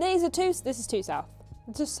 And these are two. This is too south.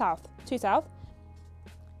 Just south. Too south.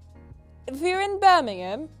 If you're in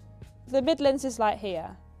Birmingham, the Midlands is like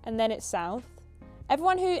here, and then it's south.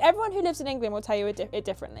 Everyone who lives in England will tell you it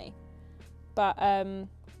differently, but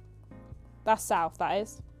that's south. That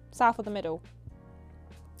is south of the middle.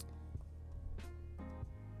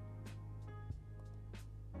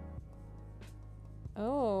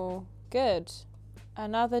 Oh, good.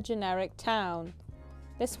 Another generic town.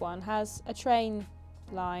 This one has a train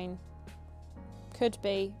line. Could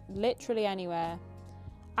be literally anywhere.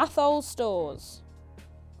 Athol Stores.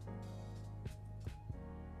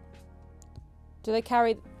 Do they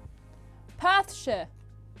carry... Perthshire.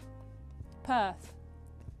 Perth.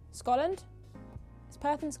 Scotland? Is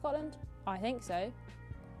Perth in Scotland? I think so.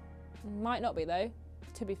 Might not be though,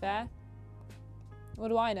 to be fair. What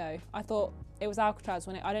do I know? I thought it was Alcatraz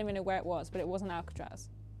when I don't even know where it was, but it wasn't Alcatraz.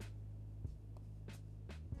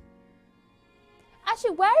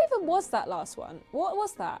 Actually, where even was that last one? What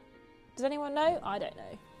was that? Does anyone know? I don't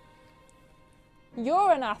know.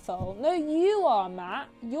 You're an Athol. No, you are, Matt.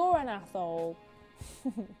 You're an Athol.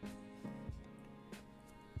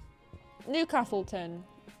 Newcastleton.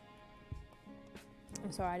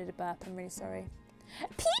 I'm sorry, I did a burp. I'm really sorry.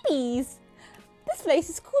 Peebies! This place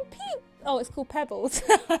is called Oh, it's called Pebbles.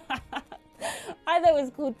 I thought it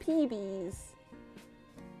was called Peebies.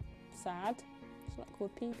 Sad. It's not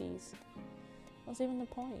called Peebies. What's even the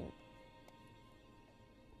point?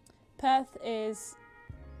 Perth is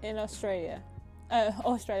in Australia.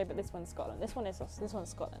 Australia, but this one's Scotland. This one's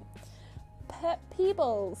Scotland.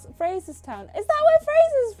 Peebles, Fraserstown. Is that where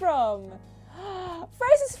Fraser's from?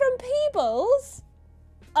 Fraser's from Peebles?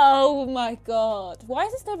 Oh my god. Why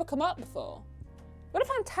has this never come up before? What a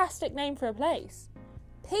fantastic name for a place.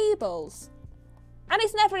 Peebles. And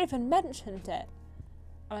he's never even mentioned it.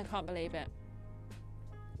 Oh, I can't believe it.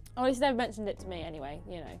 Oh, he's never mentioned it to me anyway,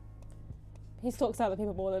 you know. He talks to other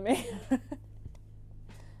people more than me.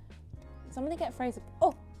 So I'm going to get Fraser...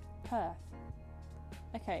 Oh, Perth.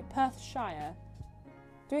 Okay, Perthshire.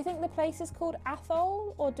 Do we think the place is called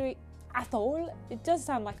Athol? Or do we... Athol? It does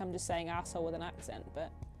sound like I'm just saying asshole with an accent, but...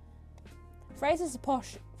 Fraser is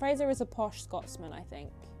a posh Scotsman, I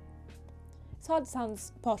think. It's hard to sound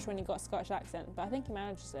posh when you've got a Scottish accent, but I think he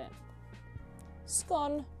manages it.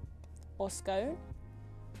 Scone. Or scone.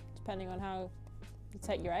 Depending on how you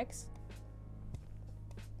take your eggs.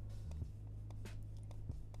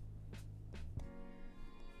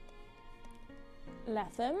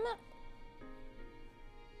 Letham.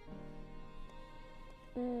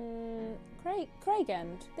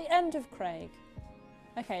 Craigend. The end of Craig.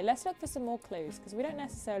 Okay, let's look for some more clues, because we don't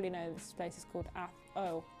necessarily know this place is called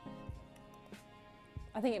Oh.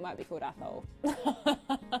 I think it might be called Athol.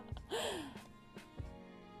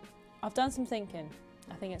 I've done some thinking.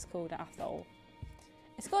 I think it's called Athol.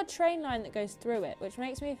 It's got a train line that goes through it, which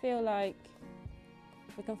makes me feel like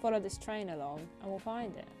we can follow this train along and we'll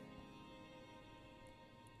find it.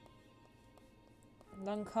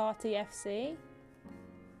 Luncarty FC.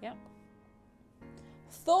 Yep.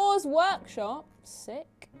 Thor's Workshop.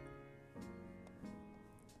 Sick.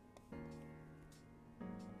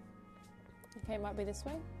 Okay, it might be this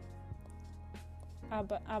way.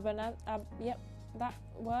 Yep, that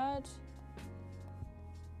word.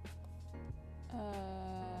 I'm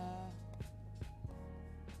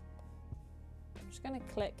just going to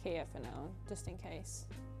click here for now, just in case.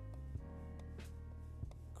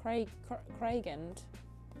 Craigend.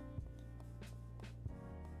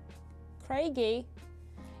 Craigie.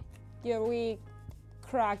 You're a wee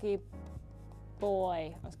craggy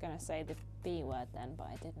boy. I was going to say the B word then, but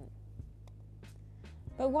I didn't.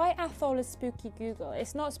 But why Athol is spooky Google?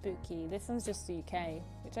 It's not spooky. This one's just the UK,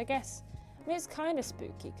 which I guess... I mean, it's kind of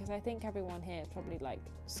spooky, because I think everyone here is probably like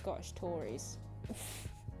Scottish Tories.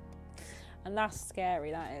 And that's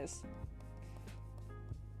scary, that is.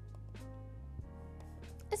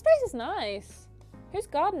 This place is nice. Whose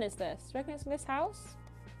garden is this? Do you reckon it's in this house?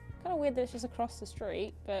 Kind of weird that it's just across the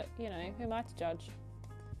street, but, you know, who am I to judge?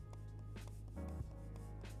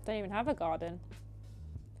 Don't even have a garden.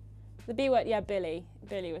 The B word, yeah, Billy.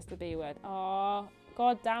 Billy was the B word. Aw,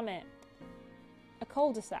 god damn it. A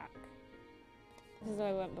cul-de-sac. This is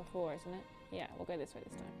where we went before, isn't it? Yeah, we'll go this way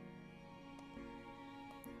this time.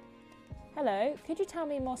 Hello, could you tell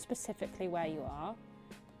me more specifically where you are?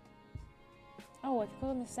 Oh, I've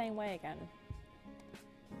gone the same way again.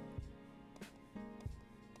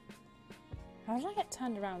 How did I get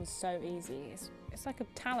turned around so easy? It's like a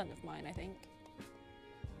talent of mine, I think.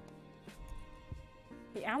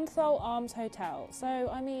 The Athol Arms Hotel. So,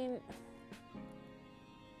 I mean...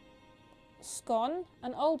 Scone?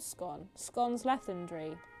 An old scone. Scone's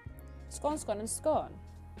Lethendry. Scone, scone and scone.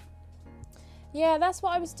 Yeah, that's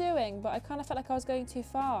what I was doing, but I kind of felt like I was going too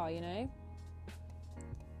far, you know?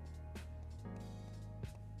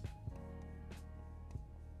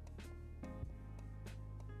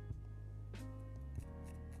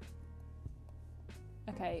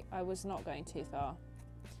 Okay, I was not going too far.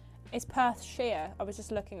 It's Perthshire. I was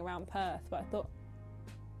just looking around Perth, but I thought...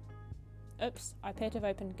 Oops, I appear to have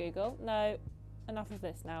opened Google. No, enough of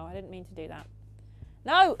this now. I didn't mean to do that.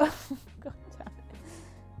 No! God damn it.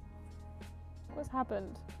 What's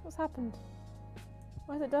happened? What's happened?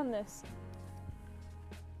 Why has it done this?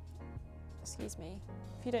 Excuse me,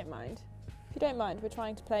 if you don't mind. If you don't mind, we're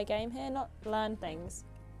trying to play a game here, not learn things.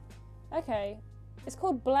 Okay. It's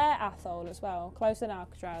called Blair Athol as well, closer than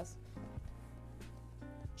Alcatraz.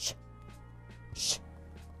 Shh. Shh.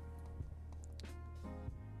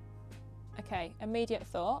 Okay, immediate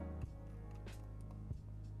thought.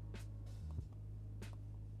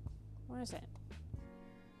 Where is it?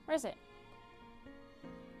 Where is it?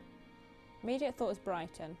 Immediate thought is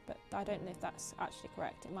Brighton, but I don't know if that's actually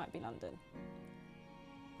correct. It might be London.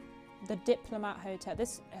 The Diplomat Hotel.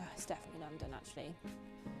 This is definitely London, actually.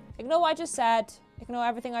 Ignore what I just said. Ignore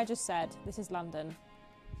everything I just said. This is London.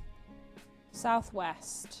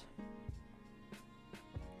 Southwest.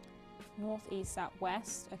 North, east, south,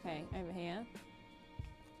 west. Okay, over here.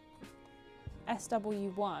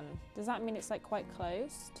 SW1. Does that mean it's like quite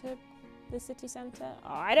close to the city centre? Oh,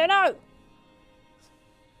 I don't know!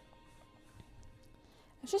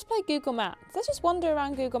 Let's just play Google Maps. Let's just wander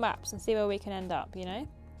around Google Maps and see where we can end up, you know?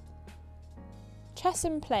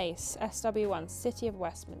 Chesham Place, SW1, City of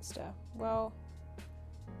Westminster. Well...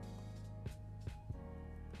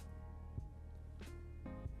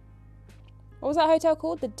 what was that hotel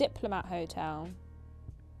called? The Diplomat Hotel.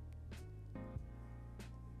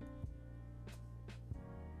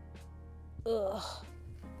 Ugh.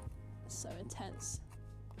 So intense.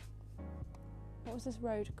 What was this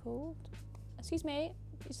road called? Excuse me,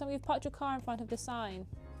 you've parked your car in front of the sign.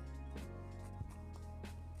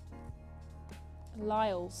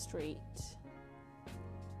 Lisle Street.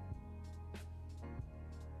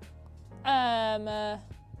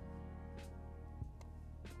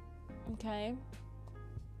 Okay.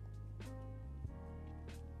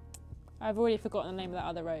 I've already forgotten the name of that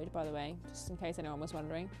other road, by the way, just in case anyone was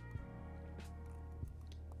wondering.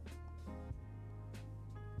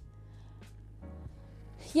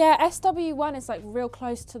 Yeah, SW1 is like real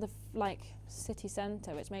close to the like city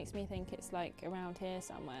centre, which makes me think it's like around here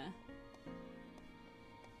somewhere.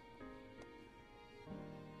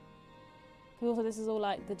 Also, this is all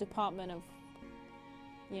like the Department of,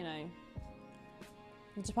 you know,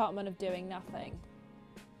 the Department of Doing Nothing.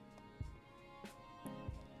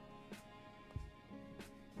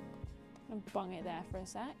 I'll bung it there for a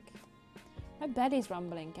sec. My belly's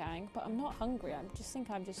rumbling, gang, but I'm not hungry. I'm just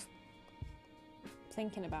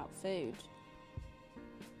thinking about food.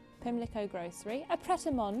 Pimlico Grocery. A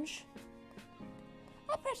pret-a-manger.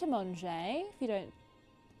 A pret-a-manger, if you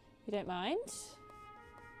don't mind.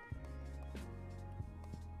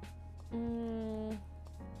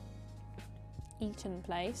 Eaton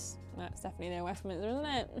Place. That's definitely near Westminster, isn't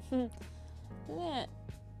it? Isn't it?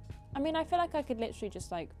 I mean, I feel like I could literally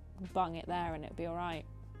just like bung it there and it'd be alright.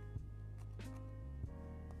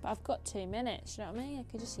 But I've got 2 minutes, you know what I mean? I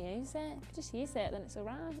could just use it. Then it's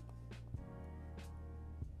alright.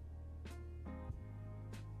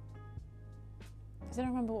 Because I don't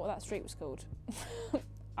remember what that street was called.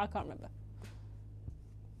 I can't remember.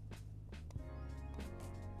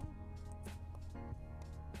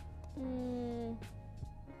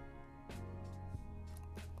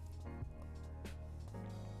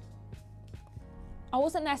 I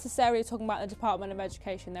wasn't necessarily talking about the Department of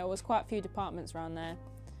Education. There was quite a few departments around there.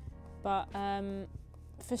 But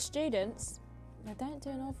for students, they don't do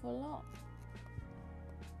an awful lot.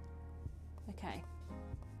 Okay.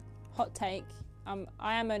 Hot take.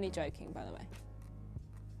 I am only joking, by the way.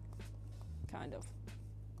 Kind of.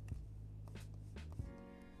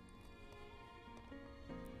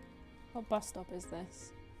 What bus stop is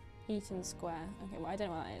this? Eaton Square. Okay, well, I don't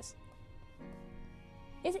know what that is.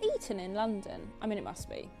 Is Eaton in London? I mean, it must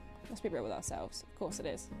be. Let's be real with ourselves. Of course it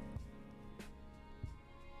is.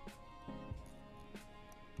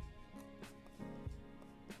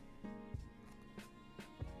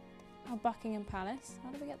 Oh, Buckingham Palace.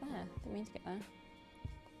 How did we get there? Didn't mean to get there.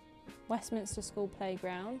 Westminster School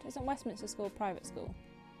Playground. Isn't Westminster School a private school?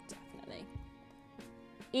 Definitely.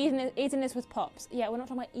 Eden is with pops. Yeah, we're not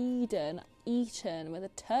talking about Eden. Eton with a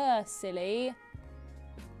tur, silly.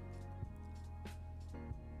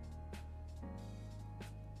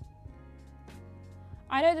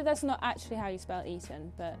 I know that that's not actually how you spell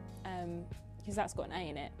Eton, but because that's got an A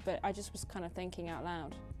in it. But I just was kind of thinking out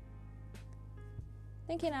loud.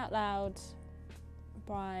 Thinking out loud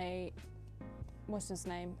by what's his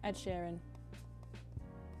name? Ed Sheeran.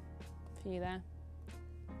 For you there.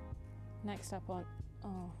 Next up on.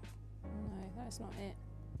 Oh no, that's not it.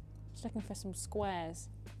 Just looking for some squares.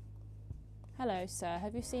 Hello, sir.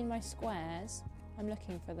 Have you seen my squares? I'm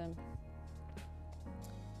looking for them.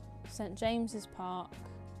 St James's Park.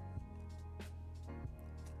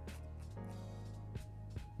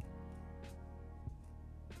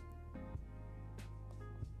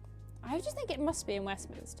 I just think it must be in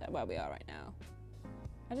Westminster, where we are right now.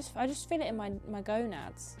 I just feel it in my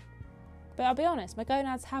gonads. But I'll be honest, my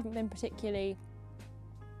gonads haven't been particularly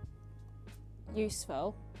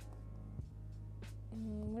useful.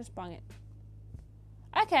 We'll just bung it.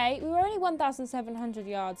 Okay, we were only 1,700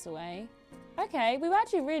 yards away. Okay, we were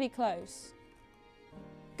actually really close.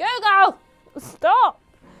 Google! Stop!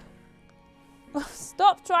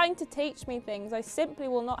 Stop trying to teach me things. I simply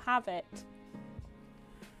will not have it.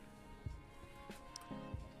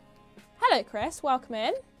 Hello, Chris. Welcome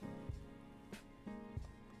in.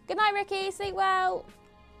 Good night, Ricky. Sleep well.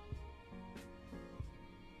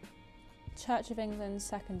 Church of England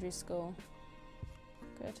Secondary School.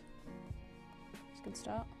 Good. It's a good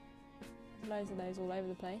start. There's loads of those all over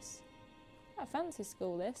the place. Quite a fancy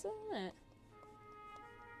school, this, isn't it?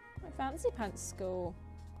 Quite fancy pants school.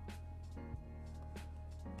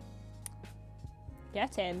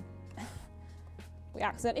 Get in. We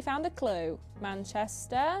accidentally found a clue.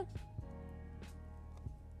 Manchester.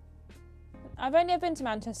 I've only ever been to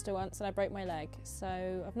Manchester once and I broke my leg,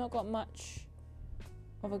 so I've not got much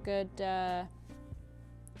of a good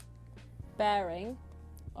bearing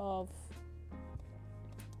of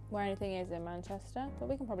where anything is in Manchester, but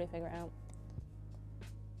we can probably figure it out.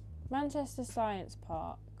 Manchester Science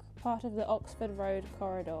Park, part of the Oxford Road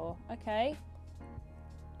corridor. Okay.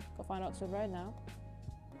 Gotta find Oxford Road now.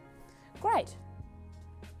 Great.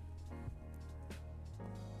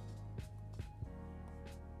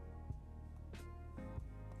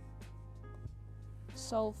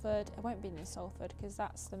 Salford. It won't be near Salford because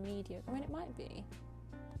that's the media. I mean, it might be.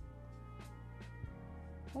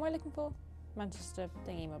 What am I looking for? Manchester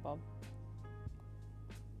thingy-mabob.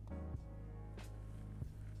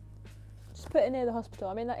 Just put it near the hospital.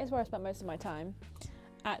 I mean, that is where I spent most of my time.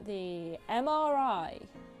 At the MRI.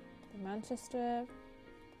 The Manchester...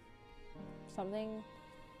 something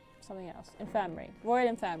else. Infirmary. Royal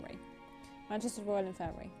Infirmary. Manchester Royal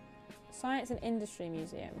Infirmary. Science and Industry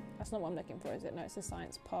Museum. That's not what I'm looking for, is it? No, it's the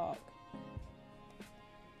Science Park.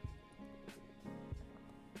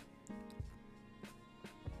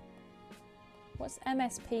 What's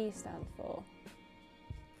MSP stand for?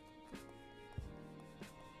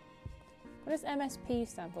 What does MSP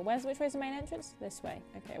stand for? Which way is the main entrance? This way.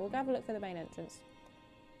 Okay, we'll go have a look for the main entrance.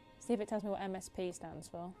 See if it tells me what MSP stands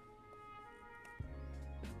for.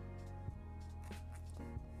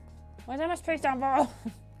 What does MSP stand for?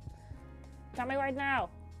 Tell me right now.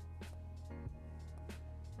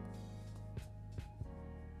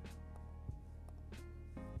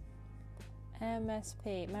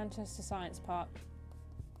 MSP, Manchester Science Park.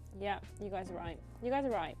 Yeah, you guys are right. You guys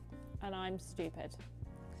are right. And I'm stupid.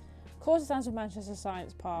 Of course it stands for Manchester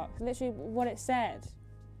Science Park. Literally what it said.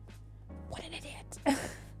 What an idiot.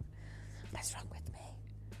 What's wrong with me?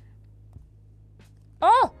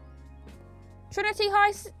 Oh! Trinity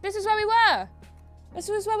High... This is where we were. This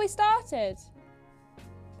was where we started.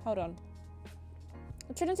 Hold on.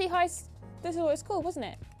 Trinity High... This is what it's called, wasn't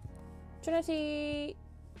it? Trinity...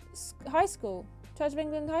 High School. Church of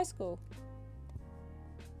England High School.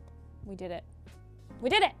 We did it. We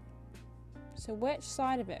did it! So which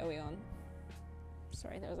side of it are we on?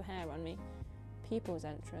 Sorry, there was a hair on me. People's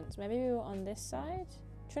entrance. Maybe we were on this side?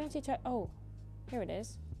 Trinity Church... Oh, here it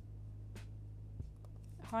is.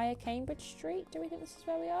 Higher Cambridge Street? Do we think this is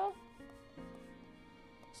where we are?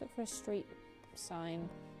 Let's look for a street sign.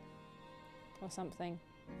 Or something.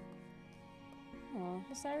 Oh,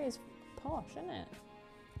 this area is posh, isn't it?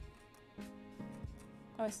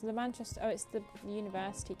 Oh, it's the Manchester... Oh, it's the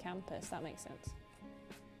university campus. That makes sense.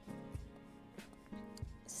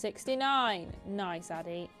 69. Nice,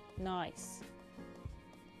 Addy. Nice.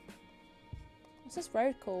 What's this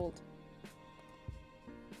road called?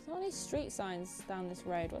 There's not any street signs down this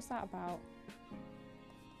road. What's that about?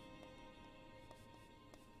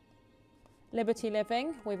 Liberty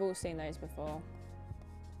Living. We've all seen those before.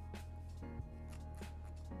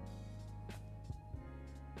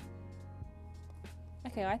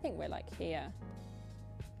 Okay, I think we're like here.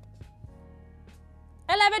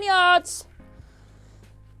 11 yards!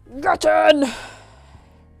 Get in!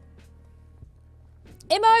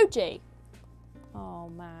 Emoji! Oh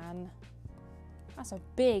man. That's a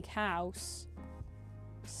big house.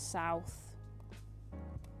 South.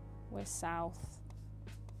 We're south.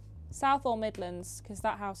 South or Midlands, because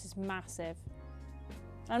that house is massive.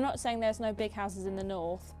 I'm not saying there's no big houses in the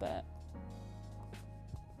north, but...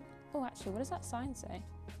 Oh, actually, what does that sign say?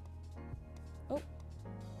 Oh,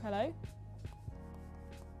 hello?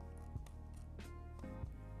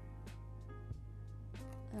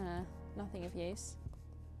 Nothing of use.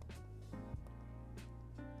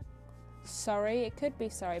 Sorry, it could be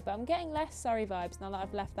sorry, but I'm getting less sorry vibes now that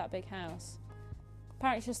I've left that big house.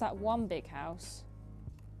 Apparently it's just that one big house.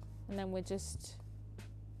 And then we're just...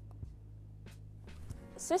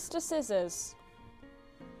 Sister Scissors.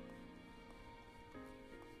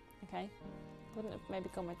 Okay. Wouldn't have maybe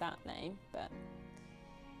gone with that name, but...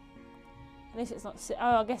 At least it's not...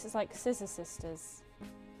 Oh, I guess it's like Scissor Sisters.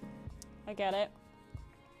 I get it.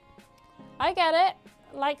 I get it.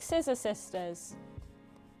 Like Scissor Sisters.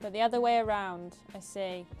 But the other way around, I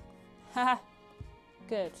see. Haha.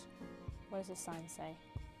 Good. What does this sign say?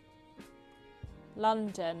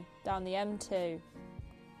 London, down the M2.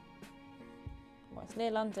 Well, it's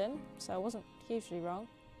near London, so I wasn't hugely wrong.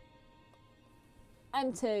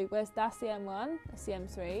 M2, that's the M1, that's the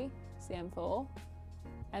M3, that's the M4.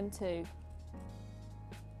 M2.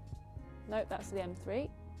 Nope, that's the M3.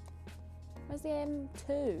 Where's the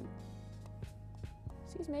M2?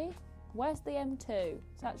 Excuse me? Where's the M2?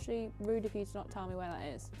 It's actually rude of you to not tell me where that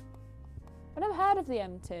is. I've never heard of the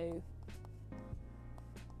M2.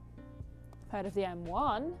 I've heard of the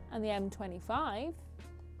M1 and the M25.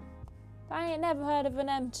 But I ain't never heard of an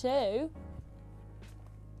M2.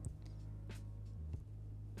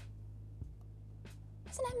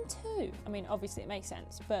 It's an M2. I mean, obviously it makes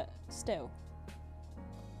sense, but still.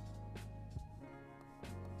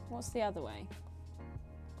 What's the other way?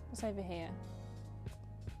 What's over here?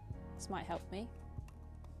 This might help me.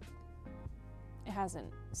 It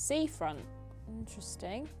hasn't. Seafront.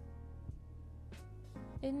 Interesting.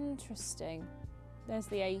 Interesting. There's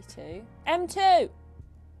the A2. M2!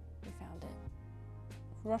 We found it.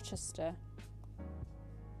 Rochester.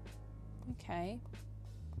 Okay.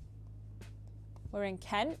 We're in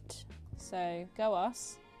Kent, so go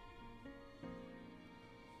us.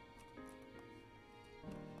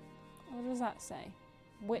 What does that say?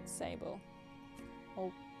 Whitstable.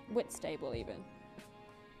 Or Whitstable even.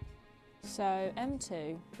 So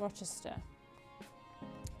M2, Rochester.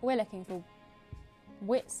 We're looking for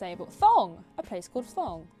Whitstable. Thong! A place called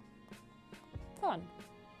Thong. Fun.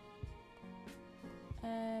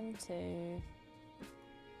 M2.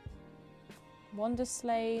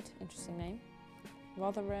 Wonderslade. Interesting name.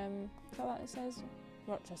 Rotherham. Is that what it says?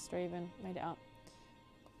 Rochester even. Made it up.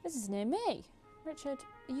 This is near me. Richard,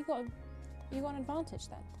 you got an advantage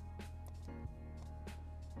then.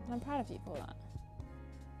 And I'm proud of you for that.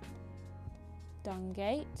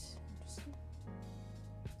 Dungate. Interesting.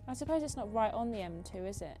 I suppose it's not right on the M2,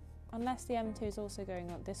 is it? Unless the M2 is also going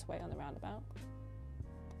on this way on the roundabout.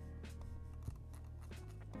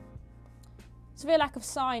 Severe lack of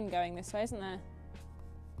sign going this way, isn't there?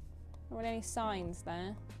 Not really any signs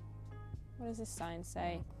there. What does this sign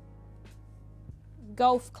say?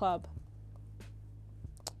 Golf club.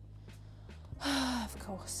 Of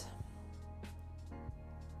course.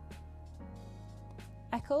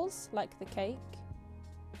 Eccles, like the cake.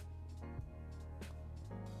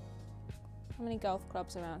 How many golf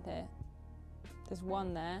clubs around here? There's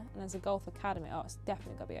one there, and there's a golf academy. Oh, it's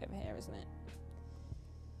definitely got to be over here, isn't it?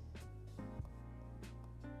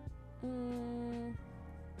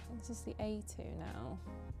 This is the A2 now.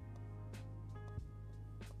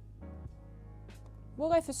 We'll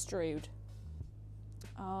go for Strood.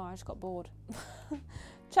 Oh, I just got bored.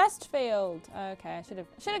 Chesterfield. Okay, I should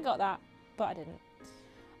have got that, but I didn't.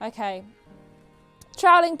 Okay.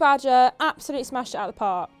 Troweling Badger absolutely smashed it out of the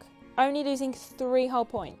park. Only losing 3 whole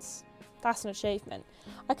points. That's an achievement.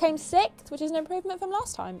 I came 6th, which is an improvement from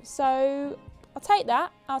last time. So I'll take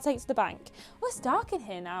that. I'll take it to the bank. Well, it's dark in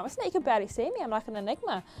here now, isn't it? You can barely see me. I'm like an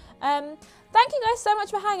enigma. Thank you guys so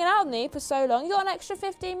much for hanging out with me for so long. You got an extra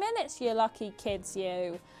 15 minutes, you lucky kids,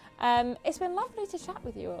 you. It's been lovely to chat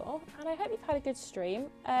with you all, and I hope you've had a good stream.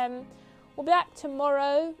 We'll be back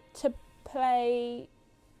tomorrow to play...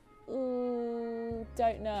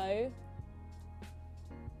 don't know.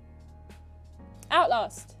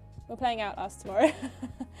 Outlast. We're playing Outlast tomorrow.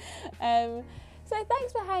 So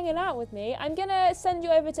thanks for hanging out with me. I'm going to send you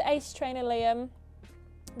over to Ace Trainer Liam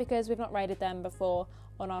because we've not raided them before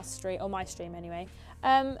on our stream, or my stream anyway.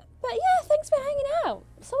 But yeah, thanks for hanging out.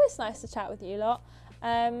 It's always nice to chat with you lot.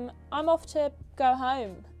 I'm off to go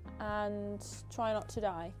home and try not to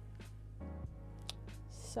die.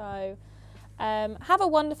 So have a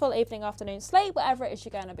wonderful evening, afternoon, sleep, whatever it is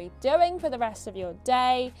you're going to be doing for the rest of your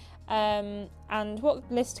day. And what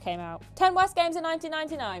list came out? 10 worst games in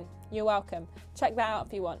 1999. You're welcome. Check that out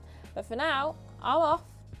if you want. But for now, I'm off.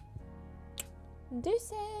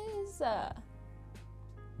 Deuces.